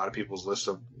on a lot of people's list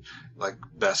of like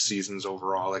best seasons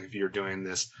overall. Like if you're doing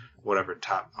this, whatever,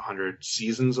 top 100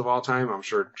 seasons of all time, I'm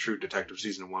sure True Detective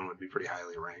season 1 would be pretty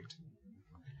highly ranked.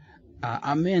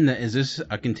 Amanda, is this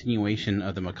a continuation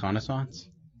of the McConaissance?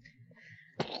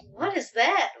 What is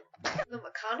that? The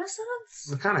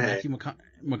McConaissance?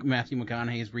 Matthew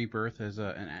McConaughey's rebirth as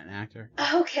an actor.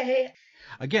 Okay.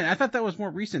 Again, I thought that was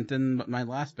more recent than my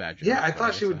last batch. Yeah, I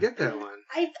thought she would get that one.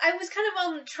 I was kind of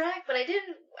on the track, but I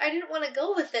didn't want to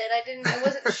go with it. I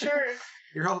wasn't sure.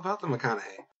 You're all about the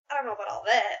McConaughey. I don't know about all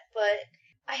that, but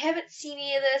I haven't seen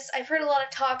any of this. I've heard a lot of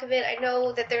talk of it. I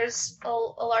know that there's a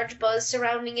large buzz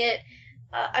surrounding it.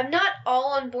 I'm not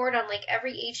all on board on like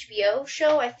every HBO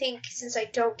show. I think since I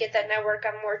don't get that network,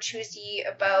 I'm more choosy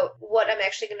about what I'm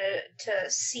actually going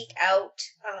to seek out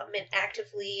and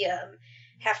actively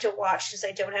have to watch, since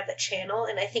I don't have that channel.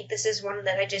 And I think this is one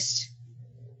that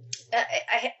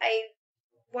I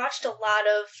watched a lot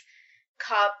of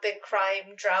cop and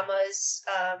crime dramas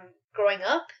growing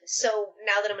up. So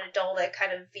now that I'm an adult, I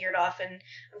kind of veered off, and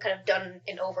I'm kind of done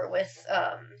and over with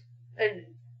and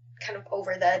kind of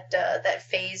over that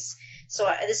phase.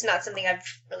 So this is not something I've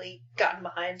really gotten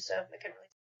behind, so I can't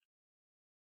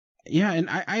really. Yeah, and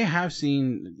I have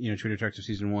seen, True Detective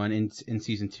season 1 and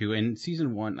season 2. And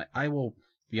season 1, I will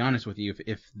be honest with you,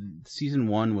 if season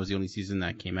 1 was the only season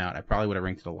that came out, I probably would have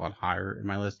ranked it a lot higher in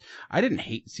my list. I didn't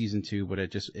hate season 2, but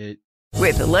it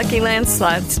With the Lucky Land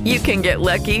Slots, you can get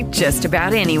lucky just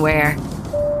about anywhere.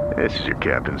 This is your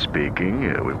captain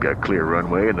speaking. We've got clear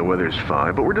runway and the weather's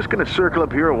fine, but we're just going to circle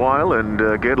up here a while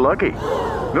and get lucky.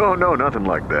 No, nothing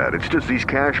like that. It's just these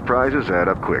cash prizes add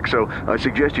up quick. So I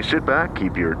suggest you sit back,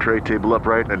 keep your tray table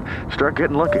upright, and start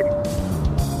getting lucky.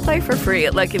 Play for free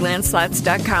at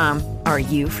LuckyLandSlots.com. Are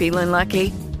you feeling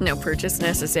lucky? No purchase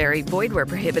necessary. Void where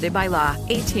prohibited by law.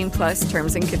 18+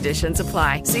 terms and conditions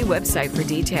apply. See website for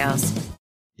details.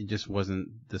 it just wasn't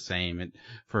the same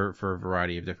for a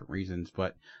variety of different reasons.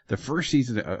 But the first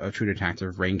season of True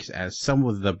Detective ranks as some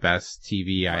of the best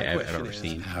TV I've ever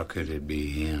seen. How could it be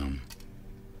him?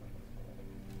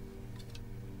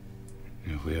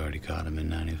 If we already caught him in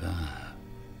 95.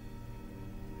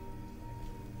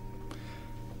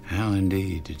 How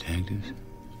indeed, detectives?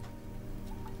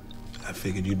 I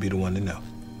figured you'd be the one to know.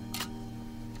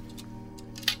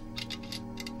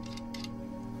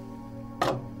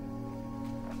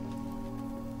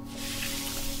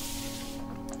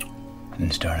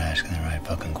 And start asking the right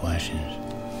fucking questions.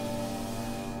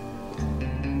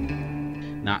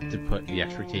 Not to put the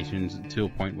expectations to a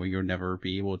point where you'll never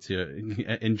be able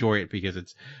to enjoy it because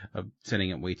it's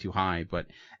setting it way too high. But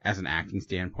as an acting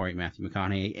standpoint, Matthew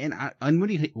McConaughey and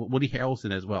Woody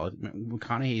Harrelson as well.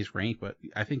 McConaughey is great, but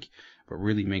I think what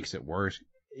really makes it worse,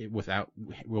 without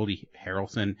Woody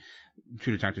Harrelson,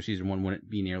 True Detective Season 1 wouldn't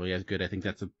be nearly as good. I think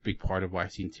that's a big part of why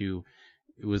Season 2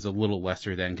 it was a little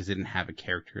lesser then, because it didn't have a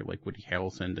character like Woody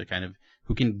Harrelson to kind of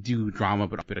who can do drama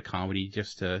but a bit of comedy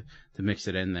just to mix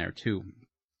it in there too.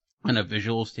 On a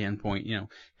visual standpoint,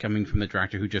 coming from the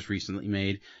director who just recently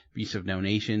made Beasts of No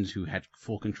Nations, who had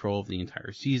full control of the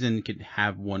entire season, could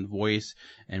have one voice,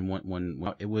 and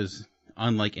well, it was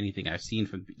unlike anything I've seen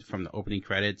from the opening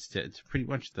credits to pretty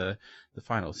much the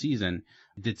final season.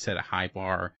 It did set a high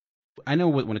bar. I know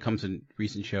when it comes to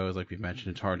recent shows, like we've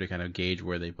mentioned, it's hard to kind of gauge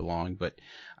where they belong, but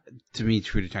to me,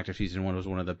 True Detective Season 1 was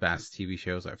one of the best TV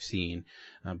shows I've seen,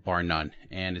 bar none,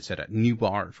 and it set a new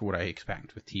bar for what I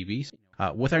expect with TV.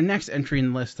 With our next entry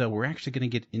in the list, though, we're actually going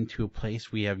to get into a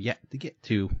place we have yet to get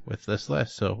to with this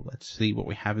list, so let's see what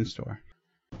we have in store.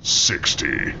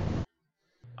 60.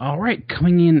 All right,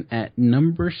 coming in at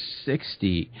number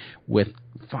 60 with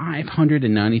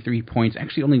 593 points,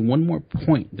 actually only one more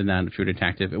point than that of True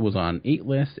Detective. It was on 8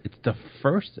 lists. It's the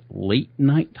first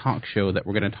late-night talk show that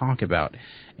we're going to talk about,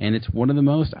 and it's one of the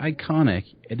most iconic.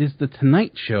 It is The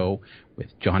Tonight Show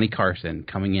with Johnny Carson,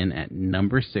 coming in at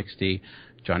number 60.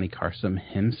 Johnny Carson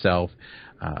himself.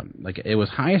 It was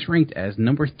highest ranked as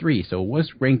number 3, so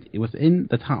it was in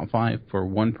the top 5 for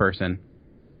one person.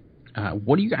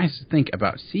 What do you guys think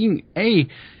about seeing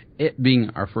it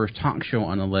being our first talk show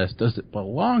on the list? Does it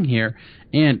belong here?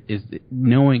 And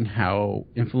knowing how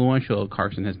influential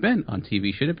Carson has been on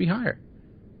TV, should it be higher?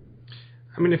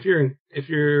 I mean, if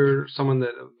you're someone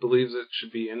that believes it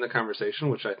should be in the conversation,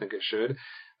 which I think it should,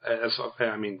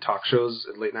 talk shows,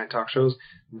 late night talk shows,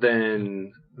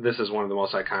 then this is one of the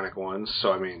most iconic ones.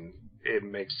 So, I mean, it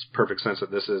makes perfect sense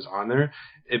that this is on there.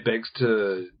 It begs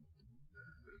to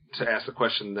ask the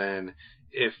question then,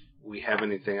 if we have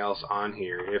anything else on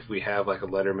here, if we have like a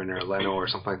Letterman or a Leno or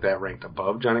something like that ranked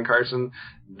above Johnny Carson,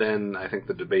 then I think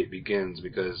the debate begins,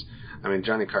 because, I mean,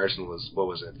 Johnny Carson was,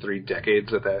 3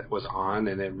 decades that was on,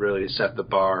 and it really set the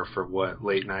bar for what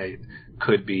late night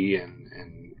could be and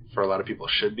for a lot of people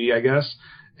should be, I guess.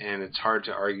 And it's hard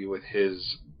to argue with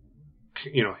his,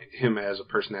 him as a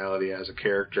personality, as a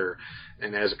character,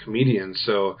 and as a comedian.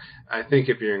 So I think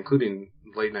if you're including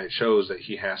late night shows, that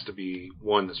he has to be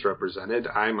one that's represented.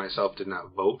 I myself did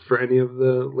not vote for any of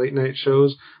the late night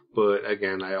shows, but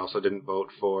again, I also didn't vote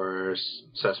for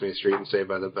Sesame Street and Saved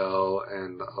by the Bell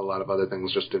and a lot of other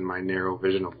things, just in my narrow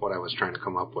vision of what I was trying to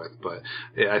come up with. But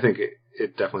I think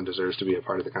it definitely deserves to be a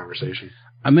part of the conversation.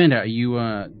 Amanda,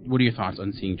 what are your thoughts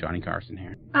on seeing Johnny Carson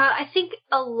here? I think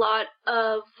a lot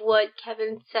of what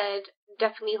Kevin said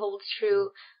definitely holds true.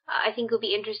 I think it'll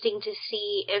be interesting to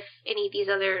see if any of these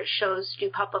other shows do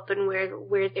pop up and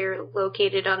where they're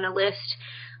located on the list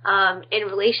in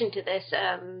relation to this.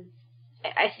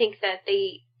 I think that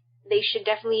they should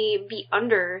definitely be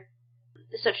under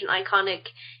such an iconic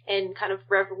and kind of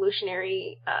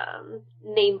revolutionary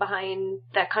name behind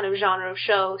that kind of genre of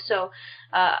show. So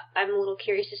I'm a little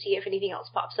curious to see if anything else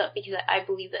pops up, because I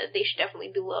believe that they should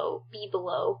definitely be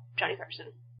below Johnny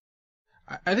Carson.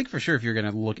 I think for sure, if you're going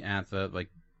to look at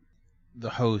the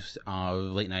host of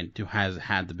Late Night who has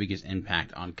had the biggest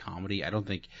impact on comedy, I don't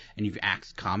think, and you've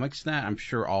asked comics that, I'm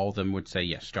sure all of them would say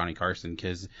yes, Johnny Carson,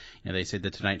 because they said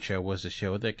The Tonight Show was a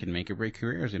show that can make or break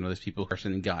careers. There's people,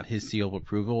 Carson got his seal of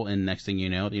approval, and next thing you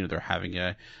know, they're having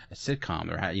a sitcom.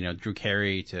 They're Drew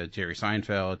Carey to Jerry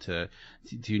Seinfeld to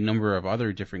a number of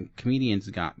other different comedians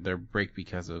got their break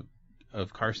because of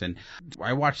Carson.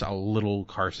 I watched a little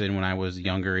Carson when I was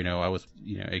younger.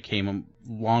 It came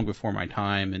long before my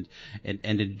time, and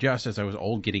ended just as I was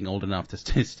getting old enough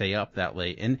to stay up that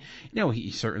late. And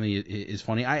he certainly is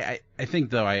funny. I think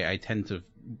though I tend to,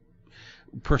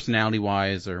 personality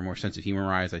wise or more sense of humor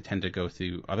wise, I tend to go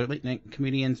through other late night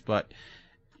comedians, but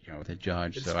to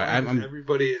judge. It's so fine. I'm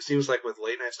Everybody, it seems like with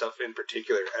late night stuff in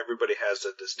particular, everybody has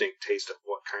a distinct taste of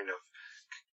what kind of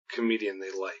comedian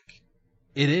they like.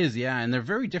 It is, yeah, and they're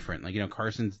very different. Like,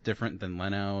 Carson's different than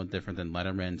Leno, different than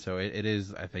Letterman, so it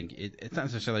is, I think, it's not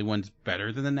necessarily one's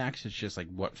better than the next, it's just like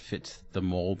what fits the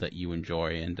mold that you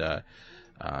enjoy, and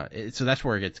so that's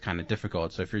where it gets kind of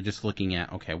difficult. So if you're just looking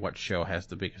at, okay, what show has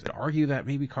the biggest, I'd argue that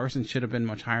maybe Carson should have been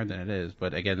much higher than it is,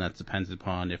 but again, that depends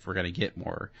upon if we're going to get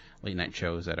more late night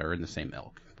shows that are in the same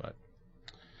ilk. But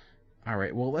all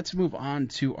right, well, let's move on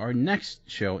to our next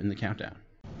show in the countdown.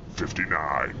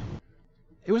 59.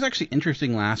 It was actually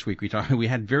interesting last week. We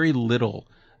had very little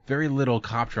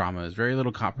cop dramas, very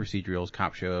little cop procedurals,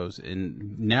 cop shows,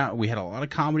 and now we had a lot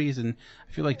of comedies. And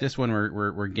I feel like this one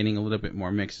we're getting a little bit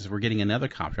more mixed. As we're getting another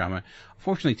cop drama.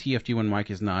 Unfortunately, TFT1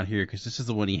 Mike is not here because this is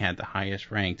the one he had the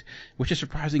highest ranked, which is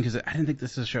surprising because I didn't think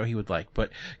this is a show he would like. But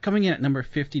coming in at number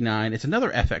 59, it's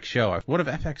another FX show. One of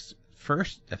FX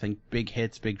first, I think, big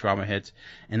hits, big drama hits,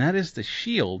 and that is The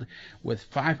Shield with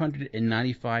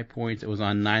 595 points. It was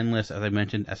on 9 lists, as I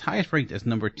mentioned, as highest ranked as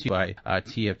number 2 by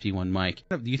TFT1 Mike.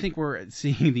 Do you think we're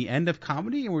seeing the end of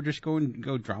comedy and we're just going to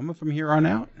go drama from here on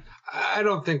out? I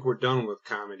don't think we're done with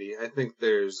comedy. I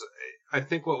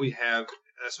think what we have,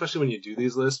 especially when you do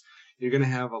these lists, you're going to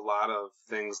have a lot of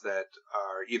things that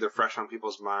are either fresh on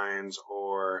people's minds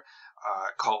or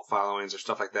cult followings or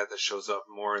stuff like that shows up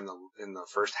more in the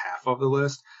first half of the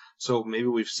list. So maybe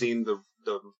we've seen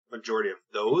the majority of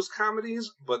those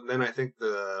comedies, but then I think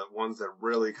the ones that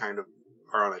really kind of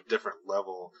are on a different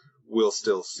level we'll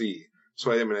still see.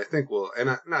 So I mean, I think we'll,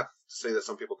 and not to say that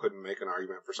some people couldn't make an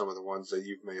argument for some of the ones that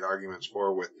you've made arguments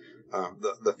for with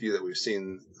the few that we've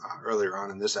seen earlier on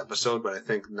in this episode, but I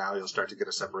think now you'll start to get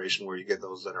a separation where you get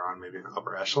those that are on maybe an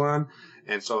upper echelon.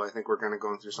 And so I think we're kind of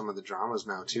going through some of the dramas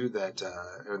now too that,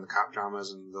 and the cop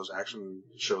dramas and those action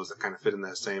shows that kind of fit in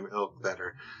that same ilk that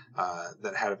are,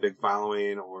 that had a big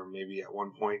following or maybe at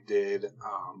one point did,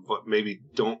 but maybe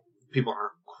people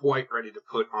aren't quite ready to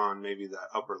put on maybe that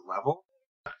upper level.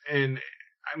 And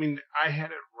I mean, I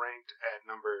had it ranked at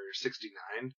number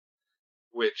 69,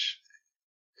 which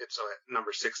it's at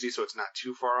number 60, so it's not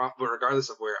too far off. But regardless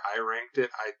of where I ranked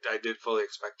it, I did fully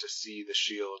expect to see The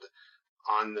Shield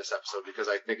on this episode because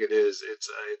I think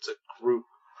it's a group.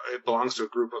 It belongs to a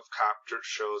group of cop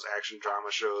shows, action drama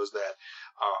shows that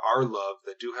are loved,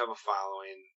 that do have a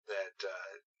following, that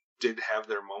did have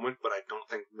their moment, but I don't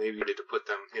think maybe we need to put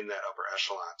them in that upper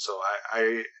echelon. So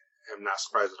I am not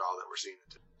surprised at all that we're seeing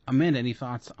it. Amanda, any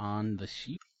thoughts on The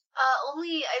Shield?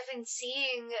 Only I've been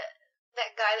seeing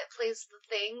that guy that plays the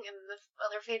Thing in the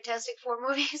other Fantastic Four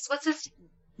movies. What's his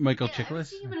name? Michael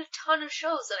Chiklis? I've seen him in a ton of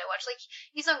shows that I watch. Like,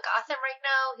 he's on Gotham right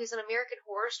now. He was on American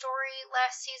Horror Story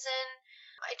last season.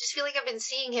 I just feel like I've been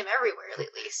seeing him everywhere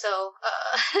lately. So,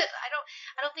 I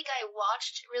don't think I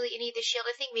watched really any of The Shield.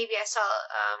 I think maybe I saw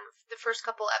the first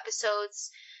couple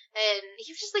episodes, and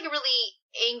he was just like a really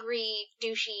angry,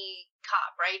 douchey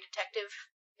cop, right? Detective.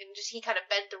 And just he kind of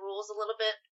bent the rules a little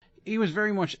bit. He was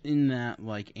very much in that,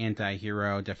 like,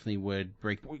 anti-hero, definitely would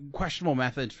break questionable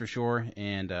methods for sure,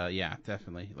 and yeah,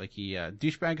 definitely. Like, he,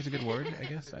 douchebag is a good word, I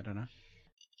guess, I don't know.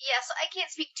 Yes, I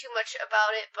can't speak too much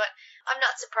about it, but I'm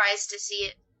not surprised to see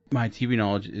it. My TV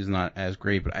knowledge is not as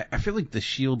great, but I feel like The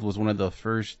Shield was one of the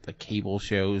first cable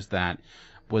shows that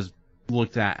was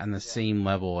looked at on the same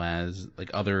level as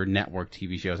like other network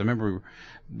TV shows. I remember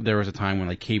there was a time when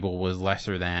like cable was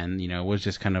lesser than, it was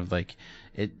just kind of like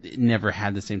it never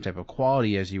had the same type of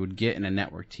quality as you would get in a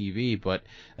network TV, but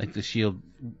like The Shield,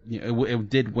 it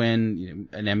did win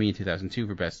an Emmy in 2002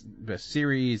 for best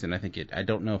series, and I think I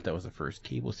don't know if that was the first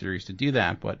cable series to do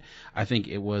that, but I think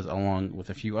it was, along with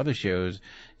a few other shows,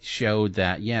 showed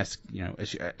that yes,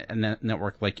 a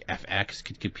network like FX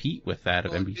could compete with that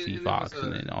of NBC, Fox,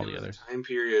 and all the others. Time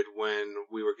period when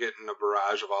we were getting a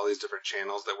barrage of all these different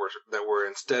channels that were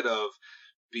instead of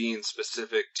being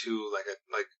specific to like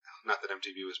not that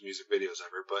MTV was music videos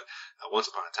ever, but once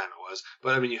upon a time it was.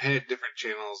 But I mean, you had different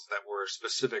channels that were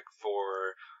specific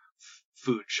for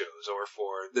food shows or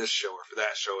for this show or for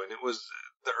that show. And it was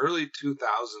the early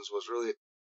 2000s was really a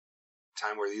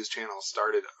time where these channels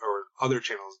started, or other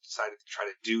channels decided to try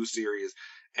to do series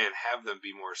and have them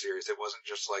be more serious. It wasn't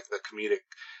just like the comedic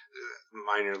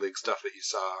minor league stuff that you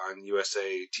saw on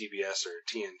USA, TBS, or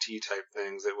TNT type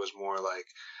things. It was more like,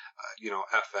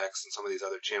 FX and some of these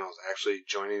other channels actually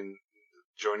joining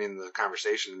the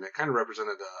conversation. And it kind of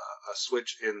represented a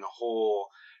switch in the whole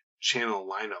channel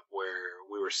lineup where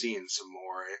we were seeing some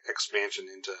more expansion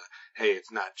into, hey,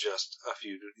 it's not just a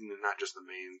few, not just the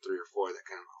main 3 or 4 that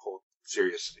kind of hold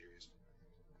serious series.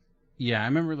 Yeah, I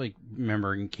remember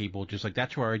remembering cable, just like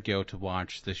that's where I'd go to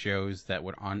watch the shows that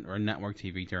would on or network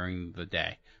TV during the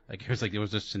day. Like there was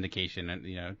just syndication, and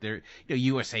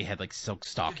USA had like silk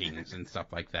stockings and stuff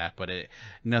like that, but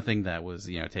nothing that was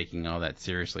taking all that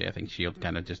seriously. I think Shield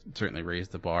kind of just certainly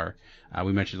raised the bar.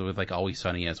 We mentioned it with like Always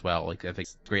Sunny as well. Like I think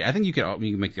it's great. I think you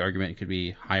can make the argument it could be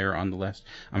higher on the list.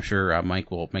 I'm sure Mike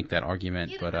will make that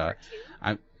argument, but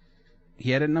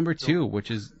he had it number 2, which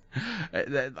is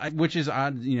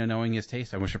odd, knowing his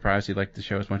taste. I was surprised he liked the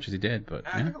show as much as he did, but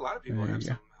I think a lot of people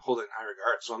hold it in high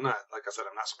regard. So I'm not, like I said,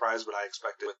 I'm not surprised, but I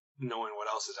expected, with knowing what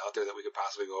else is out there that we could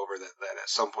possibly go over, that at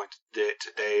some point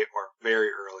today or very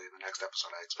early in the next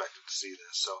episode, I expected to see this.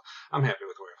 So I'm happy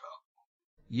with where it fell.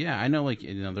 Yeah, I know,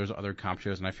 there's other comp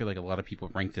shows, and I feel like a lot of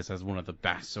people rank this as one of the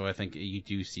best. So I think you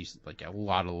do see like a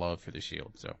lot of love for the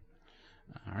Shield. So,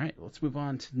 all right, let's move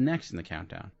on to next in the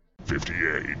countdown.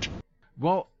 58.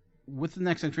 Well, with the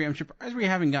next entry, I'm surprised we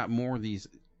haven't got more of these,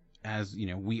 as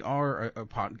we are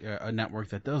a network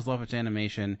that does love its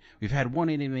animation. We've had one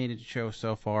animated show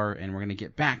so far, and we're going to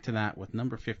get back to that with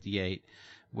number 58.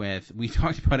 We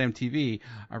talked about MTV,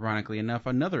 ironically enough,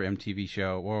 another MTV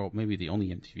show, or maybe the only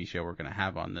MTV show we're going to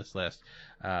have on this list.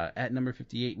 At number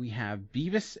 58, we have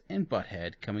Beavis and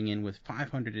Butthead coming in with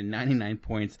 599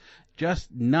 points,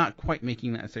 just not quite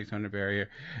making that 600 barrier.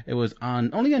 It was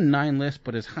only on 9 lists,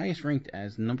 but as highest ranked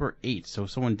as number 8, so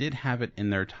someone did have it in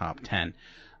their top 10.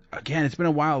 Again, it's been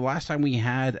a while. Last time we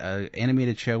had an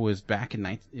animated show was back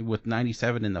with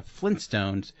 97 in the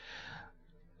Flintstones.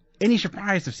 Any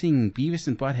surprise of seeing Beavis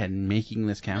and Butthead making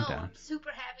this countdown? No, I'm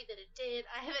super happy that it did.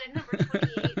 I have it at number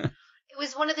 28. It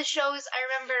was one of the shows I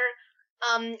remember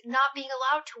not being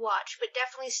allowed to watch, but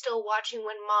definitely still watching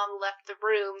when Mom left the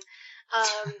room.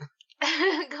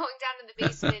 Going down to the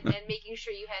basement and making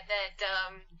sure you had the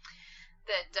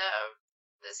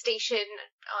station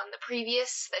on the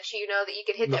previous that that you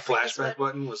could hit the that flashback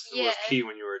button was key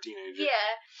when you were a teenager.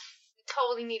 Yeah,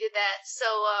 totally needed that. So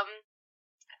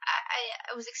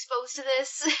I was exposed to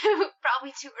this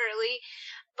probably too early,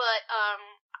 but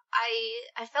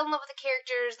I fell in love with the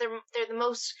characters. They're the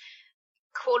most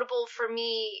quotable for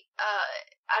me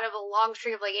out of a long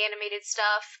string of animated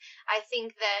stuff. I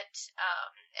think that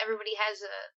everybody has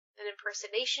an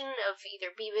impersonation of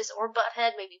either Beavis or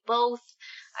Butthead, maybe both.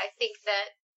 I think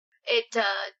that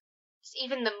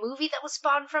even the movie that was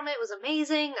spawned from it was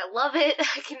amazing. I love it.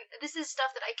 This is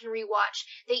stuff that I can rewatch.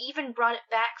 They even brought it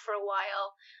back for a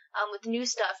while with new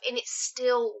stuff, and it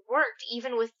still worked,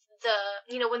 even with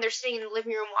when they're sitting in the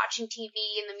living room watching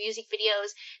TV and the music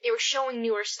videos, they were showing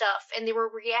newer stuff, and they were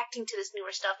reacting to this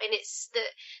newer stuff, and it's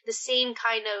the same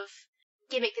kind of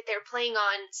gimmick that they're playing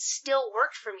on still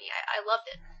worked for me. I loved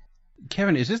it.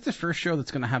 Kevin, is this the first show that's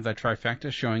going to have that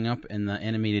trifecta showing up in the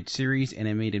animated series,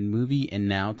 animated movie, and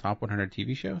now Top 100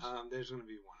 TV shows? There's going to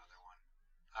be one other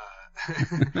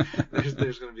one.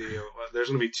 There's going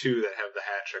to be 2 that have the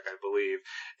hat trick, I believe.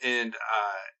 And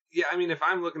yeah, I mean, if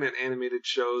I'm looking at animated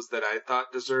shows that I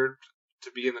thought deserved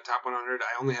to be in the top 100,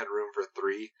 I only had room for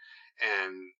 3.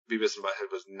 And Beavis and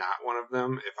Butthead was not one of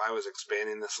them. If I was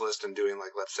expanding this list and doing,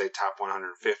 let's say, top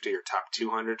 150 or top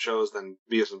 200 shows, then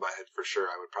Beavis and Butthead for sure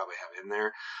I would probably have in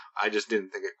there. I just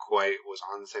didn't think it quite was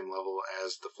on the same level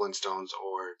as the Flintstones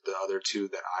or the other 2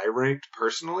 that I ranked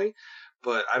personally.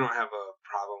 But I don't have a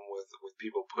problem with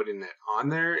people putting it on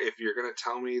there. If you're going to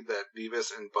tell me that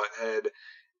Beavis and Butthead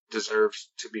deserves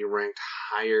to be ranked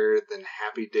higher than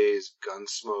Happy Days,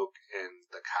 Gunsmoke, and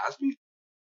The Cosby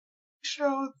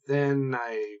Show, then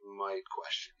I might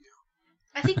question you.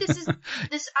 I think this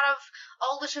out of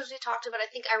all the shows we talked about, I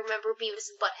think I remember Beavis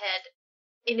and Butthead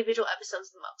individual episodes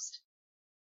the most.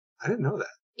 I didn't know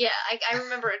that. Yeah, I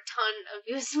remember a ton of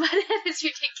Beavis and Butthead. It's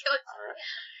ridiculous. All right.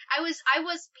 I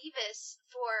was Beavis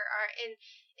for our in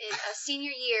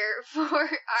senior year for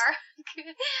our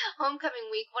homecoming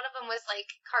week. One of them was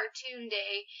cartoon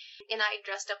day, and I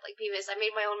dressed up like Beavis. I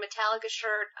made my own Metallica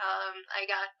shirt. I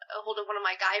got a hold of one of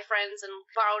my guy friends and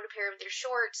borrowed a pair of their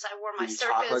shorts. I wore my Did you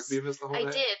circus. Talk like Beavis the whole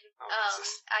day? I did. Oh,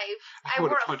 I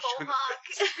wore a faux hawk.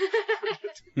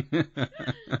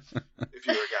 If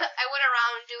you were a guy. I went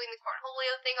around doing the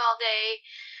Cornholio thing all day.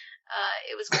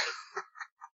 It was great.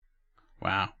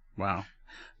 Wow.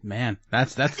 Man,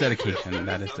 that's dedication.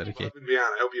 That is dedication.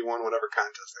 Beyond, I hope you won whatever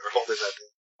contest they were holding that day.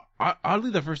 Oddly,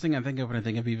 the first thing I think of when I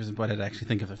think of Beavis and Butthead, I actually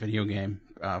think of the video game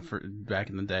for back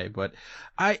in the day. But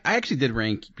I actually did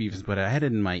rank Beavis and Butthead. I had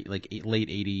it in my late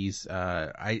 80s.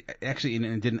 I actually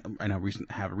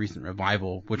have a recent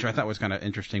revival, which I thought was kind of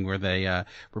interesting, where they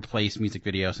replaced music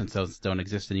videos, since those don't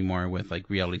exist anymore, with like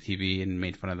reality TV, and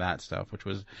made fun of that stuff, which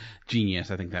was genius.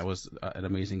 I think that was an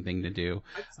amazing thing to do.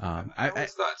 I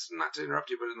always thought, not to interrupt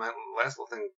you, but my last little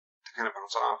thing to kind of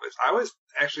bounce off is, I always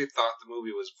actually thought the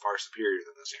movie was far superior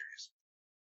than the series.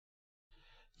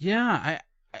 Yeah,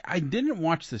 I didn't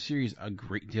watch the series a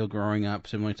great deal growing up.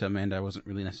 Similar to Amanda, I wasn't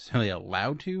really necessarily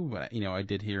allowed to, but I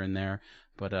did here and there.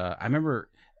 But I remember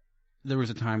there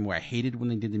was a time where I hated when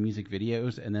they did the music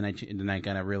videos, and then I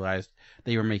kind of realized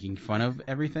they were making fun of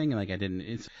everything, and like I didn't.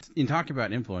 It's in talking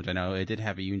about influence. I know it did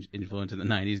have a huge influence in the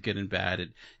 '90s, good and bad. It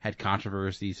had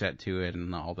controversy set to it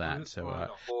and all that. So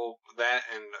that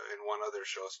and one other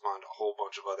show spawned a whole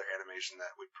bunch of other animation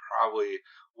that we probably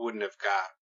wouldn't have got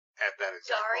at that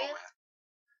exact Daria? moment.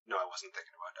 No, I wasn't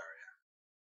thinking about Daria.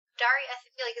 Daria, I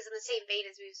feel like, is in the same vein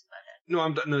as Beavis and Butthead. No,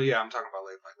 I'm talking about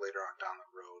later on down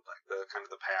the road, like the kind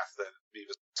of the path that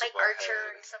Beavis Like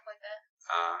Archer and stuff like that.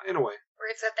 In a way. Where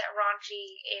it's got that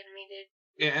raunchy animated.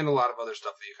 Yeah, and a lot of other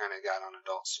stuff that you kind of got on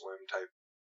Adult Swim type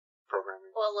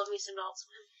programming. Well, I love me some Adult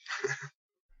Swim.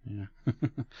 Yeah.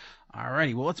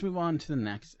 Alrighty, well, let's move on to the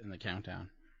next in the countdown.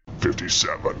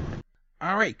 57.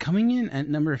 All right, coming in at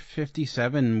number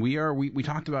 57, we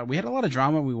talked about, we had a lot of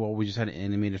drama. We just had an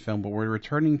animated film, but we're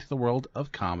returning to the world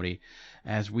of comedy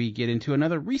as we get into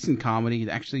another recent comedy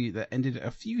that ended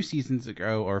a few seasons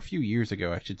ago, or a few years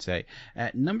ago, I should say.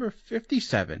 At number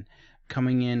 57,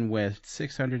 coming in with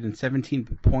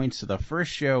 617 points, to the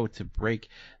first show to break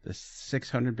the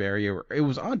 600 barrier. It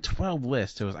was on 12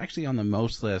 lists. It was actually on the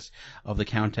most list of the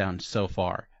countdown so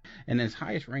far, and it's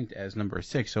highest ranked as number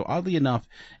 6. So oddly enough,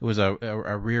 it was a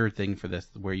rare thing for this,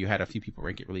 where you had a few people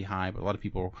rank it really high, but a lot of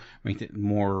people ranked it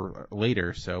more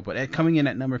later. So, but coming in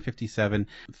at number 57,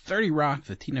 30 Rock,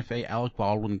 the Tina Fey, Alec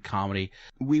Baldwin comedy.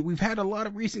 We've had a lot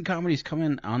of recent comedies come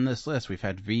in on this list. We've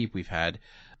had Veep, we've had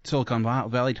Silicon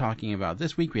Valley talking about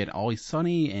this week. We had Always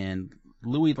Sunny and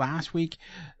Louie last week.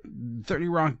 30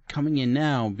 Rock coming in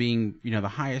now, being the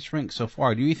highest ranked so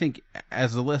far. Do you think,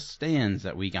 as the list stands,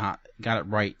 that we got it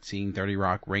right, seeing 30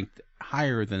 Rock ranked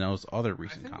higher than those other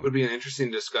recent comedies? It would be an interesting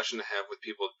discussion to have with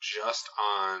people just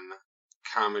on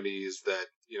comedies that,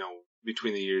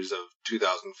 between the years of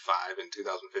 2005 and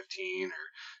 2015, or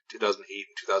 2008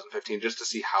 and 2015, just to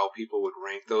see how people would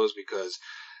rank those, because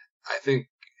I think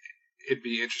it'd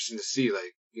be interesting to see,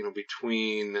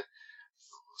 between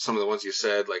some of the ones you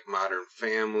said, like Modern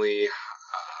Family,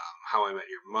 How I Met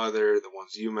Your Mother, the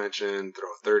ones you mentioned, throw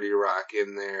 30 Rock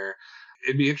in there.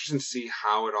 It'd be interesting to see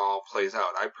how it all plays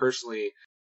out. I personally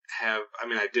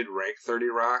I did rank 30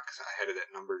 Rock. I had it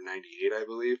at number 98, I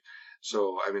believe.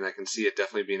 So, I can see it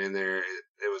definitely being in there.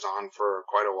 It was on for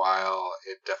quite a while.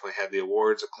 It definitely had the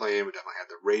awards acclaim. It definitely had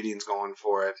the ratings going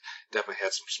for it. Definitely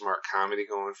had some smart comedy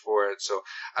going for it. So,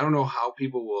 I don't know how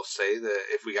people will say that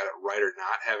if we got it right or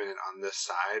not, having it on this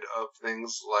side of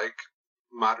things like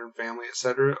Modern Family,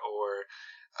 etc., or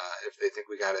if they think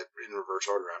we got it in reverse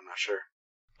order. I'm not sure.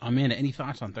 Amanda, any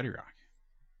thoughts on 30 Rock?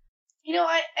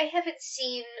 I haven't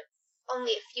seen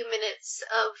only a few minutes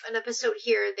of an episode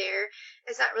here or there.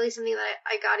 It's not really something that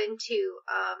I got into,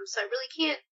 so I really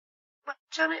can't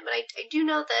much on it, but I do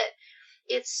know that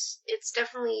it's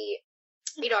definitely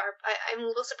radar. I'm a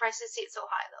little surprised to see it so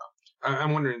high, though.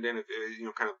 I'm wondering, Dan, if,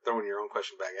 kind of throwing your own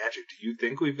question back at you, do you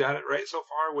think we've got it right so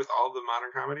far with all the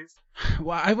modern comedies?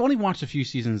 Well, I've only watched a few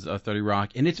seasons of 30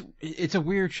 Rock, and it's a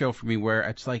weird show for me, where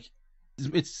it's like,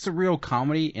 it's surreal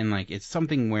comedy, and it's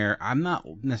something where I'm not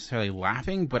necessarily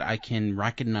laughing, but I can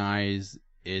recognize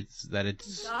it's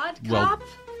God, cop,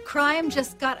 crime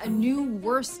just got a new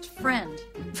worst friend.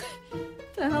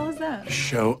 The hell is that? A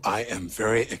show I am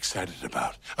very excited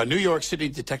about. A New York City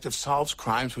detective solves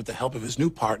crimes with the help of his new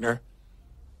partner,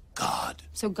 God.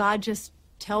 So God just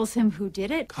tells him who did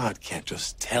it? God can't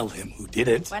just tell him who did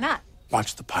it. Why not?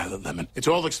 Watch the pilot, Lemon. It's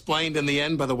all explained in the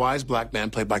end by the wise black man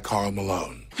played by Carl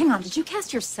Malone. Hang on, did you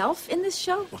cast yourself in this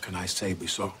show? What can I say? We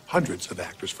saw hundreds of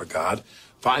actors for God.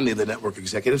 Finally, the network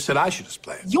executive said I should just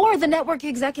play it. You're the network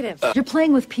executive. You're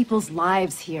playing with people's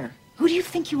lives here. Who do you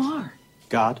think you are?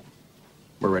 God,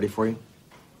 we're ready for you.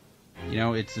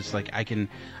 It's just like I can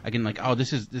oh,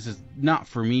 this is not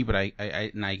for me, but I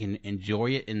can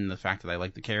enjoy it in the fact that I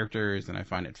like the characters and I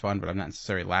find it fun, but I'm not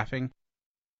necessarily laughing.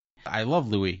 I love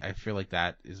Louie. I feel like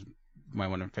that is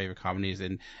one of my favorite comedies.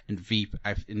 And Veep,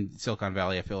 in Silicon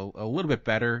Valley, I feel a little bit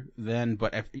better than,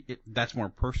 but that's more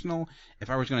personal. If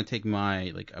I was going to take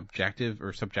my like objective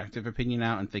or subjective opinion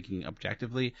out and thinking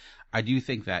objectively, I do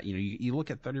think that, you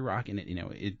look at 30 Rock and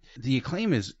the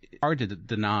acclaim is hard to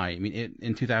deny. I mean,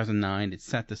 in 2009, it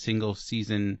set the single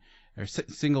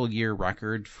year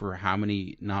record for how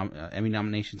many Emmy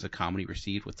nominations a comedy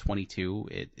received with 22.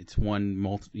 It's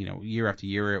won year after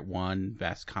year. It won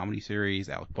Best Comedy Series.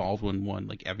 Alec Baldwin won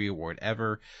like every award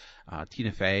ever.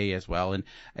 Tina Fey as well, and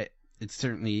it's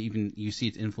certainly, even you see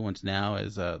its influence now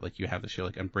as like you have the show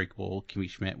like Unbreakable Kimmy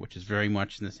Schmidt, which is very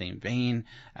much in the same vein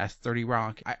as 30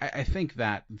 Rock. I think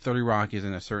that 30 Rock is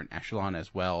in a certain echelon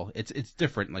as well. It's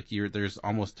different. Like there's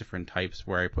almost different types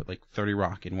where I put like 30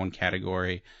 Rock in one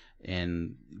category,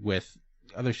 and with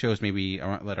other shows maybe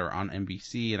that are on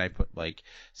NBC, and I put like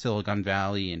Silicon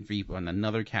Valley and Veep on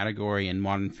another category, and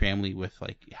Modern Family with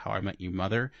like How I Met Your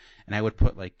Mother, and I would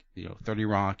put like 30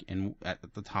 Rock at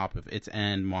the top of its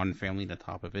end, Modern Family at the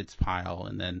top of its pile,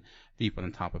 and then Veep on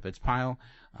the top of its pile.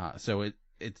 So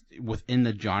it's within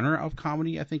the genre of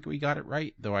comedy. I think we got it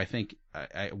right, though I think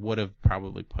I would have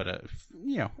probably put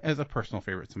as a personal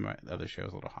favorite, some of my other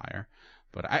shows a little higher.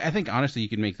 But I think honestly you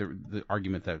could make the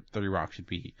argument that 30 Rock should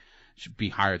be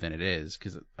higher than it is,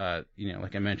 because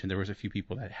like I mentioned, there was a few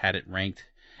people that had it ranked.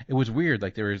 It was weird,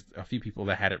 like there was a few people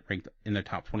that had it ranked in their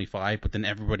top 25, but then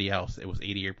everybody else it was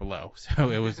 80 or below. So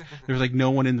there was like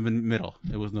no one in the middle.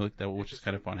 It was which is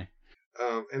kind of funny.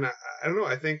 And I don't know.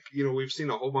 I think we've seen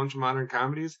a whole bunch of modern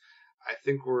comedies. I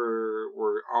think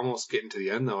we're almost getting to the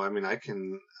end, though. I mean,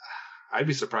 I'd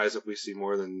be surprised if we see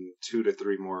more than 2 to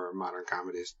 3 more modern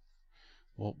comedies.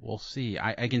 Well, we'll see.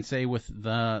 I can say with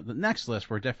the next list,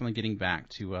 we're definitely getting back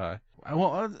to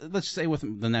let's say with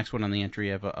the next one on the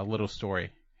entry of a little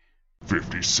story.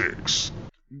 56.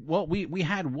 Well, we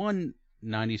had one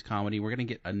 90s comedy. We're going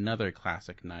to get another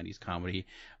classic 90s comedy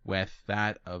with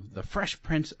that of The Fresh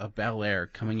Prince of Bel-Air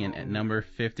coming in at number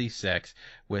 56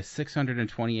 with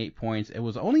 628 points. It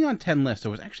was only on 10 lists, so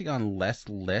it was actually on less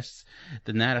lists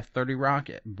than that of 30 Rock,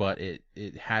 but it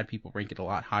had people rank it a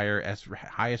lot higher, as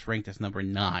highest ranked as number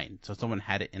 9. So someone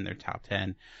had it in their top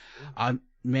 10.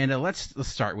 Amanda, let's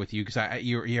start with you, because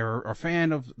you're a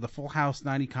fan of the Full House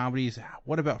 90 comedies.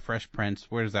 What about Fresh Prince?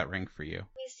 Where does that rank for you?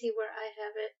 Let me see where I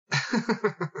have it.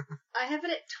 I have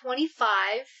it at 25,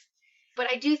 but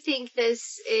I do think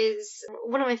this is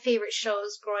one of my favorite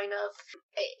shows growing up.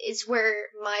 It's where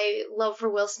my love for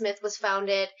Will Smith was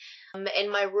founded,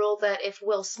 and my rule that if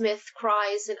Will Smith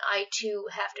cries, then I too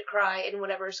have to cry in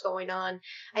whatever's going on.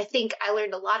 I think I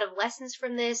learned a lot of lessons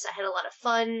from this. I had a lot of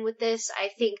fun with this. I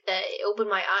think that it opened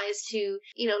my eyes to,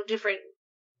 different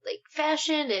like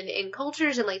fashion and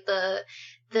cultures, and like the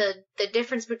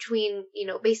difference between,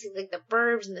 basically like the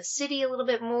burbs and the city a little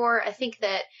bit more. I think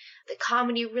that the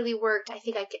comedy really worked. I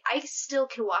think I still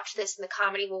can watch this and the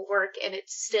comedy will work, and it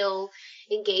still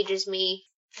engages me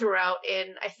throughout. And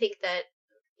I think that,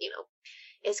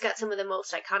 it's got some of the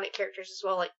most iconic characters as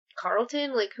well, like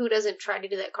Carlton. Like, who doesn't try to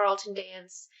do that Carlton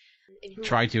dance?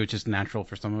 It's just natural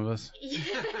for some of us.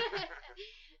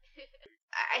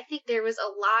 I think there was a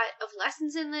lot of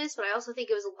lessons in this, but I also think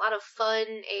it was a lot of fun,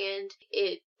 and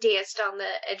it danced on the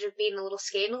edge of being a little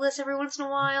scandalous every once in a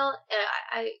while,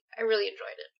 and I really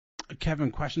enjoyed it.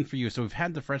 Kevin, question for you. So we've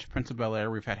had The Fresh Prince of Bel-Air,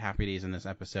 we've had Happy Days in this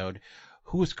episode.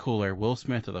 Who's cooler, Will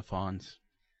Smith or the Fonz?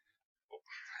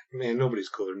 Man, nobody's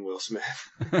cooler than Will Smith.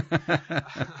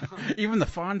 Even the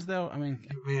Fonz, though? I mean...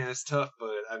 Man, it's tough, but,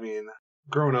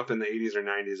 growing up in the 80s or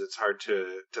 90s, it's hard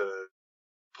to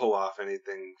pull off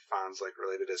anything Fonz like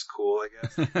related as cool, I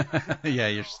guess. Yeah,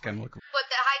 you're just kind of looking. But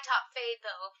the high top fade,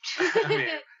 though.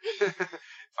 If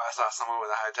I saw someone with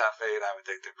a high top fade, I would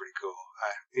think they're pretty cool,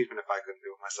 even if I couldn't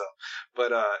do it myself.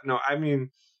 But no,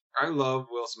 I love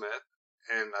Will Smith,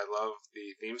 and I love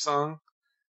the theme song.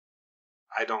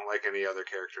 I don't like any other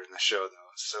character in the show,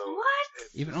 though. So what?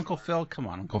 Even Uncle Phil? Come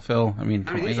on, Uncle Phil. I mean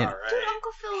he's all right. Dude,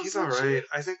 Uncle Phil he's all right.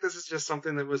 I think this is just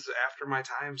something that was after my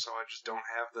time, so I just don't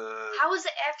have the... How is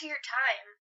it after your time?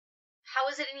 How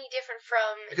is it any different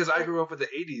from... Because I grew up with the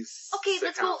 80s. Okay,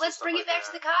 let's bring it back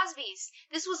to the Cosbys.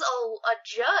 This was a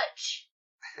judge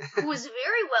who was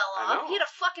very well off. He had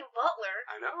a fucking butler.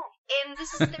 I know. And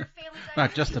this is their family's identity.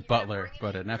 Not just a butler,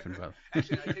 but an effing butler.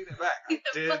 Actually, I take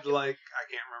that back. I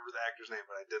can't remember the actor's name,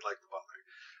 but I did like the butler.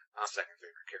 Second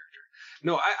favorite character.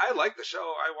 No, I liked the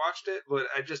show. I watched it, but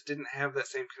I just didn't have that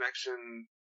same connection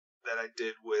that I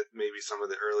did with maybe some of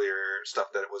the earlier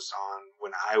stuff that was on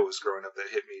when I was growing up that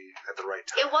hit me at the right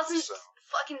time. It wasn't so.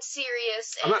 fucking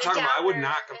serious. I'm not and talking about. I would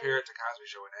downer not compare it to Cosby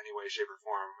Show in any way, shape, or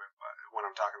form when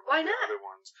I'm talking about Why the not? other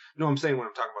ones. No, I'm saying when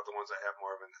I'm talking about the ones that have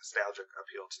more of a nostalgic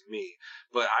appeal to me.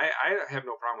 But I have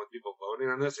no problem with people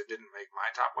voting on this. It didn't make my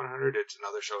top 100. It's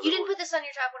another show. You didn't put this on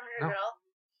your top 100 No. at all?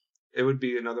 It would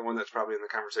be another one that's probably in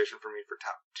the conversation for me for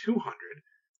top 200.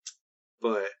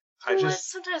 But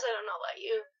Sometimes I don't know about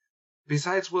you.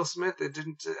 Besides Will Smith, it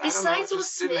didn't. I don't know. It Besides Will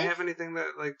just didn't Smith? have anything that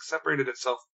separated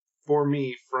itself for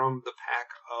me from the pack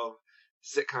of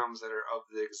sitcoms that are of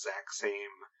the exact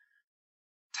same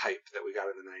type that we got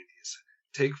in the 90s.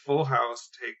 Take Full House,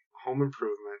 take Home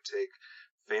Improvement, take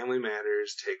Family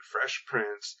Matters, take Fresh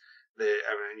Prince.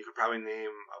 You could probably name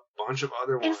a bunch of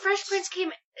other ones. And Fresh Prince came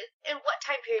in what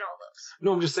time period? All those?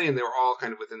 No, I'm just saying they were all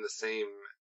kind of within the same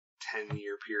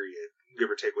 10-year period, give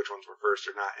or take which ones were first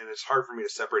or not, and it's hard for me to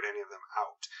separate any of them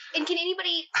out. And can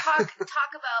anybody talk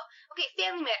about? Okay,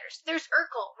 Family Matters. There's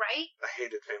Urkel, right? I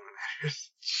hated Family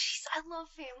Matters. Jeez, I love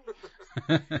Family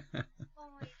Matters. Oh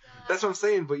my god. That's what I'm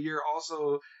saying, but you're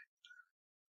also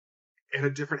at a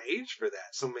different age for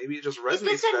that, so maybe it just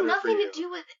resonates It's got better nothing for you. to do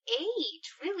with age,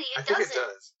 really. I think it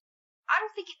does. I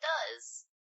don't think it does.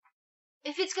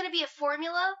 If it's going to be a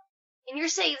formula, and you're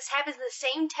saying this happens in the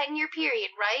same 10-year period,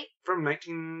 right? From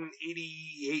 1988,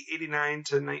 89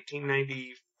 to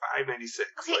 1995,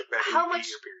 96. Okay, like that how 8 much?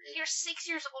 year period. You're 6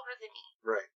 years older than me.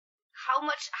 Right. How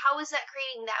is that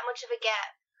creating that much of a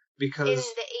gap Because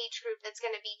in the age group that's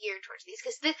going to be geared towards these?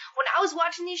 Because when I was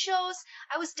watching these shows,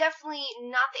 I was definitely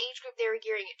not the age group they were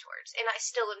gearing it towards, and I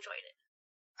still enjoyed it.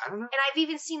 I don't know. And I've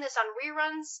even seen this on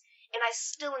reruns, and I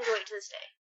still enjoy it to this day.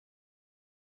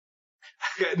 I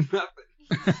got nothing.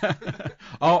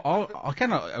 I'll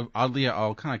kind of oddly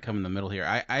I'll kind of come in the middle here.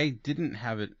 I didn't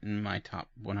have it in my top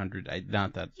 100.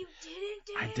 Not that you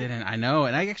didn't. I didn't. I know,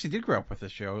 and I actually did grow up with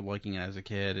this show, liking it as a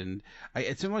kid, and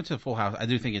it's similar to Full House. I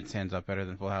do think it stands up better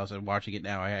than Full House. And watching it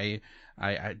now, I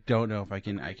don't know if I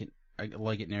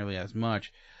like it nearly as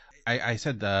much. I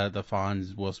said the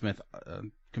Fonz Will Smith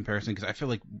comparison because I feel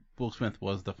like Will Smith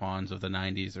was the Fonz of the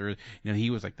 90s, or he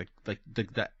was like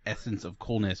the essence of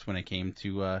coolness when it came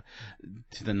to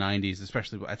the 90s,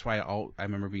 especially. That's why I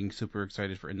remember being super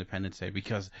excited for Independence Day,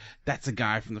 because that's a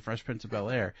guy from the Fresh Prince of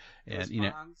Bel-Air, and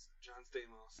Fonz, John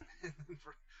Stamos, and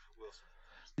Will Smith.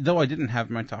 Though I didn't have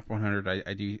my top 100,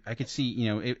 I could see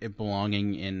it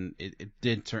belonging in. It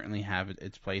did certainly have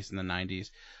its place in the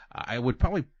 90s. I would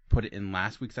probably put it in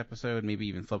last week's episode, maybe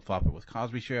even flip-flop it with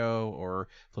Cosby Show or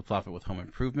flip-flop it with Home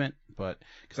Improvement, but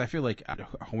because I feel like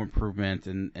Home Improvement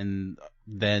and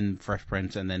then Fresh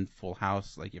Prince and then Full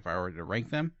House, like if I were to rank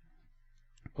them.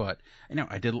 But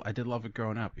I did love it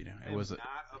growing up. It was not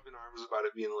up in arms about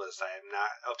it being a list. I am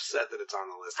not upset that it's on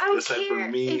the list. I don't just said care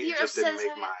for me, if you're it just upset didn't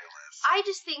make about my it. list. I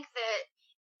just think that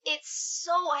it's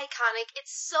so iconic.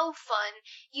 It's so fun.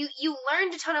 You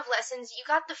learned a ton of lessons. You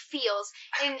got the feels.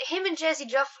 And him and Jesse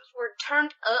Duff were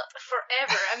turned up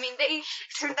forever. I mean, they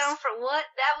turned down for what?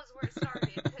 That was where it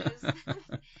started. Because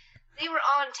they were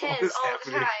on 10s all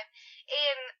the time.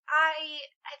 And I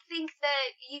think that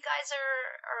you guys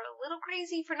are a little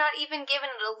crazy for not even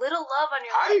giving it a little love on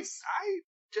your list. I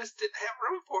just didn't have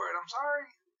room for it. I'm sorry.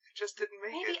 It just didn't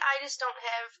make Maybe it. I just don't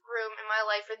have room in my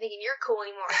life for thinking you're cool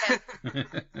anymore.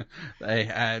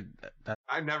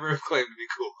 I never have claimed to be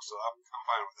cool, so I'm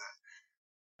fine with that.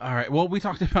 All right. Well, we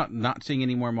talked about not seeing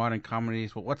any more modern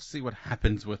comedies. Well, let's see what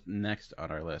happens with next on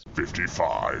our list.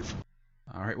 55.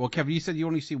 All right. Well, Kevin, you said you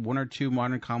only see one or two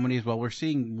modern comedies. Well, we're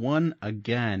seeing one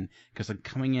again because I'm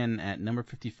coming in at number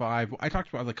 55. I talked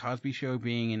about The Cosby Show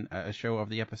being a show of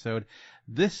the episode.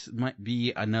 This might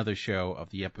be another show of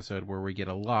the episode where we get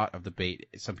a lot of debate.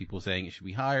 Some people saying it should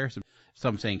be higher,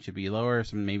 some saying it should be lower,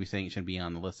 some maybe saying it shouldn't be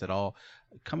on the list at all.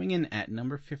 Coming in at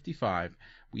number 55,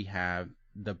 we have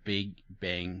The Big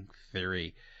Bang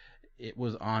Theory. It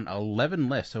was on 11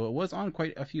 lists, so it was on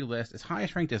quite a few lists. Its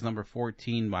highest ranked is number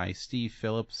 14 by Steve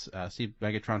Phillips, Steve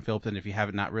Megatron Phillips, and if you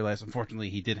haven't not realized,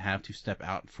 unfortunately, he did have to step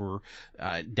out for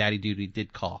Daddy Duty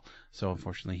did call. So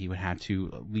unfortunately, he would have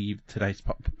to leave tonight's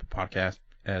podcast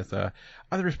as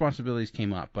other responsibilities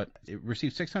came up. But it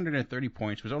received 630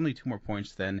 points, was only 2 more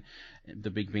points than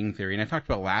The Big Bang Theory. And I talked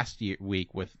about last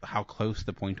week with how close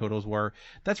the point totals were.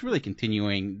 That's really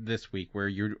continuing this week, where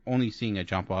you're only seeing a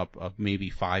jump up of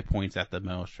maybe 5 points at the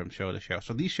most from show to show.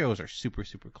 So these shows are super,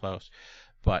 super close.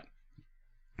 But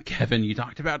Kevin, you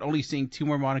talked about only seeing 2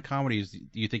 more modern comedies. Do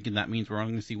you think that means we're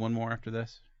only going to see one more after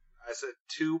this? I said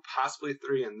 2, possibly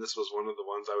 3, and this was one of the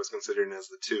ones I was considering as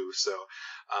the 2. So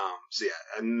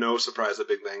yeah, no surprise that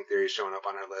Big Bang Theory is showing up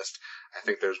on our list. I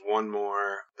think there's one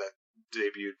more that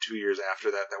debuted 2 years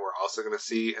after that we're also going to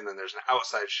see, and then there's an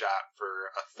outside shot for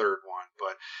a third one.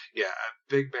 But yeah,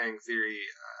 Big Bang Theory,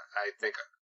 I think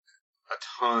a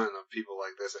ton of people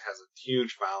like this. It has a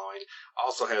huge following,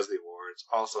 also has the awards,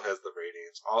 also has the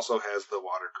ratings, also has the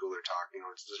water cooler talk.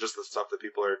 It's just the stuff that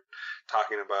people are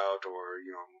talking about or,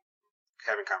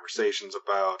 having conversations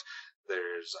about.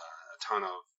 There's a ton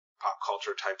of pop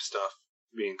culture type stuff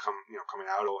coming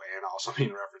out and also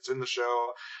being referenced in the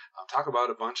show. Talk about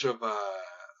a bunch of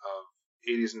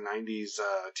 80s and 90s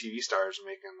TV stars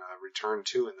making a return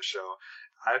too in the show.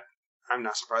 I'm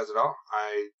not surprised at all.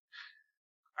 I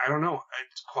don't know.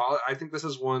 I think this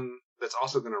is one that's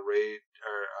also going to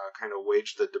kind of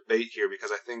wage the debate here,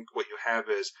 because I think what you have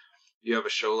is you have a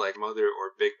show like Mother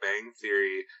or Big Bang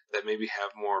Theory that maybe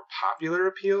have more popular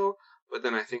appeal, but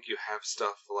then I think you have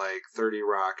stuff like 30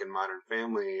 Rock and Modern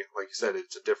Family. Like you said,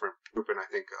 it's a different group, and I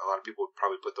think a lot of people would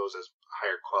probably put those as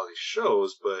higher quality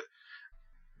shows, but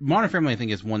Modern Family, I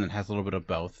think, is one that has a little bit of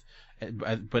both,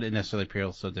 but it necessarily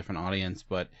appeals to a different audience.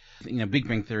 But Big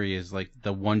Bang Theory is like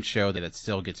the one show that it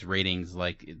still gets ratings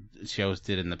like shows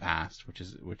did in the past, which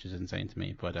is insane to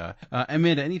me. But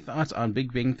Amanda, any thoughts on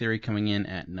Big Bang Theory coming in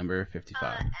at number 55?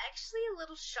 Actually, a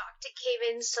little shocked it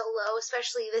came in so low,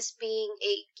 especially this being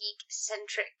a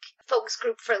geek-centric folks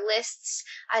group for lists.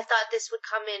 I thought this would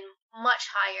come in much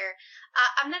higher.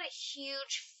 I'm not a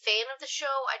huge fan of the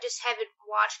show. I just haven't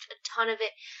watched a ton of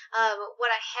it.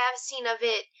 What I have seen of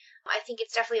it, I think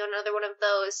it's definitely another one of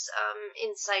those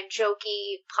inside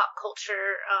jokey, pop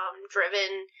culture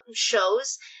driven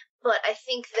shows. But I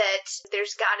think that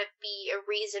there's got to be a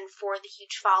reason for the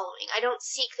huge following. I don't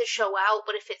seek the show out,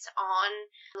 but if it's on,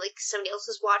 like somebody else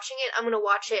is watching it, I'm going to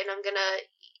watch it and I'm going to,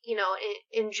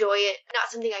 enjoy it. Not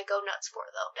something I go nuts for,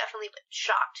 though. Definitely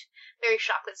shocked. Very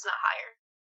shocked that it's not higher.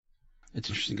 It's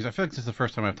interesting because I feel like this is the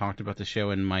first time I've talked about the show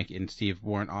and Mike and Steve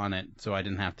weren't on it, so I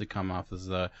didn't have to come off as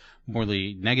a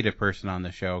morally negative person on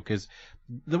the show. Because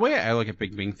the way I look at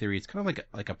Big Bang Theory, it's kind of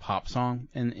like a pop song,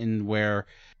 in where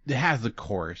it has the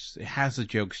chorus, it has the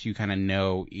jokes. You kind of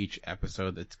know each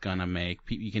episode that's gonna make.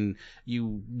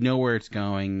 You know where it's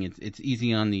going. It's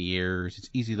easy on the ears.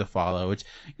 It's easy to follow. At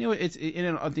the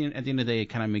end of the day, it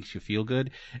kind of makes you feel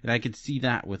good. And I could see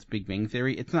that with Big Bang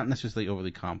Theory. It's not necessarily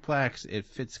overly complex. It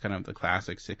fits kind of the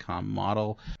classic sitcom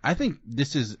model. I think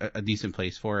this is a decent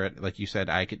place for it. Like you said,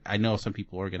 I know some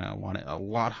people are gonna want it a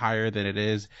lot higher than it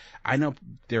is. I know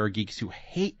there are geeks who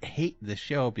hate the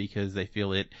show because they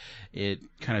feel it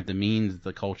kind of demeans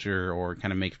the culture or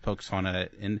kind of makes pokes fun at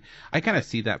it, and I kind of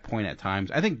see that point at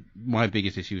times. I think my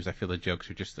biggest issue is I feel the jokes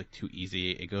are just like too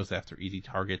easy. It goes after easy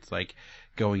targets, like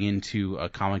going into a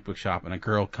comic book shop and a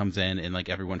girl comes in and like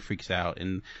everyone freaks out,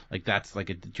 and like that's like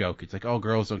a joke. It's like, oh,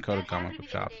 girls don't go to comic book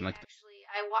shops. And like,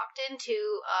 I walked into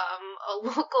a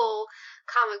local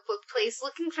comic book place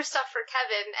looking for stuff for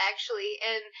Kevin, actually,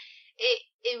 and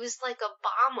it was like a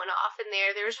bomb went off in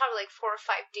there. There was probably like 4 or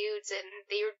 5 dudes, and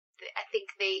I think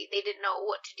they didn't know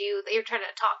what to do. They were trying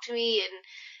to talk to me, and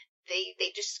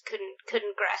they just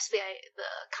couldn't grasp the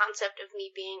concept of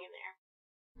me being in there.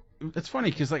 It's funny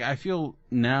because like I feel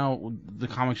now the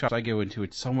comic shops I go into,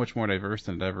 it's so much more diverse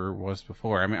than it ever was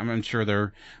before. I mean, I'm sure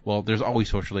there's always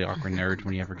socially awkward nerds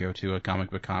when you ever go to a comic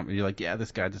book company. You're like, yeah,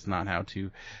 this guy does not know how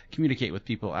to communicate with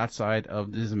people outside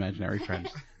of his imaginary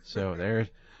friends. So there's.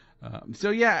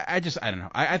 Yeah, I don't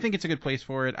know. I think it's a good place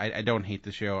for it. I don't hate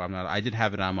the show. I did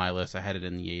have it on my list. I had it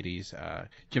in the 80s.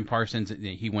 Jim Parsons,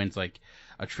 he wins like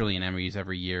a trillion Emmys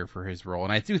every year for his role,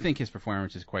 and I do think his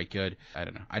performance is quite good. I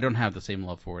don't know. I don't have the same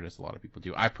love for it as a lot of people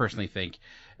do. I personally think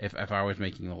if I was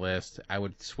making the list, I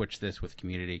would switch this with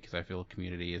Community because I feel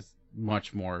Community is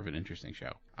much more of an interesting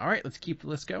show. All right, let's keep the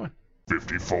list going.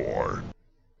 54.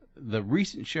 The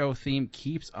recent show theme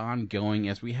keeps on going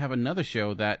as we have another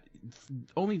show that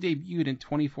only debuted in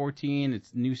 2014.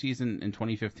 Its new season in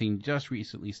 2015 just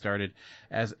recently started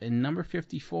as in number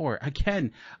 54.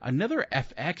 Again, another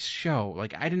FX show.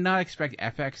 Like, I did not expect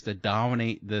FX to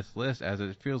dominate this list as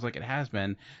it feels like it has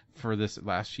been for this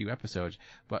last few episodes.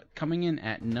 But coming in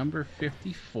at number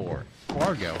 54,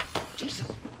 Fargo.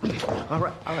 Jesus. All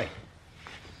right.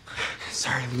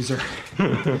 Sorry, loser.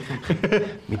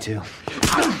 Me too.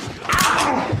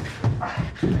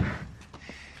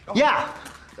 Yeah.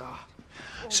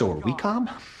 So are we calm?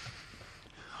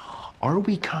 Are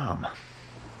we calm?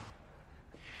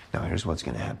 Now here's what's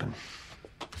gonna happen.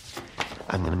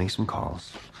 I'm gonna make some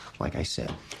calls, like I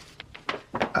said,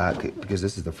 because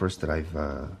this is the first that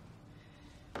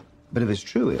But if it's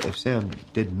true, if Sam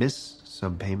did miss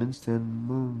some payments, then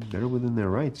well, they're within their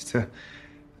rights to...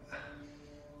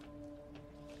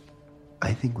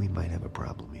 I think we might have a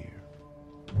problem here.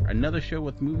 Another show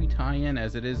with movie tie-in,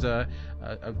 as it is a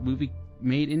movie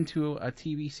made into a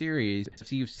TV series.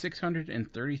 Received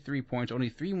 633 points, only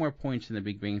 3 more points than The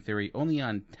Big Bang Theory, only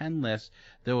on 10 lists,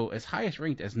 though as highest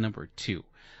ranked as number 2.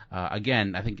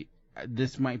 Again, I think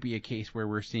this might be a case where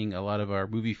we're seeing a lot of our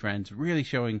movie friends really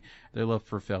showing their love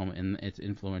for film and its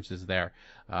influences there.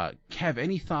 Kev,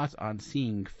 any thoughts on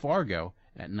seeing Fargo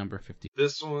at number 50?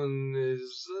 This one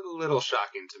is a little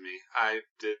shocking to me. I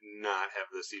did not have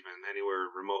this even anywhere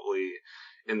remotely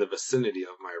in the vicinity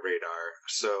of my radar.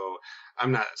 So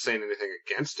I'm not saying anything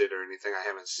against it or anything. I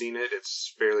haven't seen it.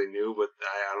 It's fairly new, but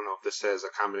I don't know if this has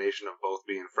a combination of both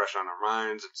being fresh on our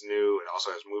minds. It's new. It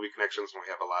also has movie connections, and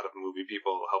we have a lot of movie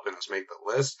people helping us make the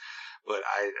list. But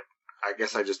I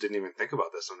guess I just didn't even think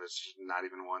about this one. It's not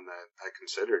even one that I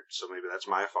considered. So maybe that's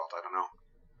my fault. I don't know.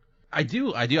 I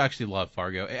do actually love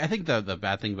Fargo. I think the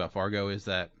bad thing about Fargo is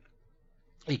that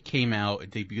it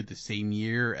debuted the same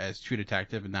year as True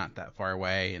Detective and not that far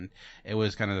away, and it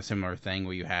was kind of a similar thing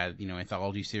where you had,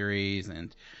 anthology series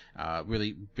and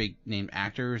really big name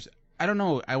actors. I don't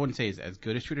know, I wouldn't say it's as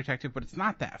good as True Detective, but it's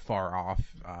not that far off.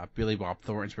 Billy Bob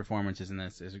Thornton's performances in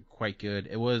this is quite good.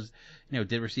 It was,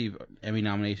 did receive Emmy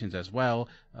nominations as well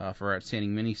for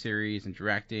Outstanding Miniseries and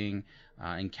Directing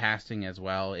and Casting as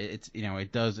well. It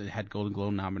had Golden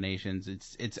Globe nominations.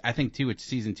 It's I think too, it's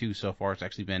season 2 so far. It's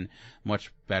actually been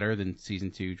much better than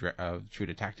season 2 of True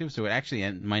Detective, so it actually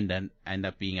might end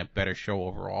up being a better show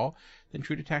overall than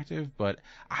True Detective, but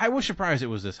I was surprised it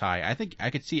was this high. I think I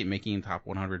could see it making top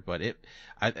 100, but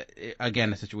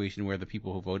again, a situation where the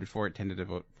people who voted for it tended to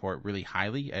vote for it really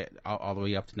highly, all the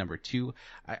way up to number 2.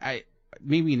 I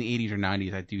maybe in the 80s or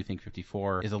 90s, I do think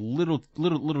 54 is a little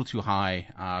too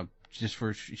high, just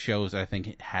for shows that I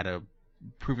think had a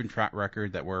proven track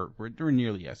record that were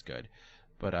nearly as good.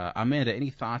 But Amanda, any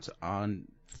thoughts on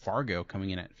Fargo coming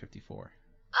in at 54?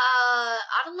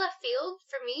 Out of left field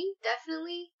for me,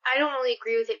 definitely. I don't really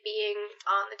agree with it being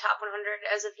on the top 100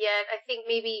 as of yet. I think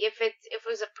maybe if it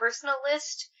was a personal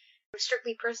list,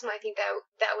 strictly personal, I think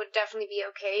that would definitely be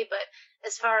okay. But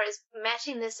as far as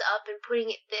matching this up and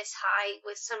putting it this high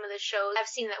with some of the shows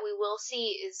I've seen that we will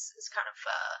see is kind of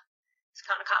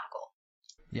comical.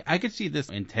 Yeah, I could see this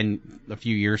in a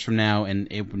few years from now, and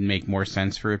it would make more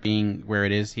sense for it being where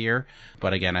it is here.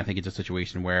 But again, I think it's a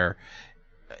situation where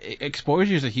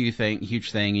exposure is a huge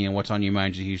thing. What's on your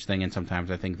mind is a huge thing, and sometimes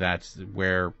I think that's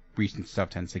where recent stuff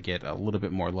tends to get a little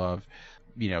bit more love,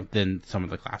 than some of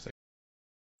the classics.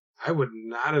 I would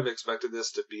not have expected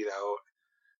this to beat out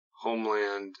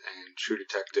Homeland and True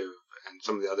Detective and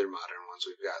some of the other modern ones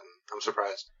we've gotten. I'm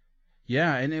surprised.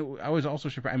 Yeah, and I was also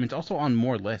surprised. I mean, it's also on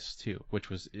more lists too,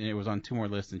 it was on 2 more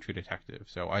lists than True Detective.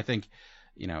 So I think,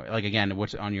 again,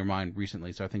 what's on your mind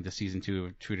recently. So I think the season 2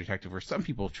 of True Detective, where some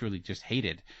people truly just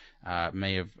hated,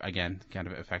 may have again kind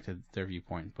of affected their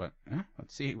viewpoint. But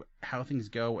let's see how things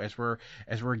go as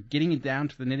we're getting it down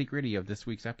to the nitty gritty of this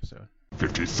week's episode.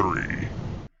 53.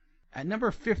 At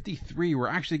number 53, we're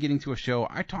actually getting to a show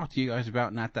I talked to you guys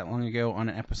about not that long ago on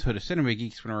an episode of Cinema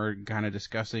Geeks when we were kind of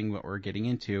discussing what we're getting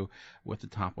into with the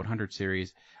Top 100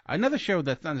 series. Another show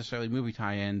that's not necessarily movie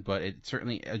tie-in, but it's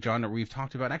certainly a genre we've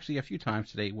talked about actually a few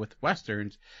times today with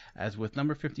Westerns, as with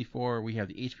number 54, we have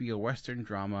the HBO Western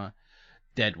drama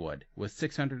Deadwood with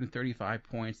 635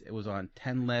 points. It was on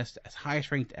 10 lists, as highest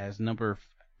ranked as number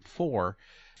 4.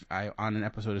 On an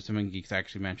episode of Cinema Geeks, I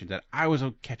actually mentioned that I was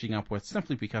catching up with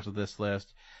simply because of this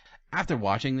list. After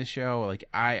watching this show,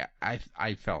 I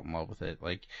fell in love with it.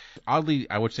 Oddly,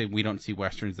 I would say we don't see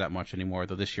Westerns that much anymore,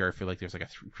 though this year I feel like there's a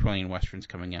trillion Westerns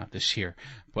coming out this year.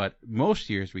 But most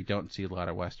years we don't see a lot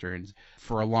of Westerns.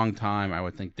 For a long time, I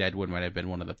would think Deadwood might have been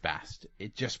one of the best.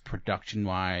 It just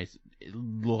production-wise, it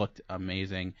looked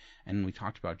amazing. And we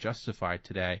talked about Justified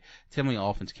today. Timothy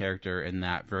Olyphant's character in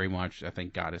that very much, I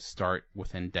think, got his start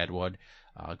within Deadwood.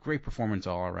 Great performance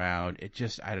all around. It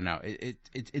just, I don't know,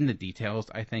 it's in the details,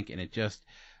 I think, and it just,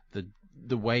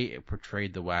 the way it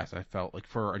portrayed the West, I felt like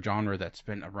for a genre that's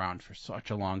been around for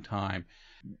such a long time.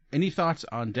 Any thoughts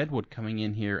on Deadwood coming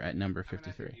in here at number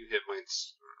 53? You hit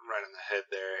points right on the head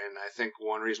there, and I think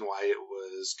one reason why it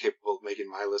was capable of making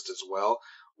my list as well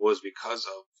was because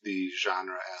of the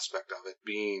genre aspect of it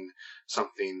being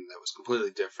something that was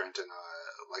completely different, and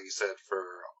like you said, for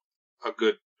a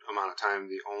good amount of time,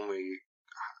 the only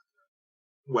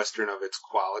Western of its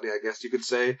quality, I guess you could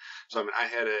say. So, I mean, I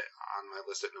had it on my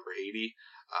list at number 80,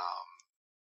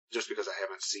 just because I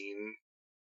haven't seen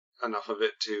enough of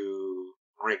it to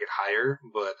rank it higher,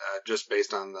 but just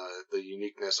based on the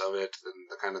uniqueness of it and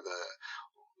the kind of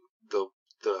the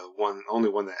only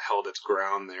one that held its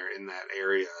ground there in that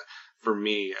area for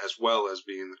me, as well as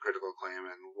being the critical acclaim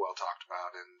and well talked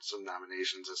about and some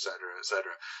nominations, et cetera, et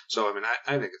cetera. So, I mean,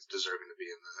 I think it's deserving to be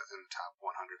in the top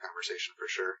 100 conversation for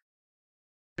sure.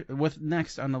 With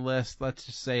next on the list, let's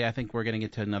just say I think we're going to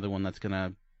get to another one that's going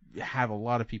to have a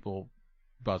lot of people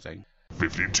buzzing.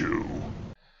 52.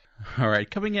 All right,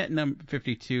 coming at number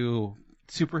 52,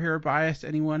 superhero bias,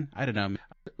 anyone? I don't know.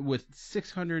 With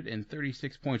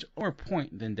 636 points, or a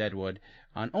point than Deadwood,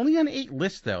 only on 8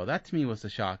 lists though. That to me was the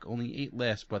shock. Only 8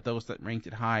 lists, but those that ranked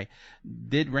it high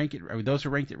did rank it. I mean, those who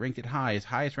ranked it high, as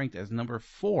highest ranked as number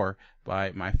 4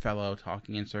 by my fellow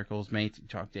Talking in Circles mate,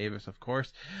 Chuck Davis, of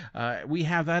course. We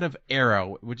have that of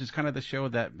Arrow, which is kind of the show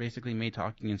that basically made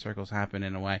Talking in Circles happen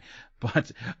in a way.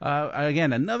 But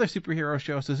again, another superhero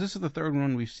show. So this is the third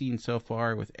one we've seen so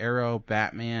far with Arrow,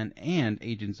 Batman, and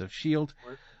Agents of S.H.I.E.L.D.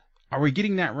 Are we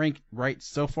getting that rank right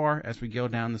so far as we go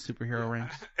down the superhero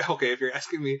ranks? Okay, if you're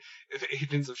asking me if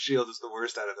Agents of S.H.I.E.L.D. is the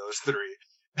worst out of those three,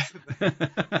 and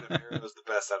if Arrow is the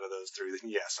best out of those three, then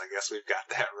yes, I guess we've got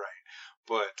that right.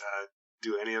 But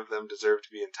do any of them deserve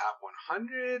to be in top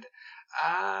 100?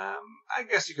 I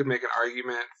guess you could make an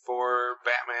argument for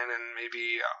Batman and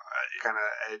maybe kind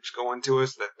of edge going to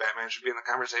us that Batman should be in the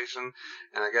conversation.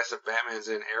 And I guess if Batman's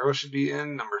in, Arrow should be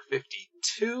in, number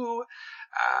 52.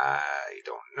 I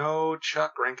don't know.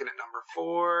 Chuck ranking at number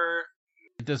 4.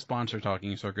 It does sponsor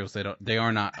Talking in Circles. They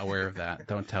are not aware of that.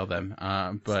 Don't tell them.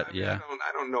 But yeah.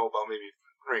 I don't know about maybe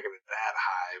ranking it that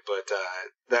high, but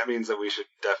that means that we should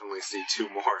definitely see 2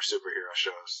 more superhero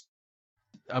shows.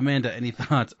 Amanda, any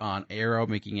thoughts on Arrow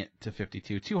making it to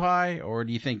 52 too high, or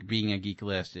do you think being a geek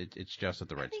list, it's just at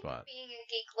the right spot? Being a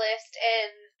geek list,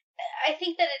 and I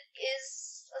think that it is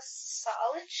a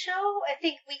solid show. I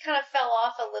think we kind of fell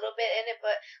off a little bit in it,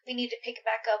 but we need to pick it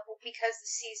back up because the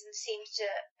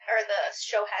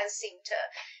show has seemed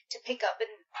to pick up in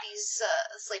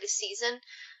this latest season.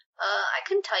 I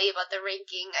couldn't tell you about the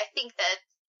ranking. I think that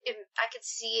I could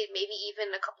see it maybe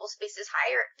even a couple spaces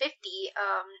higher at 50.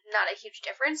 Not a huge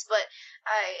difference, but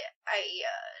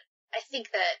I think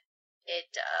that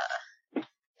it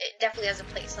definitely has a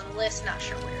place on the list. Not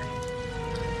sure where.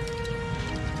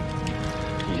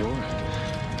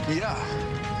 Yeah.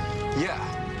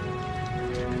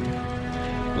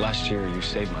 Last year, you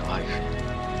saved my life.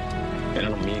 And I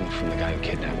don't mean from the guy who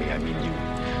kidnapped me. I mean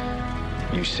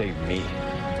you saved me.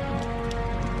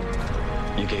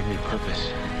 You gave me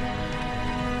purpose.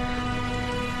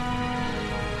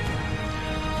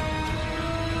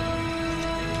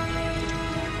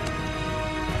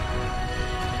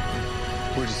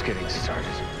 We're just getting started.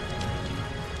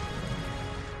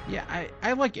 Yeah,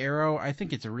 I like Arrow. I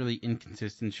think it's a really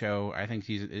inconsistent show. I think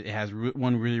it has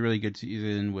one really, really good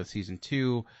season with season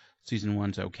 2. Season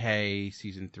 1's okay.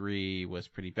 Season 3 was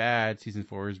pretty bad. Season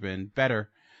 4 has been better.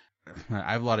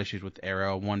 I have a lot of issues with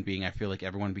Arrow. One being, I feel like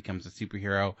everyone becomes a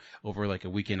superhero over like a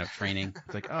weekend of training.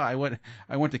 It's like, oh, I went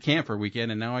to camp for a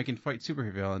weekend and now I can fight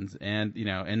supervillains, and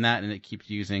and it keeps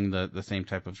using the same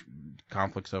type of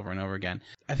conflicts over and over again.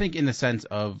 I think in the sense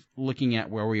of looking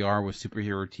at where we are with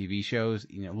superhero TV shows,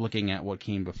 looking at what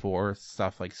came before,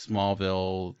 stuff like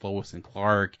Smallville, Lois and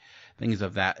Clark, things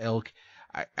of that ilk.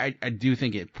 I do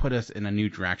think it put us in a new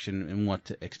direction in what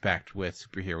to expect with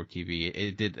superhero TV.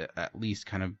 It did at least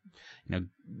kind of,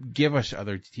 give us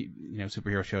other,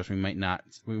 superhero shows we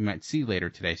might see later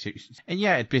today. So, and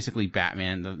yeah, it's basically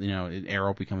Batman.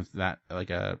 Arrow becomes that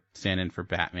like a stand-in for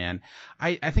Batman.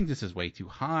 I think this is way too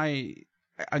high.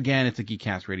 Again, it's a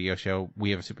Geekcast radio show.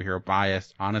 We have a superhero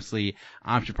bias. Honestly,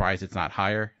 I'm surprised it's not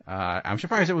higher. I'm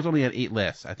surprised it was only at 8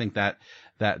 lists. I think that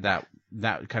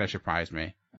kind of surprised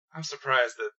me. I'm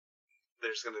surprised that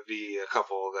there's going to be a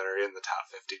couple that are in the top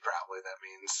 50 probably, that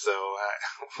means. So,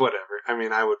 whatever. I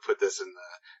mean, I would put this in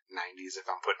the 90s if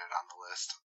I'm putting it on the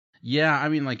list. Yeah, I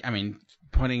mean,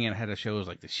 putting it ahead of shows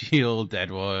like The Shield,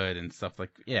 Deadwood, and stuff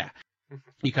like, yeah.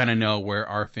 You kind of know where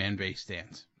our fan base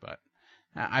stands. But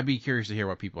I'd be curious to hear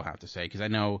what people have to say, because I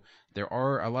know there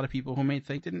are a lot of people who may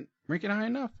think didn't rank it high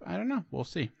enough. I don't know. We'll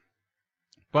see.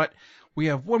 But we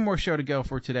have one more show to go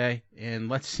for today, and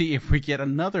let's see if we get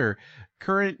another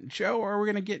current show, or are we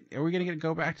gonna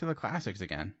go back to the classics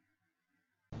again?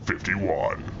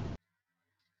 51.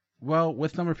 Well,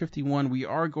 with number 51, we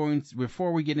are going to,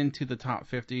 before we get into the top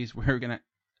 50s,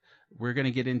 we're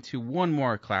gonna get into one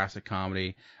more classic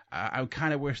comedy. I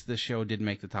kind of wish this show did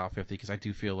make the top 50 because I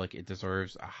do feel like it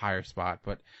deserves a higher spot,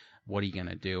 but what are you going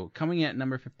to do? Coming in at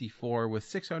number 54 with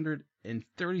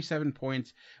 637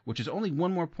 points, which is only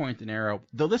one more point than Arrow.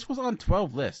 Though this was on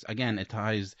 12 lists. Again, it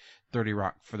ties 30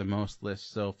 Rock for the most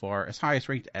lists so far. As highest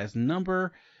ranked as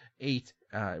number 8,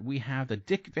 we have the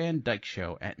Dick Van Dyke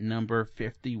Show at number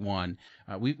 51.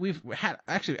 We've had,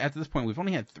 actually, at this point, we've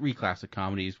only had 3 classic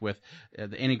comedies with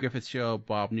the Andy Griffith Show,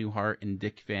 Bob Newhart, and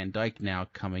Dick Van Dyke now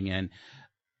coming in.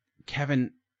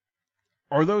 Kevin,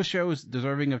 are those shows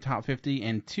deserving of top 50?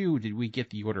 And 2, did we get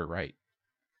the order right?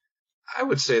 I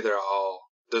would say they're all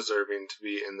deserving to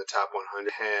be in the top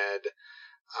 100. Had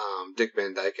Dick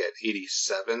Van Dyke at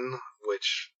 87,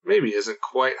 which maybe isn't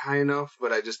quite high enough,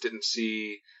 but I just didn't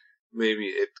see maybe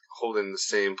it holding the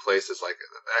same place as, like,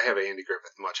 I have Andy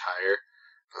Griffith much higher,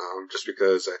 just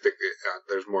because I think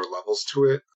there's more levels to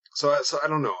it. So I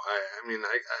don't know. I mean,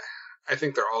 I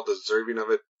think they're all deserving of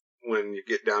it. When you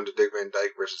get down to Dick Van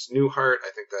Dyke versus Newhart, I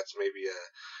think that's maybe a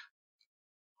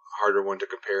harder one to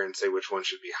compare and say which one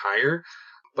should be higher.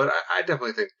 But I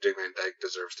definitely think Dick Van Dyke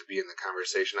deserves to be in the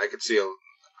conversation. I could see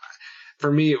for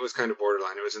me, it was kind of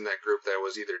borderline. It was in that group that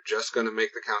was either just going to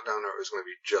make the countdown or it was going to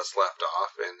be just left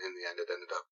off. And in the end, it ended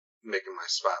up making my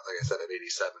spot, like I said, at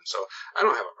 87. So I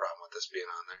don't have a problem with this being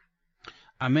on there.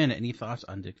 Amanda, any thoughts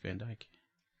on Dick Van Dyke?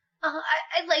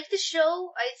 I like the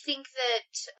show. I think that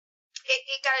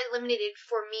it got eliminated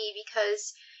for me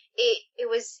because it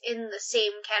was in the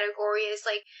same category as,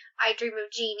 like, I Dream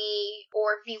of Jeannie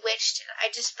or Bewitched.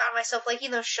 I just found myself liking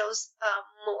those shows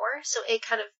more, so it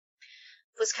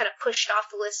was kind of pushed off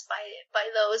the list by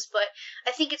those, but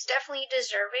I think it's definitely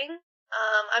deserving.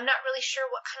 I'm not really sure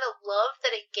what kind of love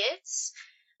that it gets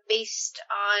based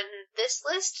on this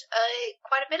list.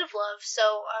 Quite a bit of love,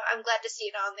 so I'm glad to see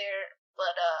it on there.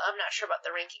 But I'm not sure about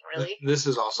the ranking, really. This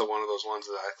is also one of those ones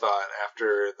that I thought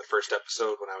after the first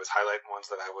episode, when I was highlighting ones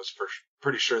that I was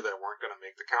pretty sure that weren't going to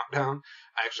make the countdown,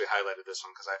 I actually highlighted this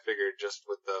one because I figured just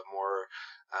with the more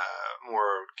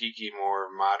geeky, more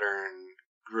modern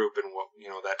group and what,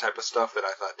 that type of stuff, that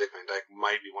I thought Dick Van Dyke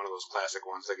might be one of those classic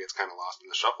ones that gets kind of lost in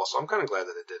the shuffle. So I'm kind of glad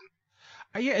that it didn't.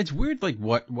 Yeah, it's weird, like,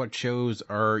 what shows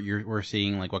we're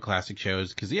seeing, like, what classic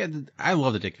shows, because, yeah, I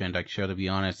love the Dick Van Dyke Show, to be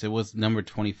honest. It was number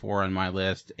 24 on my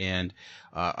list, and,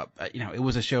 it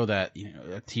was a show that,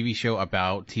 a TV show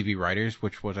about TV writers,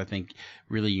 which was, I think,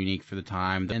 really unique for the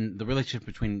time. And the relationship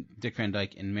between Dick Van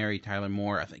Dyke and Mary Tyler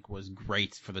Moore, I think, was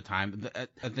great for the time.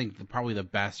 I think probably the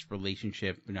best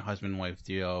relationship, husband-wife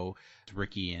duo,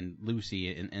 Ricky and Lucy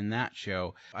in that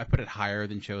show. I put it higher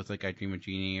than shows like I Dream of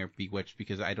Jeannie or Bewitched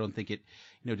because I don't think it,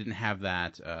 didn't have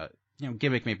that,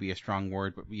 gimmick may be a strong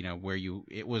word, but, where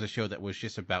it was a show that was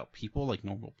just about people, like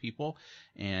normal people.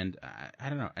 And I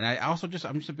don't know. And I'm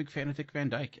just a big fan of Dick Van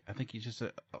Dyke. I think he's just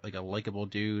a likable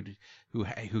dude who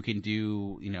can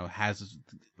do, has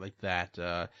like that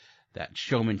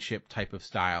showmanship type of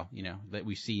style, that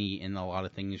we see in a lot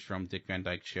of things from Dick Van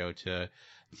Dyke Show to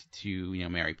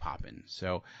Mary Poppins.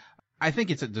 So I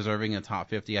think it's deserving of top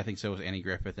 50. I think so is Andy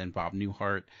Griffith and Bob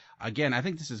Newhart. Again, I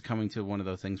think this is coming to one of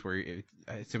those things where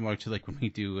it's similar to like when we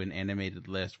do an animated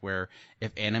list, where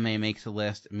if anime makes a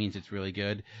list, it means it's really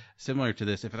good. Similar to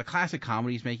this, if a classic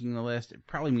comedy is making the list, it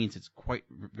probably means it's quite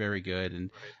very good.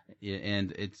 And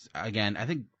it's, again, I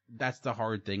think that's the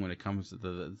hard thing when it comes to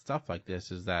the stuff like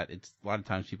this, is that it's a lot of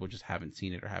times people just haven't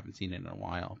seen it or haven't seen it in a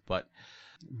while. But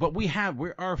we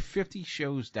are 50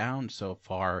 shows down so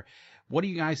far. What do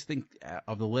you guys think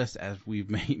of the list as we've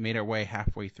made our way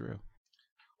halfway through?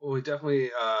 Well, we definitely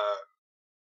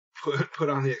put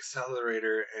on the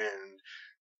accelerator and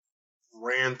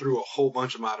ran through a whole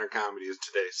bunch of modern comedies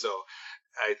today. So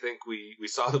I think we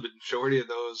saw the majority of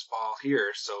those fall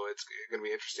here, so it's going to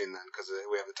be interesting then, because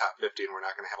we have the top 50 and we're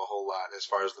not going to have a whole lot as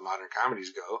far as the modern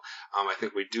comedies go. I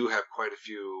think we do have quite a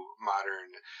few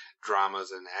modern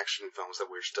dramas and action films that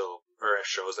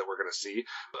shows that we're going to see.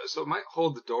 So it might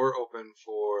hold the door open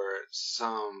for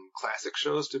some classic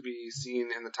shows to be seen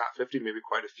in the top 50, maybe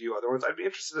quite a few other ones. I'd be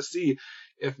interested to see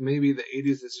if maybe the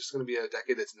 80s is just going to be a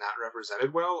decade that's not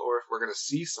represented well, or if we're going to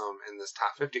see some in this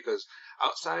top 50, because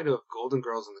outside of Golden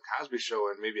Girls and The Cosby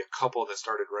Show and maybe a couple that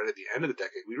started right at the end of the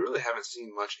decade, we really haven't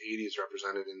seen much 80s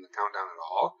represented in the countdown at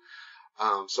all.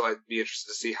 So I'd be interested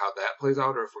to see how that plays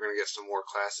out, or if we're going to get some more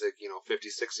classic,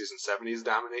 50s, 60s, and 70s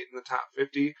dominate in the top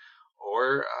 50,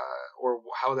 or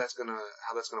how that's gonna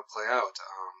play out.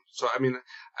 So I mean,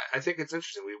 I think it's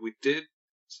interesting.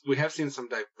 We have seen some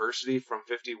diversity from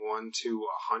 51 to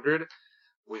 100.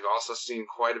 We've also seen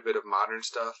quite a bit of modern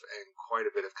stuff and quite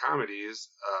a bit of comedies,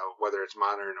 whether it's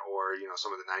modern or,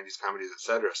 some of the 90s comedies,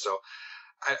 etc. So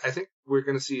I think we're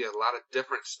going to see a lot of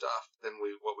different stuff than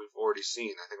what we've already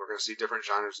seen. I think we're going to see different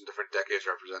genres and different decades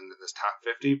represented in this top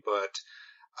 50, but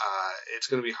it's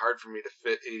going to be hard for me to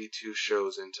fit 82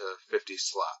 shows into 50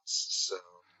 slots. So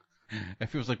It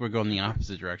feels like we're going the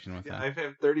opposite direction with that. I've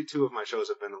had 32 of my shows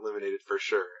have been eliminated for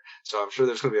sure. So I'm sure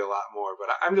there's going to be a lot more. But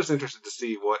I'm just interested to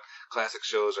see what classic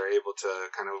shows are able to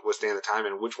kind of withstand the time,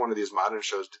 and which one of these modern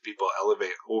shows do people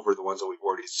elevate over the ones that we've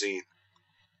already seen.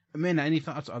 Amanda, any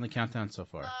thoughts on the countdown so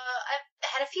far? I've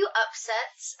had a few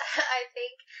upsets. I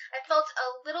think I felt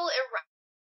a little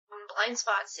Blind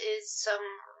Spots is some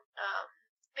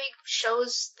big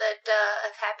shows that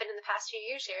have happened in the past few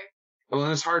years here. Well,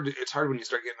 and it's hard when you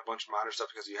start getting a bunch of modern stuff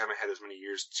because you haven't had as many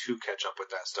years to catch up with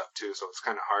that stuff too. So it's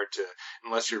kind of hard to,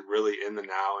 unless you're really in the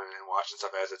now and watching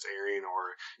stuff as it's airing,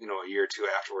 or a year or two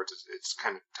afterwards. It's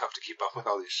kind of tough to keep up with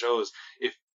all these shows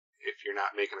if you're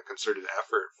not making a concerted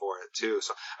effort for it too.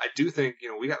 So I do think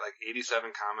we got like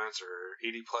 87 comments or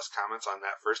 80 plus comments on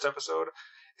that first episode,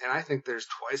 and I think there's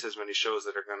twice as many shows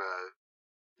that are gonna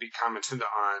be commented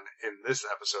on in this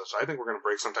episode. So I think we're gonna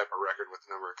break some type of record with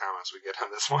the number of comments we get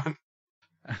on this one.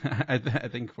 I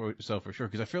think for sure,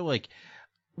 because I feel like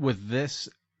with this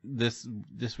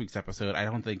week's episode, I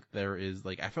don't think there is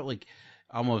I felt like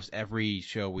almost every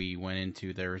show we went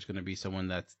into, there is going to be someone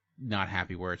that's not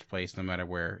happy where it's placed, no matter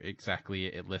where exactly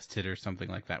it listed or something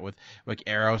like that. With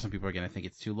Arrow, some people are going to think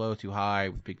it's too low, too high.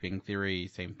 With Big Bang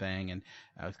Theory, same thing. And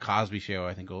Cosby Show,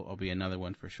 I think will be another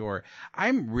one for sure.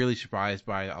 I'm really surprised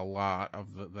by a lot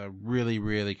of the really,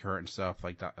 really current stuff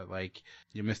like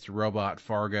Mr. Robot,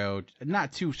 Fargo.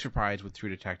 Not too surprised with True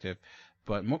Detective,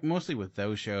 but mostly with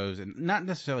those shows, and not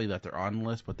necessarily that they're on the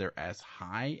list, but they're as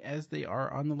high as they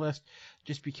are on the list,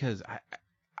 just because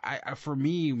I for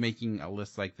me, making a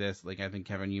list like this, I think,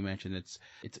 Kevin, you mentioned it's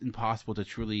impossible to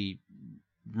truly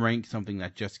rank something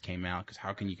that just came out, because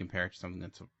how can you compare it to something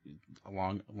that's a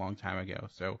long time ago?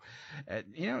 So,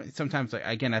 sometimes,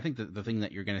 again, I think the thing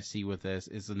that you're going to see with this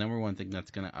is the number one thing that's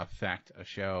going to affect a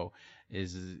show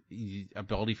is the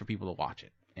ability for people to watch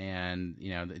it. And,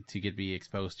 to be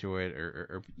exposed to it,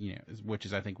 or which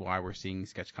is, I think, why we're seeing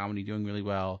sketch comedy doing really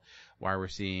well, why we're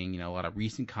seeing, a lot of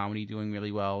recent comedy doing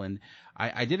really well. And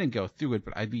I didn't go through it,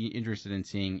 but I'd be interested in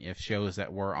seeing if shows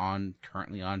that were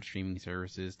currently on streaming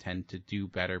services tend to do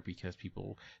better because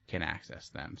people can access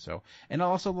them. So, and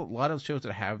also a lot of shows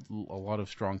that have a lot of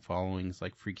strong followings,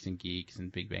 like Freaks and Geeks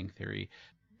and Big Bang Theory,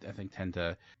 I think tend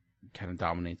to kind of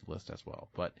dominate the list as well.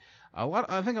 But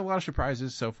I think a lot of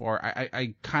surprises so far.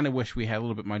 I kind of wish we had a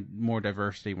little bit more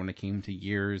diversity when it came to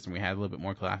years, and we had a little bit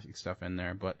more classic stuff in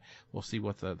there, but we'll see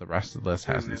what the rest of the list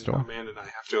has in store. Amanda and I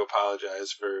have to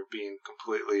apologize for being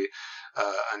completely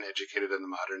uneducated in the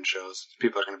modern shows.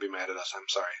 People are going to be mad at us. I'm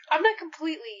sorry. I'm not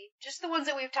completely, just the ones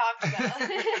that we've talked about.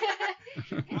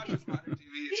 Not just modern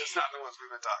TV, just not the ones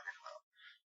we've been talking about.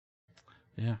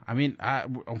 Yeah, I mean,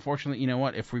 unfortunately, you know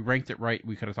what? If we ranked it right,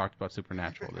 we could have talked about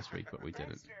Supernatural this week, but we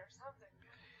didn't.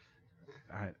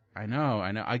 I know.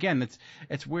 Again,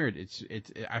 it's weird.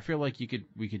 I feel like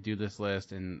we could do this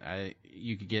list, and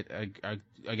you could get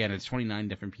again, it's 29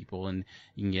 different people, and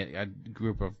you can get a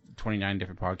group of 29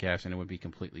 different podcasts, and it would be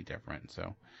completely different.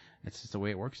 So it's just the way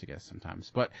it works, I guess,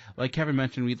 sometimes. But like Kevin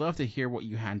mentioned, we'd love to hear what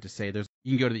you had to say.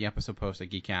 You can go to the episode post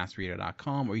at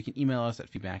geekcastradio.com, or you can email us at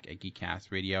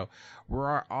feedback@geekcastradio.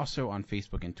 We're also on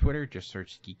Facebook and Twitter. Just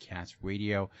search Geekcast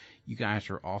Radio. You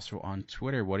guys are also on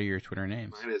Twitter. What are your Twitter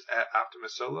names? Mine is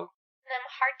 @OptimusSolo. And I'm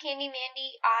Hard Candy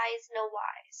Mandy, Eyes No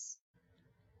Lies.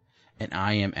 And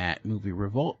I am at Movie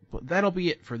Revolt. But that'll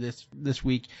be it for this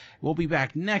week. We'll be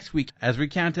back next week as we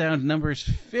count down numbers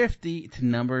 50 to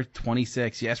number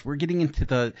 26. Yes, we're getting into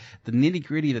the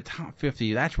nitty-gritty, the top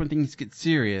 50. That's when things get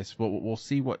serious. But we'll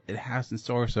see what it has in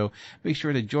store. So make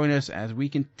sure to join us as we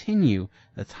continue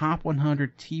the top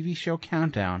 100 TV show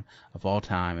countdown of all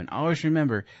time. And always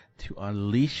remember to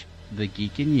unleash the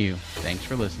geek in you. Thanks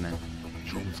for listening.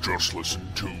 You've just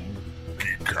listened to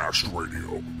Geekcast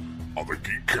Radio on the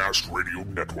Geekcast Radio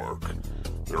Network.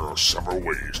 There are several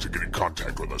ways to get in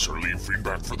contact with us or leave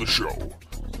feedback for the show.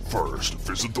 First,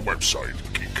 visit the website,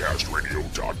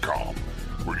 geekcastradio.com,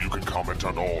 where you can comment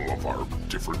on all of our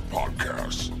different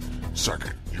podcasts.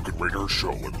 Second, you can rate our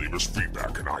show and leave us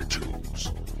feedback in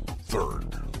iTunes.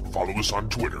 Third, follow us on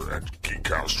Twitter at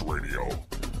Geekcast Radio.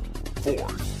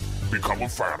 Fourth, become a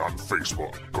fan on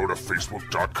Facebook. Go to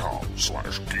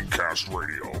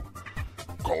facebook.com/GeekcastRadio.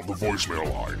 Call the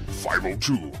voicemail line,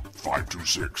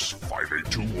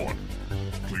 502-526-5821.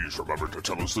 Please remember to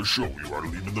tell us the show you are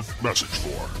leaving the message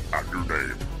for and your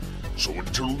name. So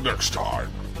until next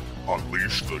time,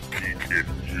 unleash the geek in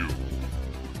you.